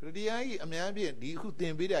တရားကြီးအများဖြင့်ဒီအခုသ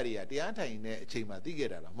င်ပေးတာတွေကတရားထိုင်တဲ့အချိန်မှာသိခဲ့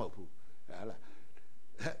တာတော့မဟုတ်ဘူးဟုတ်လား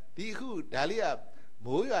ဒီအခုဒါလေးက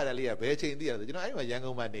မိုးရွာတယ်လေးကဘယ်ချိန်သိရလဲဆိုကျွန်တော်အဲ့မှာရန်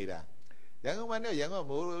ကုန်မှာနေတာရန်ကုန်မှာနဲ့ရန်ကုန်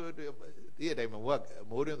မိုးဒီအတိုင်းမှာ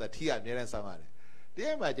မိုးတွင်းသာထီးရအများနဲ့ဆောင်းရတယ်တ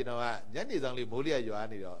ရားမှာကျွန်တော်ကညနေဆောင်လေးမိုးလျရွာ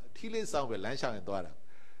နေတော့ထီးလေးဆောင်းပဲလမ်းလျှောက်ရင်သွားတာ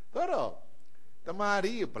တော့တမာ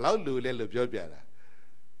ရီဘလောက်လူလဲလို့ပြောပြတာ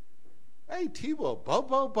အဲ့ထီးပေါ်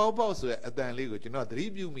ဘောက်ဆိုတဲ့အတန်လေးကိုကျွန်တော်သတိ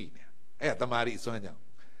ပြုမိနေအဲ့ဒါတမာရီအစွမ်းကြောင့်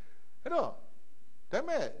အဲ့တော့ဒါ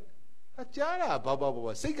မဲ့ Jara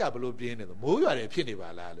Baba Sika Blue Bean Mo you are a penny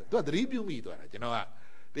bala to the review me you know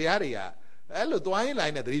the area hello twine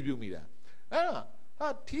line at the review me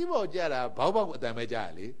Tivo Jara Baba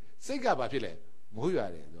Damajali Sika Bapile Mo you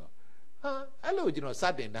are hello you know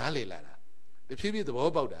Saturday Nali Lara the people the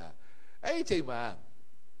about that I take my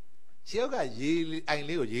Sioga Yili I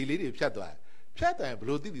live Yili Chata and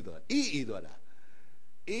Blue Dido E.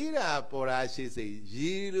 Era pora she say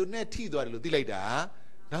Yilu net tea do later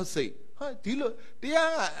now say Tilo dear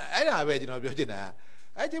I have a Virginia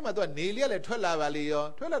I think my daughter nearly a 12 valley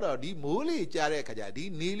or 12 di muli jare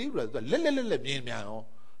kajadi nearly was the little meow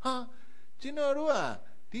ha Chinorua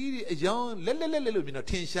di young little mino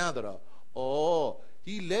tin shandro oh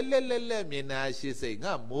he lele mina she say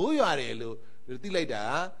nga moyarelo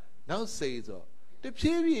later now say so the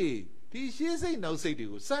baby she say now say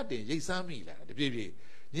to Saturday Yasami the baby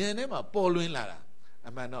Yanema Pauline Lara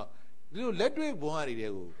a man no little letter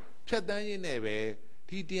boari Chatan neve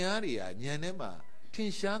Titiaria Yanema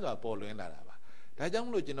Tinshaga Pauline Lara Tajam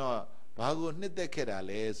Lugino Bago Nita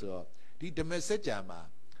Kerales or the message ama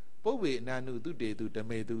Powe Nanu do de do the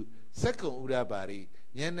medu second Urabari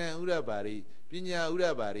Yana Urabari Pinya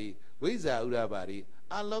Urabari Weza Urabari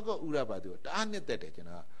Alogo Urabadu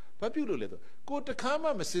Anetana Popular go to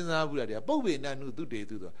Kama Messina Uradia Powe Nanu do de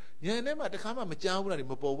do Yanema the Kama Majamura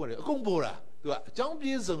Mopo Kumbora to a jump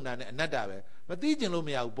zone and Nadawe but Dijan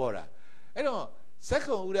Lumia Bora I know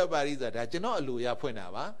second Urabari that I not Luya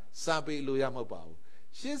Puenava Sabi Luya Mobile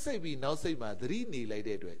she say we now say my 3 knee like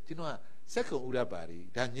that way you know second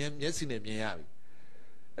Urabari Danyam Yesin Miyavi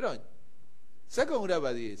I don't second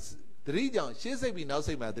Urabari is 3 down she say we now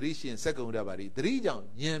say my 3 she and second Urabari 3 down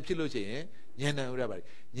Yam Chiloche Yana Urabari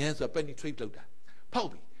Yans a penetrate loader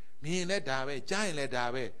Poby me let Dave giant let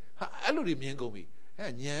Dave I don't remember me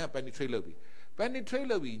and Yan penetrate lobby penetrate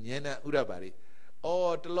lobby Yana Urabari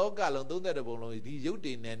or the local on the bolo the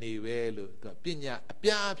Yudin and a Pina a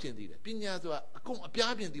piapin dealer Pina to a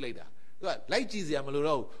piapin later like cheesy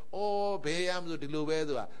amaluro or Bayam to the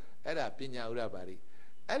Lovedo at a Pina Urabari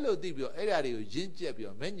Hello Dibio Eradio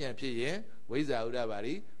Jinjabio Menya Pie Weza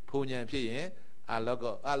Urabari Punya Pie a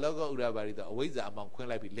logo Urabari the Weza among Queen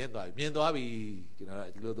like Lendo Miendoabi you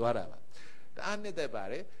know Dora the Anne de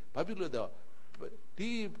Bare Papulo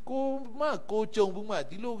the go Chong Buma,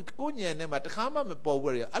 the low Gonya and Matakama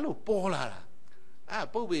Power, Allo Pola. Ah,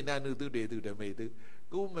 Powe Nanu do they do the maid.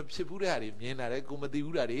 Go Mapsipurari, Mienare, go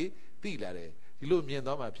Madiurari, Tilare, Hilo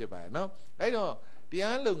Miendoma Pipa. No, I know the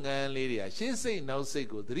Alungan lady, she say now say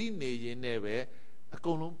go 3 nays never a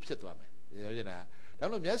column Chetuame. You know,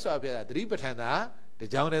 don't yes, I have 3 patana, the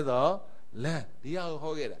Jownado, land, the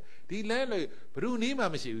Hogera, the landlord, Bruni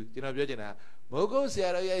Mamashi, you know, Virginia. Mogo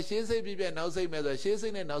Sierra, she say people now say mother, she say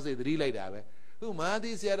and now say 3 like that. Who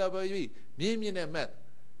Madi Sierra baby, Mimin and Met.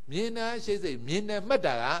 Mina, she say, Mina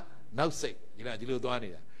Madara, now say, you know,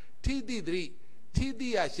 Giludonia. TD3,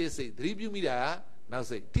 TD, she say, 3 Bumida, now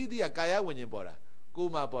say, TD Kaya when you bora,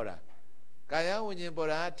 Kuma bora. Kaya when you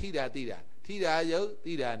bora, Tida, Tida, yo,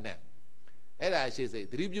 Tida, ne. Ella, she say,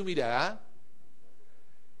 3 Bumida,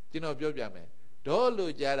 you know, Biobiame. Dolo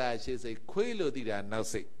Jara, she say, Quilo Tida, now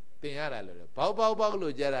say.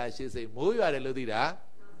 Pau Jara, she say, Moya Lodira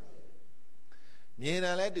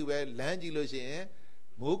Miena let you wear Langilo,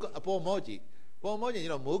 Mug upon Moji. Pomoji, you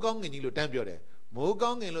know, Mogong and you tempure.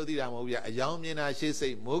 Mogong and Lodira, a young Miena, she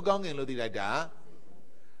say, Mogong and Lodira.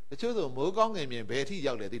 The children Mogong and me Betty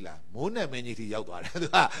Yaldilla, Mona Meniti Yaldwa.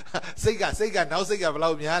 Sega, now say of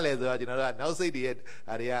Lau Miale, you know, now say the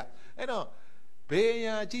area. I know,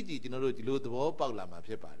 Paya Gigi, you know, the wall Paulama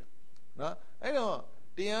Pepper. No, I know.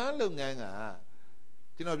 The Alunganga,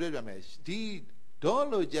 you know, the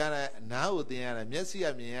Dolo Jara now the Anna,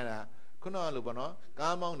 Messia Miana, Cono Lubano,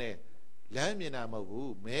 Camone, Lamina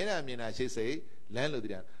Mabu, Mera Mina, she say,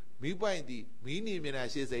 Landlodian. Me by the Mini Mina,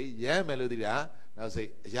 she say, Ya Melodia, now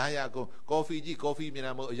say, Yaya coffee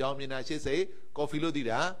Minamo, Yamina, she say, coffee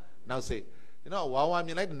Lodida, now say, you know, Wawa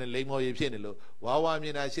Mina and the Lamo Yenelo, Wawa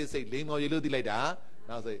Mina, she say, Lamo Yeludilada,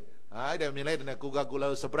 now say, I don't mean like a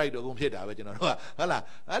Coca-Cola surprise to Gumsheta, but you know, Hala,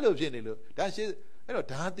 I love Jenny. That's it. I don't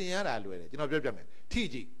have the other way. You know,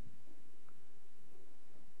 TG.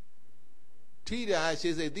 Tida,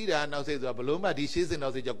 she said, Tida now says, Baluma, she says,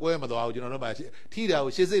 now says, Jaguema, you know,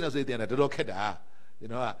 Tida, she says, now says, the Roketa. You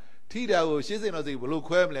know, Tida, she says, now says, Blue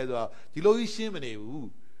Quem leather, Gilo Shimini.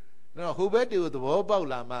 No, who bet you with the Wobau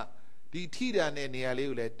Lama, the Tida and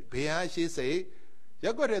nearly let Pea, she say,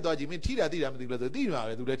 Yago dodgy mean Tida, the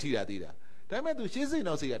Dima, do the Tida. Time to chasing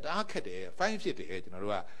no see a dark head, 5 feet, you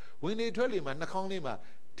know. When they tell him, and Nakonima,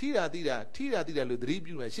 Tida,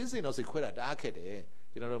 Ludribu, and chasing no sequel dark head,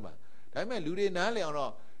 you know. Time I Lude Nale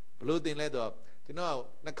or below the leather, you know,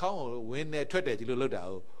 the cow when they treated you look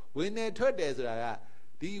out. When they treated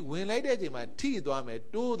the when later my tea dwame,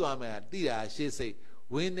 two dwame, dear, she say,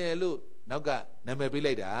 when they look, now got, never be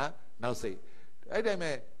later, now say. I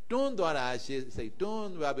may don't do she say,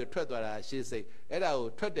 don't rabbit tread she say, and I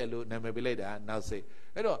will tread the look, never be later, now say.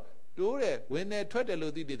 I don't do it when they tread the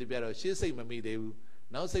look, did the better, she say, mammy, they will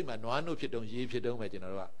now say, my no one if you don't imagine.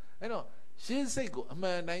 I know. She say go a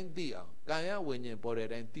man 90 Kaya when you bought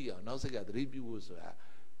it and tea now say got reviews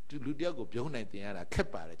to Ludiago beyond 90 and I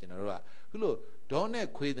kept by it general. Hello, don't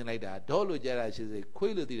have quaiding like that. Dolo Jara she say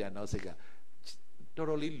quaility and now say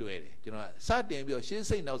totally loaded. You know, Saturday she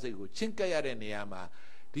say now say go Chinkaya and Yama,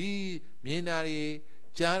 the Minari,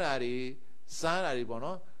 Janari, Sanari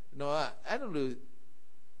Bono. No, I don't know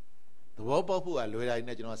the Wobo who are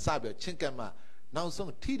loaded, you know, Sabio Chinkama. Now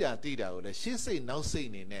some Tida, she say now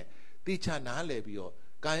saying in it. Teacher Nalebio,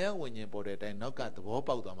 Kaya when you bought it and knock at the wop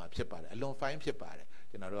out of my pepper, alone fine pepper,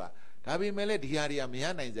 you know. Tabi Meled Hiaria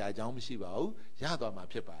Miana is a jam shiva, Yado my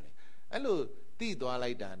pepper. Hello, Tito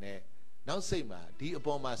like Dane. Now say ma, D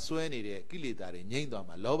upon my swanny, Kilitari,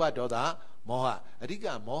 Yandoma, Loba Doda, Moha,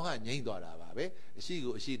 Adika Moha, Yandora, she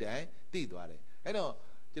go, she die, Tito. I know,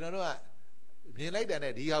 you know, me like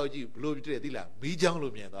that, Diaji, Blue Dilla, me young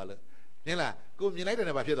Lumian. Nella, go me like that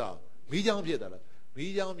about your dog, me young Piedra.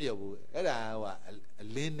 Me young Yabu, a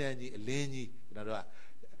Lenny, you know,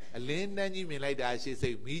 a Lenny me like that. She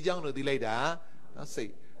say, me young no delay that. I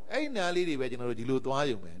say, ain't a lady where you know the loot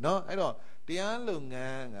man. No, I don't. The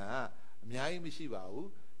Anlunga, Miai Mishiva,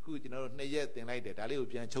 who you know, yet thing like that. I live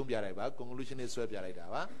in Chombiaraba, conclusion is swept like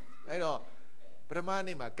that. I know,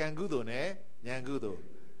 Pramanima, Kangudo, ne, Yangudo.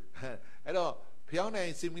 I know.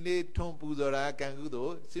 Piana simulate Tom Puzora,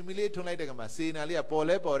 Kangudo, simulate tonight like a Massina,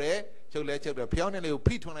 Pole, Chole, Piano,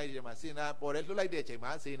 Pete tonight, Massina, Pole, like the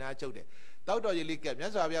Chamasina, Chode. Tauto you lick up,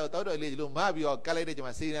 Yazavia, Tauto Lilu, Mabio, Calade,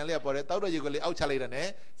 Massina, Pole, Tauto you go out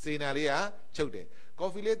Chalene, Sinalia, Chode.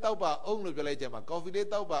 Coffee late tauba, own Lubelajama, coffee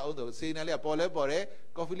late tauba, although Sinalia, Pole,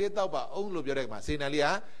 coffee late tauba, own Lubelema,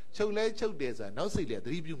 Sinalia, Chole, Chodesa, no Celia,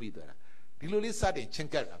 3 meter. Diluli sat in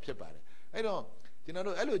Chinkar, Pepare. I know. You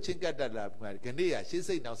know, hello, Chinka Dada, Gandia, she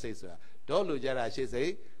say now says, Dolo Jara, she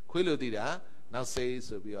say, Quilo Dida, now says,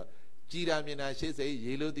 so we are Jira Mina, she say,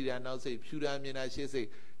 Yellow Dida, now say, Pura Mina, she say,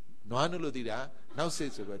 Noanulo Dida, now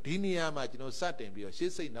says, Dinia, you know, Satin, she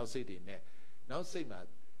say, now say, now say,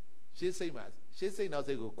 she say, she say, now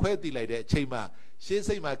say, go, quite like that, Chema, she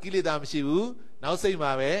say, ma, Kilidam Shivu, now say,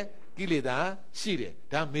 ma, Kilida, she,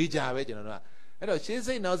 damn major, you know. I know she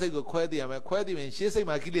say now say go quadi when she say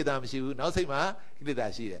ma kilida she now say ma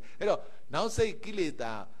kilida she I know now say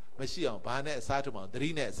kilida machine bane satuma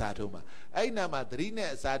 3နဲ့ satuma အဲ့နာမှာ3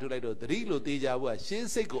နဲ့ satu လိုက်တော့3လို့တေးကြဘူးရှင်း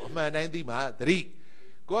စိတ်ကိုအမှန်တိုင်းသိမှာ3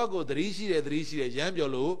ကို3ရှိတယ်ရမ်းပြော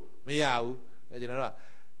လို့မရဘူးကျွန်တော်က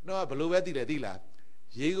ဘယ်လိုပဲသိတယ်သိလား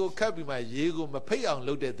ရေကိုခတ်ပြီးမှရေကိုမဖိတ်အောင်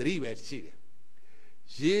လုပ်တဲ့3ပဲရှိတယ်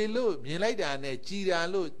ရေလို့မြင်လိုက်တာနဲ့ကြည်တာ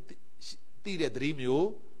လို့သိတဲ့3မျိုး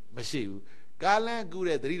မရှိဘူးကာလန်ကူ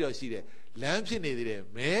တဲ့သတိတော်ရှိတယ်လမ်းဖြစ်နေသေးတယ်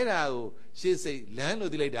မဲတာကိုရှေ့စိတ်လမ်း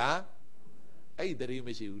လို့သိလိုက်တာအဲ့ဒီသတိမ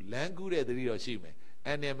ရှိဘူးလမ်းကူတဲ့သတိတော်ရှိမယ်အ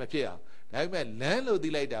နေမဖြစ်အောင်ဒါပေမဲ့လမ်းလို့သိ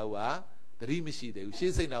လိုက်တာကသတိမရှိသေးဘူး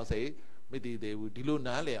ရှေ့စိတ်နောက်စိတ်မသိသေးဘူးဒီလို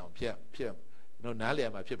နားလည်အောင်ဖြစ်ကျွန်တော်နားလည်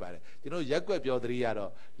မှာဖြစ်ပါတယ်ကျွန်တော်ရက်ွက်ပြောသတိရ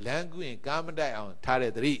တော့လမ်းကူရင်ကားမတိုက်အောင်ထား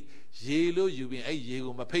တဲ့သတိရေလို့ယူပြီးအဲ့ရေ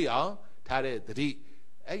ကိုမဖိတ်အောင်ထားတဲ့သတိ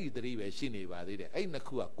အဲ့ဒီသတိပဲရှိနေပါသေးတယ်အဲ့နှစ်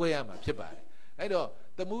ခုကကွဲရမှာဖြစ်ပါတယ်အဲ့တော့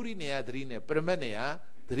သမုဒိနေယသတိနဲ့ပရမတ်နေယ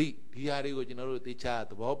သတိဒီဟာတွေကိုကျွန်တော်တို့သိချ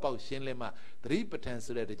သဘောပေါက်ရှင်းလင်းမှသတိပဋ္ဌာန်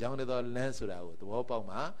ဆိုတဲ့တကြောင်သောလမ်းဆိုတာကိုသဘောပေါက်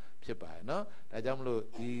မှဖြစ်ပါတယ်နော်ဒါကြောင့်မလို့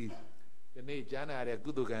ဒီနေ့ကြားနာရတဲ့ကု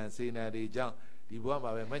သကံစေနာတွေကြောင့်ဒီဘဝ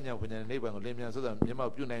မှာပဲမညံပညာနိဗ္ဗာန်ကိုလင်းမြန်ဆိုတော့မျက်မှော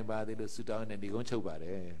က်ပြုနိုင်ပါသေးလို့ဆုတောင်းနေဒီကုန်းချုပ်ပါတ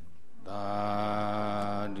ယ်သာ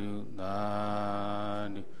ဓုသာ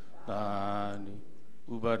ဓုသာ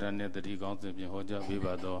ဓုဥပါဒနဲ့တတိကောင်းစဉ်ဖြင့်ဟောကြားပေး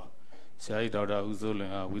ပါသောဆရာကြီးဒေါက်တာဦးစိုးလွ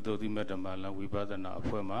င်အားဝိသုဒ္ဓိမဓမ္မလံဝိပဿနာအ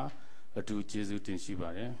ဖွဲ့မှအထူးကျေးဇူးတင်ရှိပါ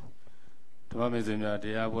တယ်ဓမ္မမေဇင်များတ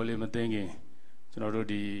ရားပွဲလေးမသိခင်ကျွန်တော်တို့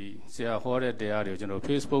ဒီဆရာဟောတဲ့တရားတွေကိုကျွန်တော်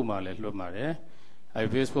Facebook မှာလည်းလွှင့်ပါတယ်အဲ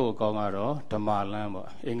Facebook အကောင့်ကတော့ဓမ္မလံပေါ့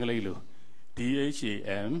အင်္ဂလိပ်လို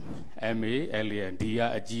DHAMMALAN ဒီက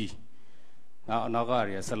အကြီးနောက်က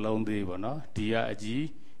ရစလုံးသေးပေါ့နော်ဒီကအကြီး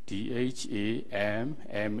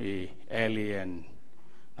DHAMMALAN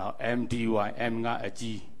နောက် MDY M ကအ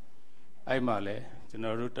ကြီးအဲ့မှာလဲကျွန်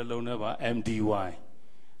တော်တို့တစ်လုံးနဲ့ပါ MDY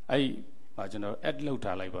အဲ့မှာကျွန်တော် add လုပ်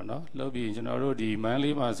ထားလိုက်ပါနော်လုပ်ပြီးကျွန်တော်တို့ဒီမန်း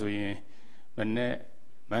လေးမှာဆိုရင်မနေ့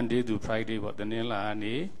Monday to Friday ပေါ့တနင်္လာ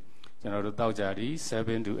နေ့ကျွန်တော်တို့တောက်ကြပြီး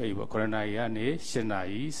7 to 8ပေါ့ခရနာရီကနေ8နာ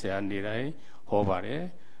ရီဆရာနေတိုင်းဟောပါတယ်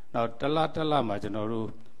နောက်တစ်လမှာကျွန်တော်တို့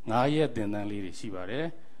9ရက်သင်တန်းလေးတွေရှိပါတယ်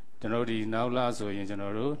ကျွန်တော်ဒီနောက်လာဆိုရင်ကျွန်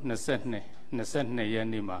တော်တို့22ရက်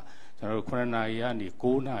နေ့မှာကျွန်တော်တို့9နာရီကနေ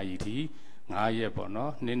9နာရီထိ9ရက်ပေါ့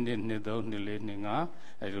နော်2 2 2 3 2 4 2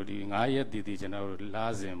 5အဲ့လိုဒီ9ရက်တည်ကျွန်တော်တို့လာ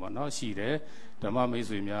စဉ်ပေါ့နော်ရှိတယ်ဓမ္မမိတ်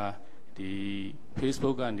ဆွေများဒီ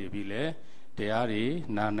Facebook ကနေပြီးလဲတရားတွေ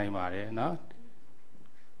နားနိုင်ပါတယ်နော်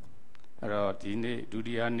အဲ့တော့ဒီနေ့ဒု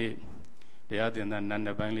တိယနေ့တရားသင်တဲ့နတ်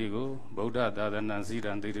နှစ်ပိုင်းလေးကိုဗုဒ္ဓသာသနာစီရ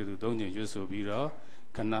န်သိတ္တုသုံးချိန်ရွတ်ဆိုပြီးတော့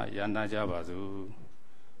ခဏရန်နာကြပါစို့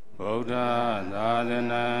ဗုဒ္ဓသာသ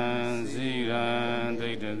နာစီရန်သိ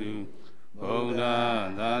တ္တုဗုဒ္ဓ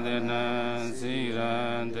သာသနာစီရ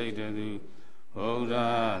န်သိတ္တုဗုဒ္ဓ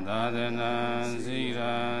သာသနာစီရ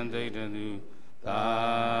န်သိတ္တုသာ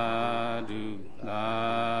ဓုသာ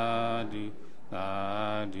ဓုသာ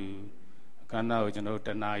ဓုအခမ်းအနားကိုကျွန်တော်တ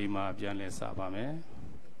ဏှာကြီးမှာပြန်လည်စပါမယ်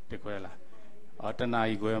တခွဲလားတဏှာ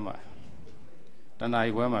ကြီးခွဲမှာ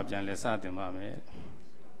ပြန်လည်စတင်ပါမယ်